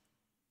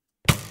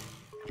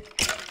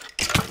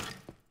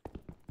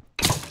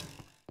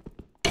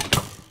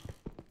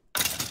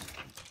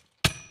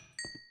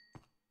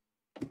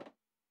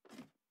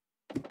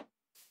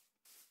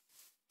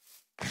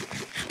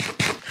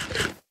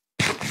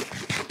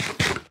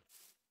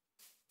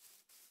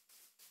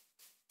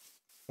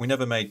 We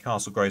never made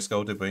Castle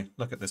Grayskull, did we?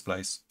 Look at this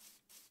place.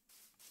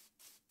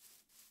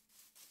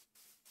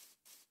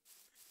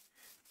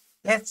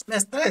 Yes,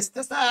 Mr.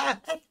 Lister,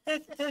 sir.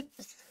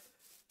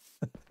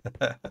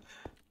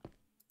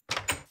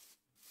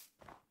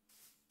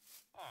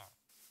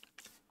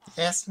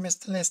 Yes,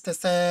 Mr. Lister,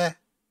 sir.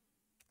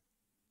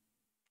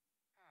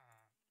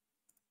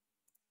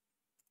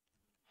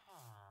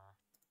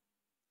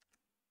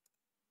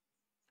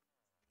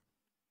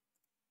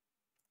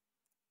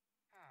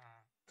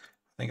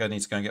 I think I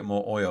need to go and get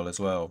more oil as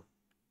well.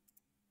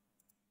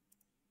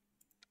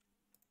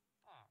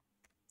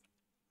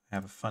 I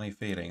have a funny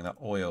feeling that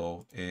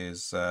oil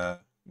is... we're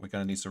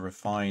going to need to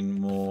refine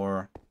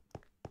more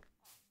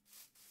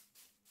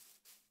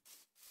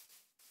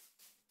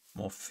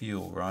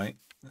fuel, right?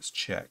 Let's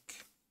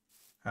check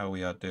how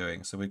we are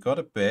doing. So we've got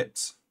a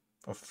bit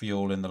of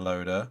fuel in the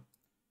loader,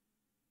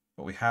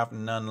 but we have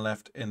none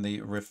left in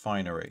the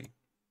refinery.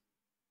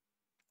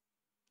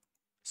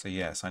 So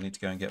yes, I need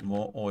to go and get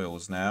more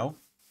oils now.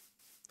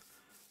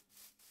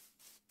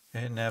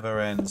 It never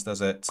ends,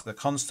 does it? The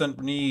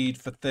constant need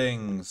for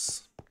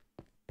things.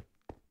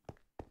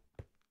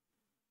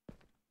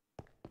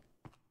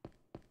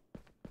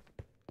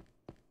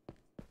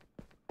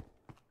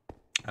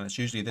 And it's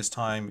usually this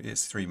time,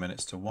 it's 3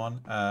 minutes to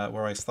 1,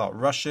 where I start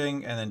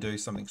rushing and then doing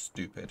something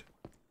stupid.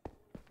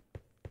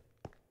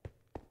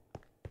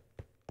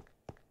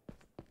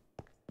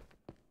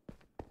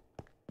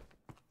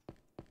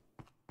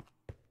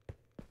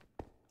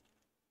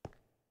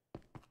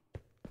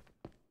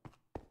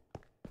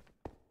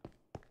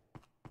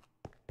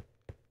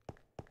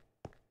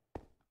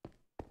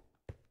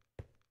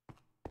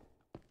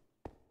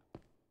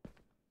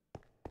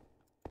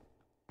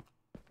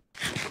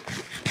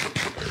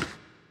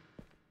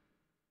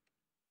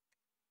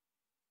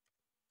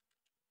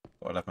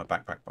 Thought I left my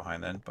backpack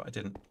behind then, but I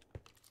didn't.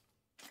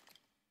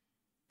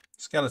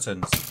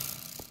 Skeletons.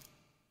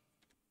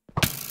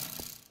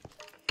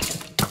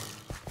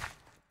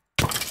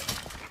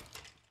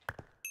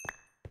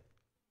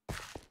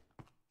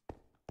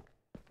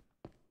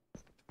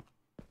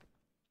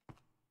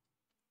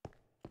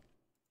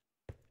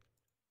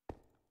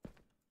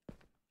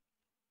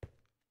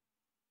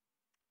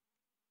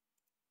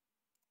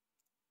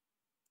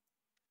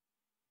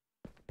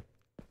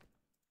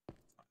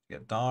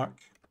 Get dark.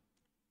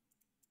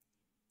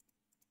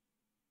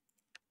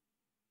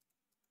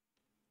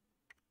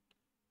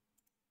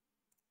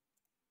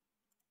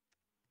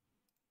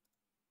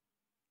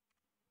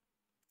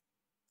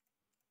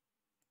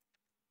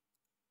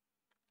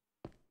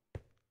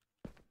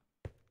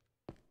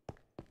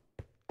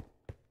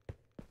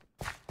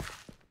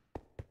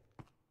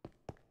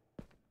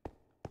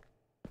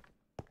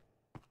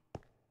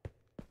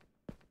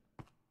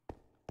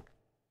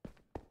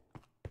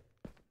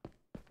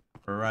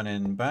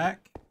 Running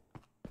back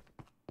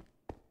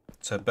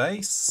to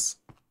base.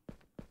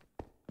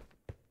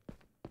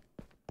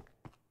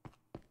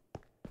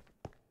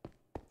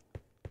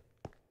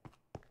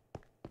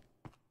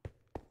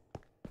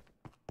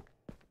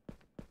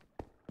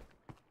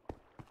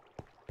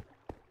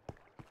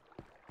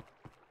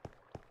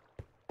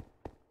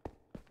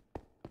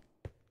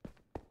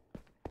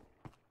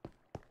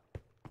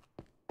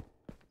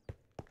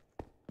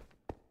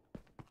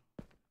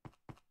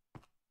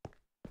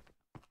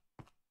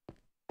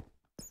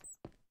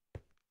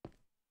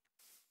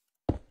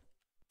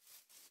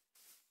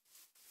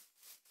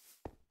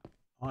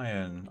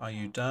 Iron, are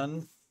you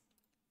done?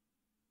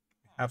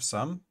 We have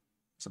some.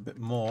 It's a bit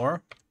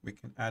more we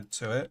can add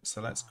to it.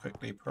 So let's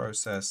quickly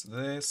process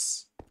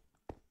this.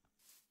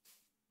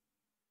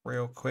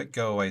 Real quick.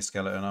 Go away,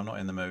 skeleton. I'm not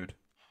in the mood.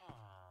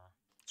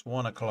 It's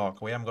 1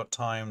 o'clock. We haven't got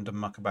time to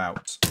muck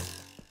about.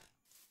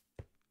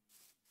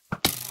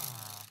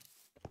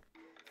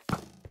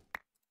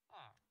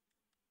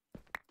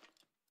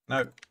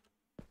 No.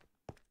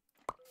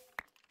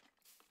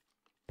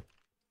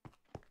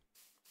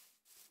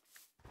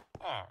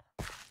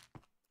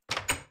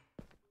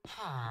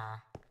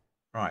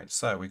 Right,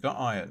 so we've got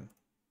iron.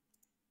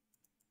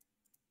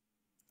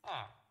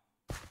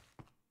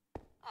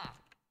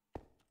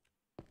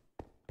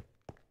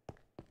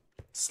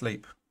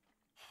 Sleep.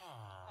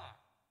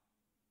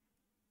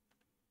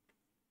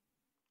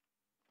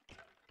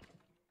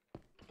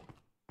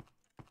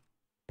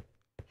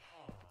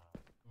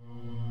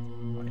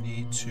 I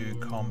need to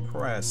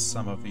compress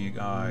some of you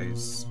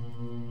guys.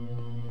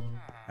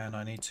 And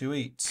I need to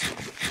eat.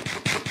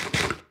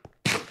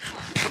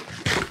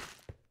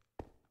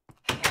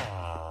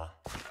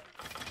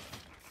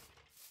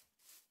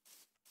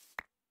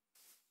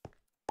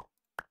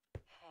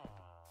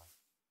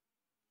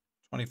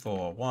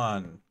 $24.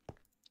 1,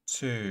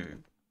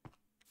 2.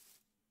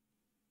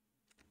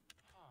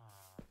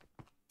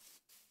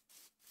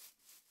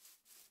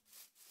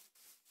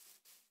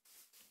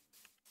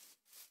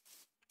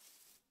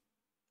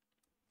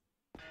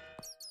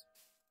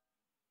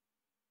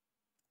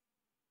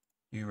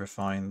 You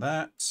refine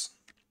that.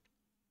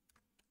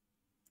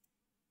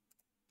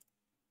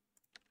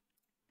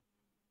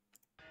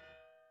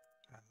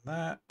 And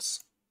that.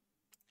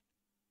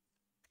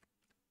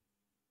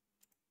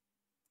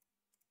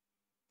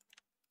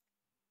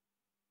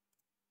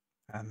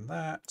 And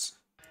that.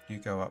 You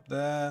go up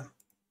there.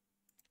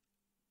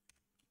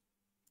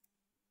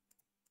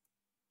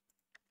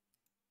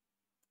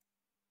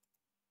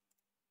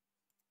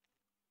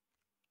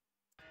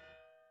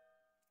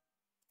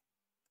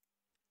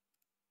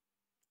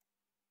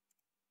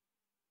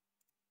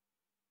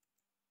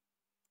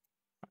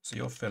 So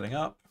you're filling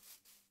up.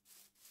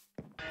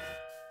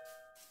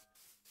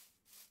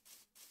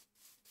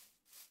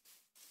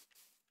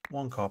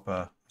 One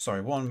copper,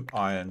 sorry, 1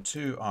 iron,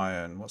 2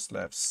 iron. What's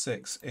left?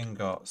 6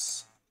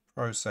 ingots.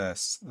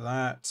 Process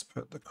that.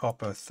 Put the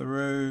copper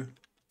through.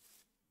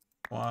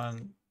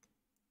 1,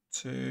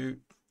 2,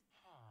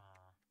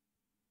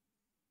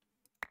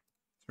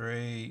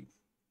 3,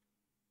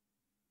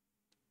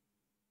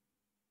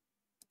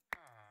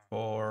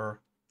 4,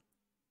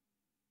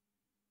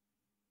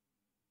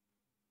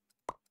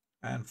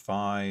 and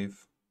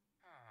 5.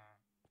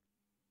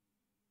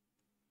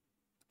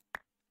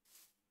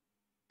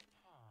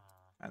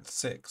 And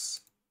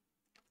 6.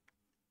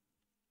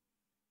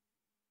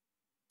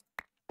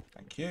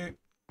 Thank you.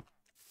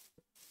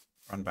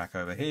 Run back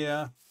over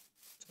here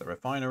to the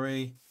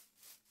refinery.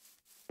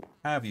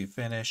 Have you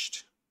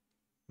finished?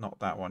 Not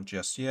that one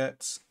just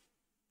yet.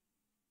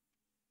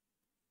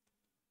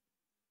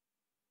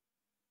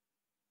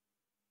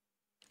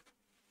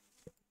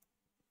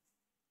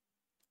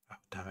 Oh,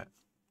 damn it.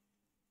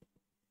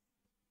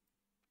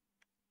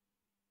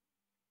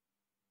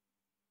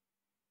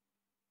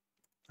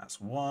 That's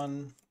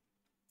one.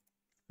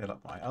 Fill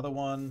up my other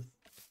one.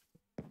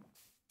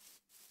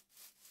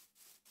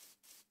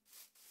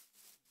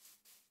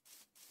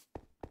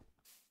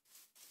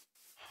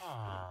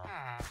 All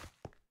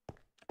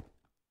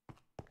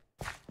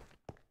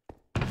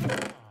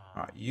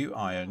right, you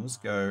irons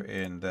go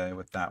in there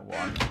with that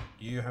one.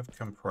 You have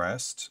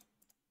compressed.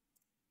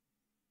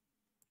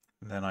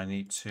 And then I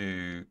need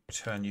to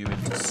turn you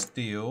into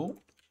steel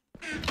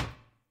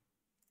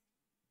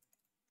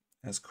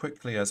as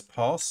quickly as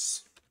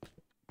possible.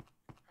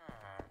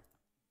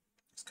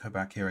 Let's go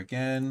back here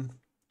again.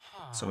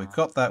 So we've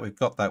got that, we've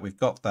got that, we've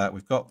got that,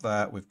 we've got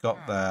that, we've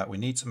got that. We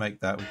need to make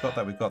that, we've got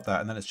that, we've got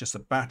that. And then it's just a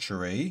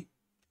battery.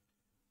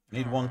 We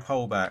need 1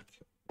 coal back.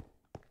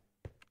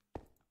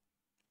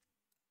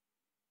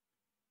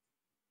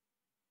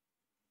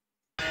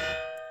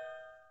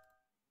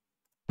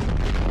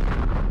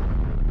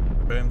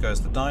 Boom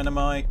goes the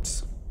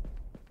dynamite.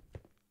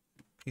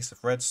 Piece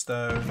of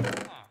redstone.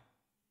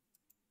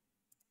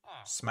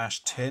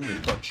 Smashed tin.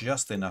 We've got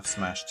just enough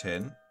smashed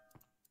tin.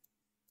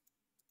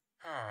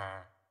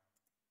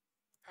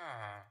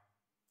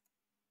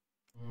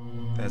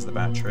 There's the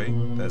battery.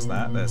 There's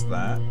that. There's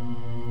that.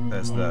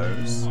 There's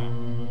those.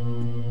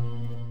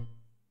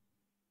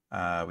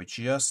 We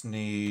just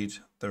need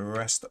the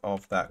rest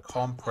of that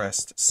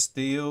compressed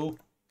steel.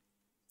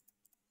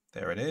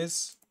 There it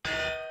is.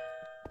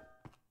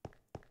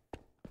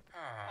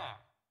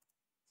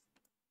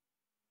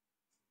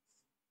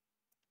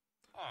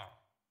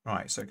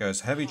 Right, so it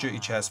goes heavy duty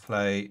chest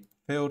plate,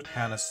 filled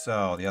canister.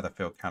 Oh, the other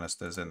filled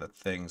canister's in the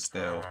thing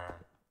still.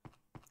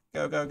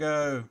 Go, go,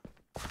 go.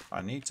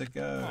 I need to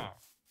go.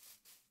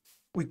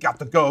 We got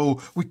to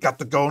go. We got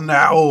to go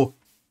now.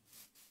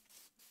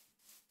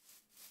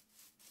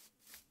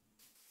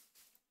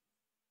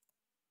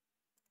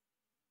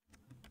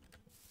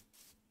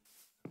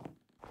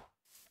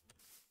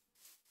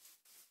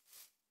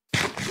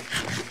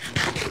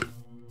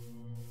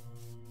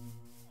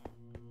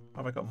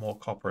 Have I got more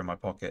copper in my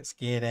pockets?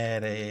 Get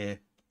out of here.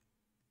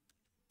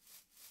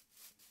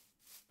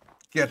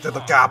 Get to the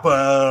copper.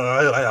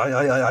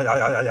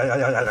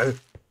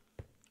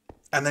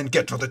 And then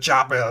get to the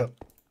chopper.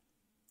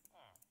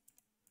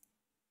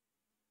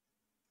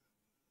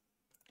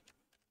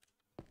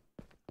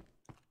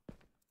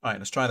 Alright,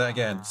 let's try that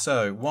again.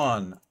 So,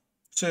 1,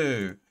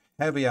 2,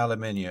 heavy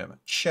aluminium,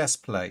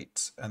 chest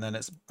plate, and then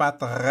it's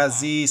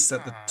batteries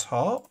at the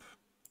top.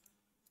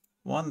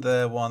 1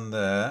 there, 1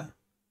 there.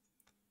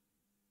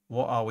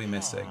 What are we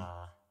missing?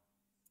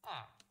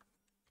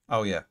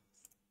 Oh, yeah.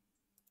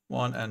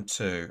 1 and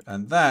 2.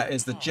 And that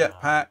is the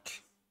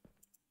jetpack,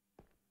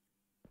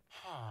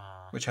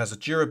 which has a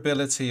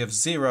durability of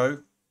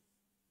 0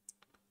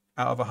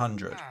 out of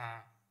 100.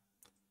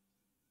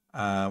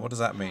 What does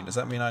that mean? Does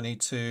that mean I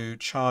need to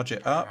charge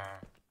it up?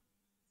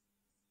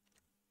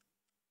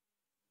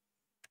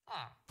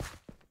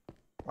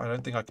 I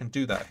don't think I can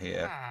do that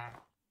here,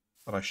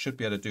 but I should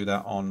be able to do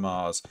that on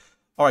Mars.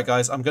 All right,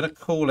 guys, I'm going to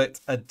call it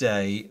a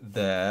day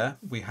there.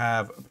 We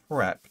have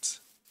prepped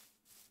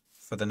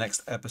for the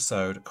next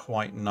episode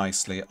quite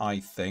nicely, I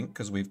think,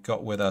 because we've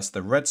got with us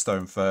the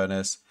redstone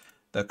furnace,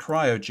 the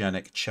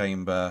cryogenic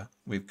chamber.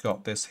 We've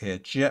got this here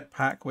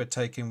jetpack we're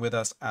taking with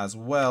us as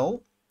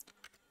well.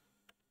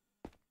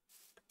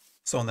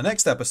 So on the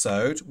next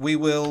episode, we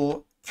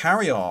will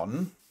carry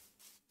on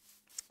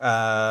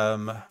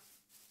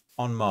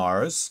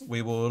Mars.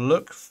 We will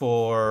look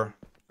for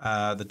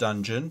the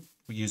dungeon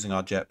using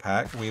our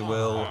jetpack. We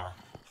will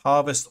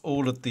harvest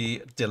all of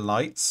the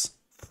delights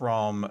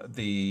from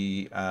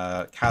the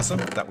chasm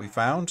that we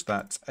found,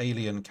 that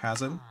alien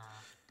chasm.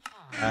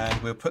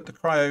 And we'll put the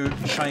cryo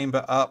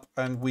chamber up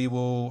and we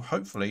will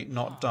hopefully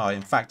not die.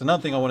 In fact,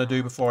 another thing I want to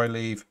do before I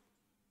leave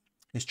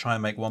is try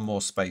and make one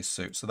more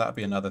spacesuit. So that'll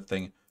be another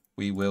thing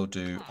we will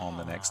do on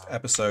the next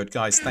episode.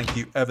 Guys, thank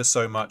you ever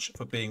so much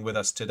for being with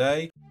us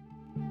today.